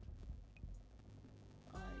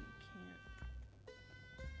 I can't...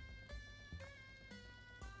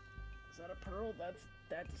 Is that a pearl? That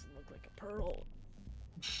doesn't look like a pearl.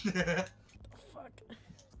 The fuck?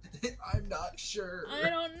 I'm not sure. I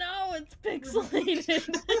don't know, it's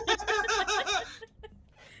pixelated.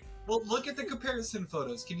 Well, look at the comparison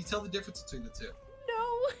photos. Can you tell the difference between the two?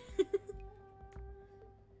 No.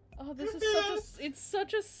 Oh, this is it's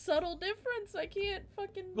such a subtle difference. I can't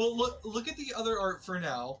fucking... Well, look at the other art for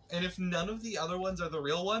now, and if none of the other ones are the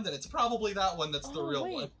real one, then it's probably that one that's the real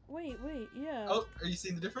one. Wait, yeah. Oh, are you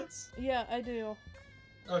seeing the difference? Yeah, I do.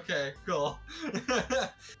 Okay, cool.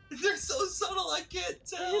 They're so subtle, I can't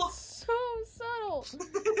tell. It's so subtle.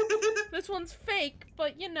 This one's fake,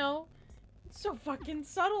 but you know, it's so fucking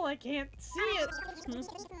subtle I can't see it.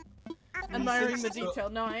 Admiring the detail.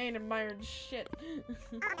 No, I ain't admiring shit.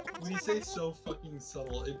 When you say so fucking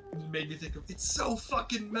subtle, it made me think of it's so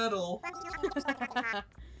fucking metal.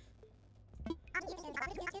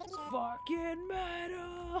 Fucking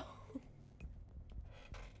metal.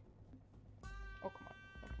 Oh, come on.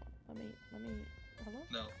 Let me...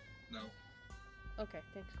 Hello? No. Okay,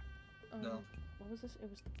 thanks. No. What was this? It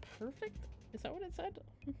was perfect? Is that what it said?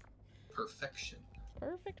 Perfection.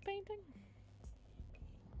 Perfect painting?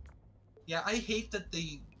 Yeah, I hate that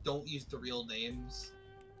they don't use the real names.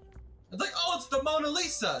 It's like, oh, it's the Mona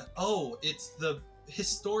Lisa! Oh, it's the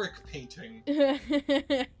historic painting.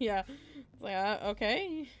 Yeah. It's like,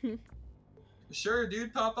 okay. Sure,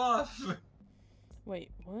 dude, pop off.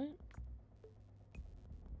 Wait, what?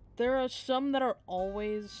 There are some that are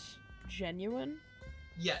always genuine?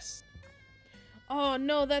 Yes. Oh,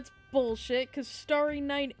 no, that's bullshit, because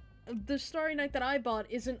the Starry Night that I bought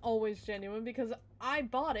isn't always genuine, because I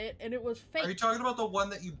bought it, and it was fake. Are you talking about the one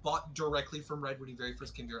that you bought directly from Red when you very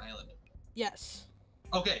first came to your island? Yes.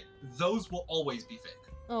 Okay, those will always be fake.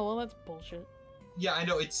 Oh, well, that's bullshit. Yeah, I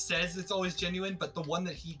know, it says it's always genuine, but the one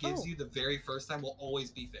that he gives you the very first time will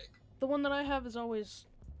always be fake. The one that I have is always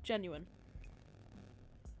genuine.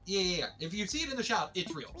 Yeah. If you see it in the shop,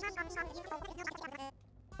 it's real.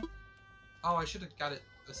 Oh, I should have got it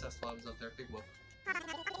assessed while I was up there. Big whoop.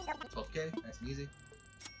 12k, nice and easy.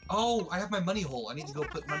 Oh, I have my money hole. I need to go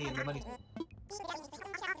put money in my money hole.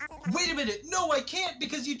 Wait a minute! No, I can't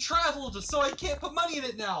because you traveled, so I can't put money in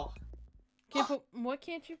it now! What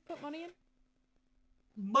can't you put money in?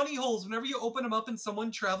 Money holes. Whenever you open them up and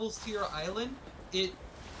someone travels to your island, it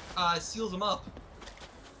seals them up.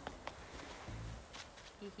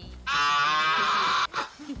 Ah!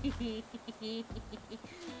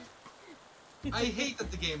 I hate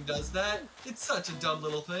that the game does that. It's such a dumb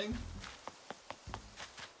little thing.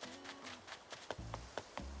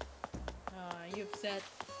 Are you upset?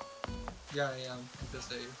 Yeah, I am.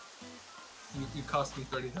 Because you cost me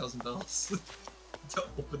 30,000 bells to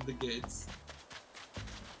open the gates.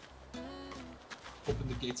 Open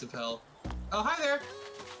the gates of hell. Oh, hi there!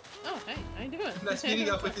 Oh, hey, how you doing? Nice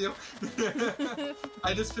meeting up with you.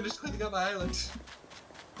 I just finished cleaning up my island.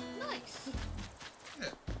 Nice.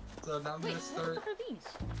 Yeah. So now I'm gonna start. What the fuck are these?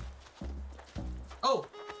 Oh!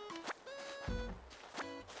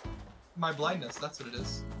 My blindness, that's what it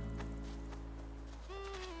is.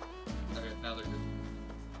 Okay, now they're good.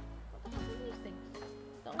 What the fuck are these things?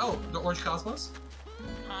 Oh, the orange cosmos?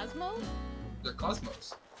 Cosmos? They're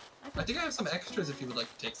cosmos. I think I have some extras if you would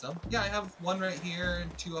like to take some. Yeah, I have one right here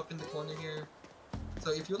and two up in the corner here.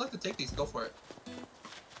 So if you would like to take these, go for it.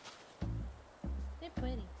 They're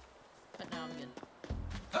pretty. But now I'm good.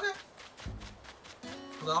 Okay.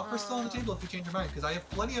 Well, the offer's still on the table if you change your mind, because I have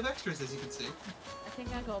plenty of extras, as you can see. I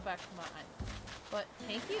think I'll go back to my island. But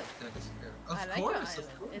thank you. Of I like course, your island.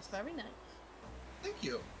 of course. It's very nice. Thank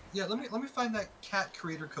you. Yeah, let me find that cat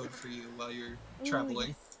creator code for you while you're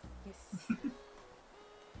traveling. Yes. Yes.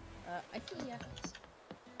 I see ya.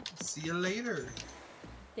 See you later.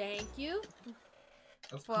 Thank you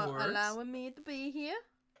Of for course. allowing me to be here.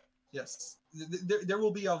 Yes. There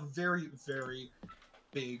will be a very, very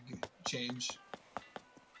big change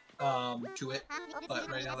to it, but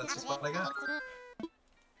right now that's just what I got.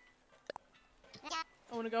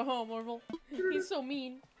 I want to go home, Orville. He's so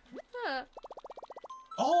mean. Ah.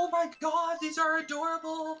 Oh my god, these are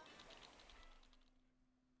adorable!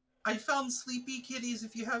 I found sleepy kitties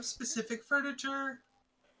if you have specific furniture.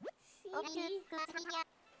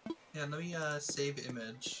 Yeah, let me save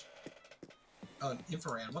image. Oh,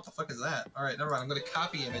 infrared. What the fuck is that? Alright, never mind. I'm gonna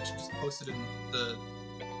copy image and just post it in the...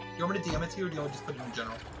 You want me to DM it to you, or do you want to just put it in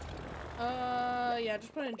general? Yeah,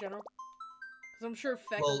 just put it in general. Because I'm sure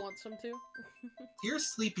Feck Well, wants some too. Here's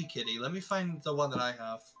Sleepy Kitty. Let me find the one that I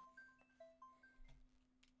have.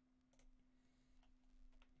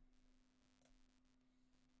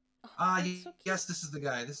 Oh, that's so cute. Yes, this is the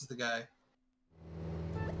guy. This is the guy.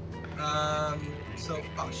 Oh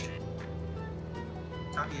shit.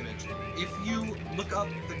 Copy image. If you look up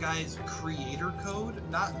the guy's creator code,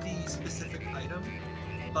 not the specific item,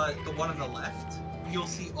 but the one on the left, you'll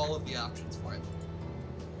see all of the options for it.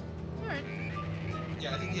 Alright.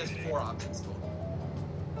 Yeah, I think he has 4 options total.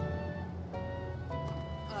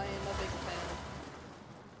 I am a big fan.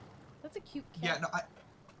 That's a cute cat. Yeah, no,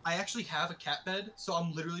 I actually have a cat bed, so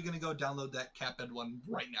I'm literally gonna go download that cat bed one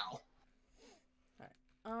right now.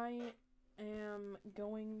 Alright. I am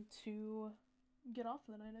going to get off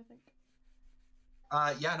for the night, I think.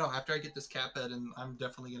 Yeah, no, after I get this cat bed, and I'm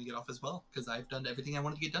definitely gonna get off as well, because I've done everything I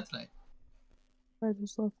wanted to get done tonight. I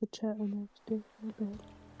just left the chat and I was doing my bed.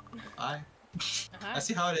 Bye. Uh-huh. I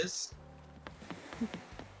see how it is.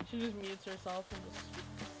 She just mutes herself and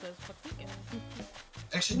just says, fuck you.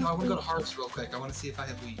 Actually, no, I want to go to Harvest real quick. I want to see if I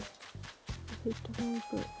have wheat. I hate to know,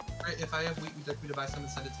 but Right, if I have wheat, would you like me to buy some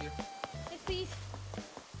and send it to you? Yes, please.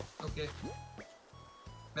 Okay.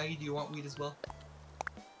 Maggie, do you want wheat as well?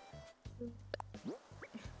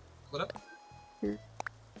 What up? Here.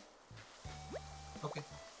 Okay.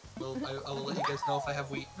 Well, I will let you guys know if I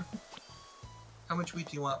have wheat. How much wheat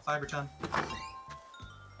do you want? 5 or 10?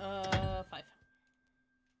 5.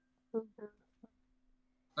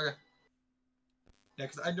 Okay. Yeah,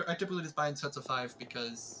 because I typically just buy in sets of 5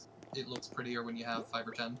 because it looks prettier when you have 5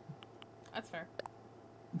 or 10. That's fair.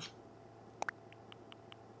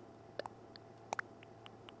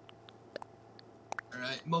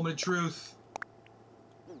 Alright, moment of truth.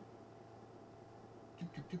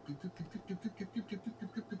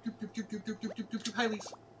 Hi, Leaf.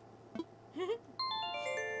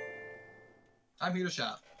 I'm here to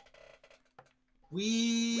shop.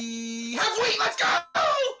 We have wheat. Let's go!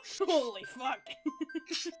 Holy fuck.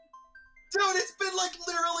 Dude, it's been like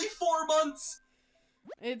literally 4 months.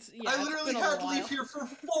 It's yeah. I literally had Leaf here for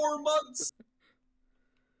 4 months.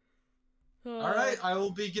 All right, I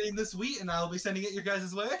will be getting this wheat, and I will be sending it your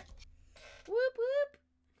guys' way. Whoop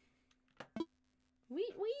whoop.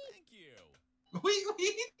 Wheat wheat. Wheat,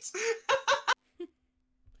 wheat.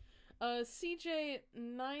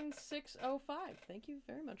 CJ9605. Thank you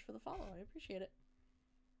very much for the follow. I appreciate it.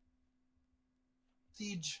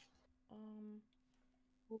 Siege.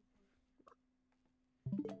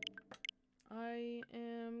 I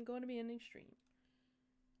am going to be ending stream.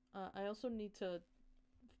 I also need to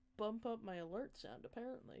bump up my alert sound,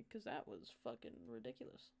 apparently, because that was fucking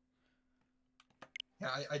ridiculous. Yeah,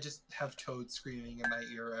 I just have Toad screaming in my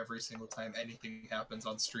ear every single time anything happens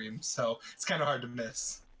on stream, so it's kind of hard to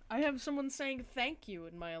miss. I have someone saying thank you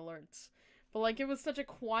in my alerts, but like it was such a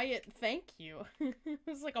quiet thank you. It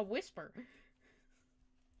was like a whisper.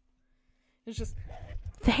 It's just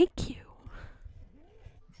thank you.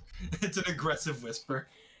 It's an aggressive whisper.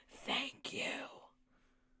 Thank you.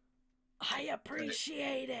 I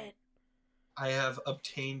appreciate it. I have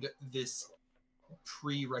obtained this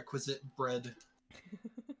prerequisite bread.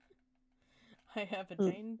 I have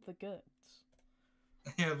attained the goods.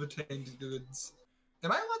 I have attained goods.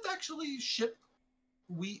 Am I allowed to actually ship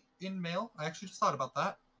wheat in mail? I actually just thought about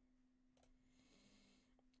that.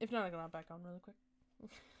 If not, I can hop back on really quick.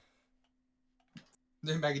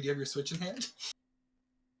 Maggie, do you have your Switch in hand?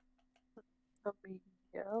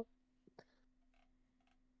 Yeah.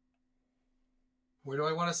 Where do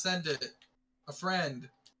I want to send it? A friend.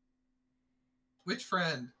 Which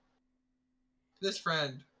friend? This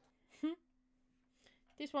friend.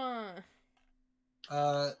 This one.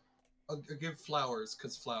 I'll give flowers,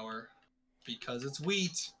 cause flour. Because it's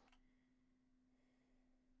wheat.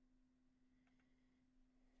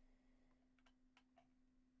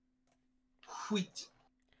 Wheat.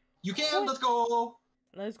 You can, let's go!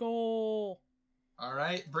 Let's go.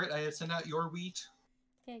 Alright, Britt, I have sent out your wheat.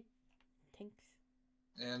 Okay. Thanks.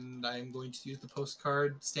 And I'm going to use the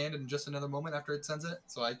postcard stand in just another moment after it sends it,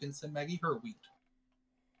 so I can send Maggie her wheat.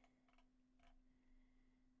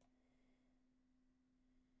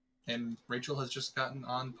 And Rachel has just gotten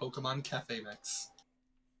on Pokemon Cafe Mix.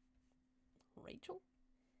 Rachel?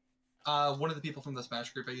 One of the people from the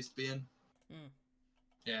Smash group I used to be in.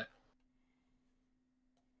 Yeah.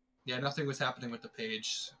 Yeah, nothing was happening with the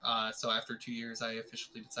page, so after 2 years I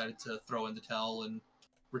officially decided to throw in the towel and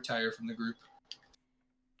retire from the group.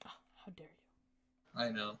 Oh, how dare you.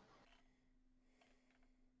 I know.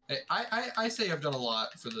 Hey, I say I've done a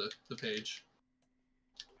lot for the page.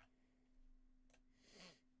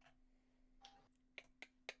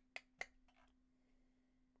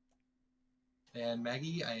 And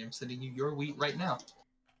Maggie, I am sending you your wheat right now.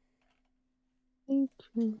 Thank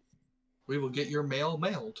you. We will get your mail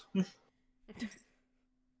mailed.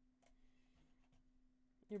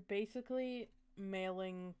 You're basically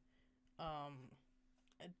mailing a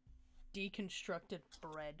deconstructed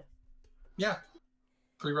bread. Yeah.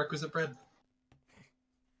 Prerequisite bread.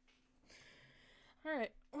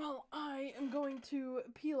 Alright, well, I am going to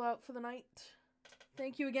peel out for the night.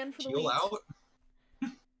 Thank you again for the Peel wheat. out?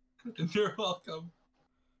 You're welcome.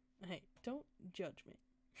 Hey, don't judge me.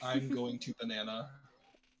 I'm going to banana.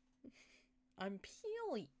 I'm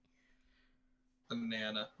peely.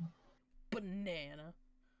 Banana. Banana.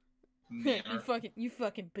 Banana. you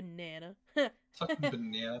fucking banana. Fucking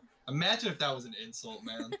banana. Imagine if that was an insult,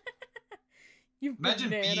 man. You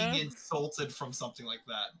Imagine banana. being insulted from something like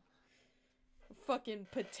that. Fucking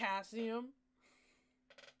potassium.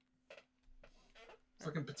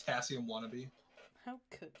 Fucking potassium wannabe. How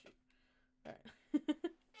could you? Alright.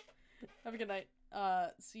 Have a good night.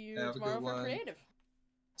 See you Have a tomorrow good for one. creative.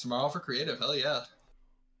 Tomorrow for creative, hell yeah.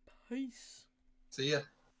 Peace. See ya.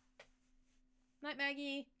 Night,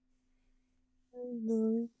 Maggie.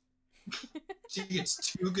 No. She gets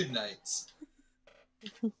 2 good nights.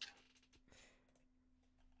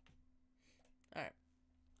 Alright.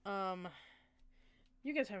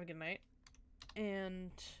 You guys have a good night. And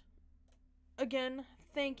again,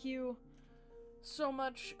 thank you so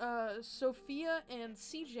much, Sophia and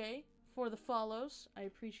CJ, for the follows. I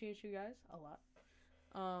appreciate you guys a lot.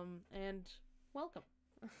 And welcome.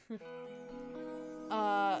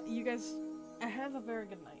 You guys have a very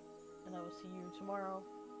good night. And I will see you tomorrow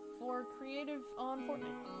for creative on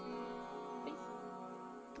Fortnite.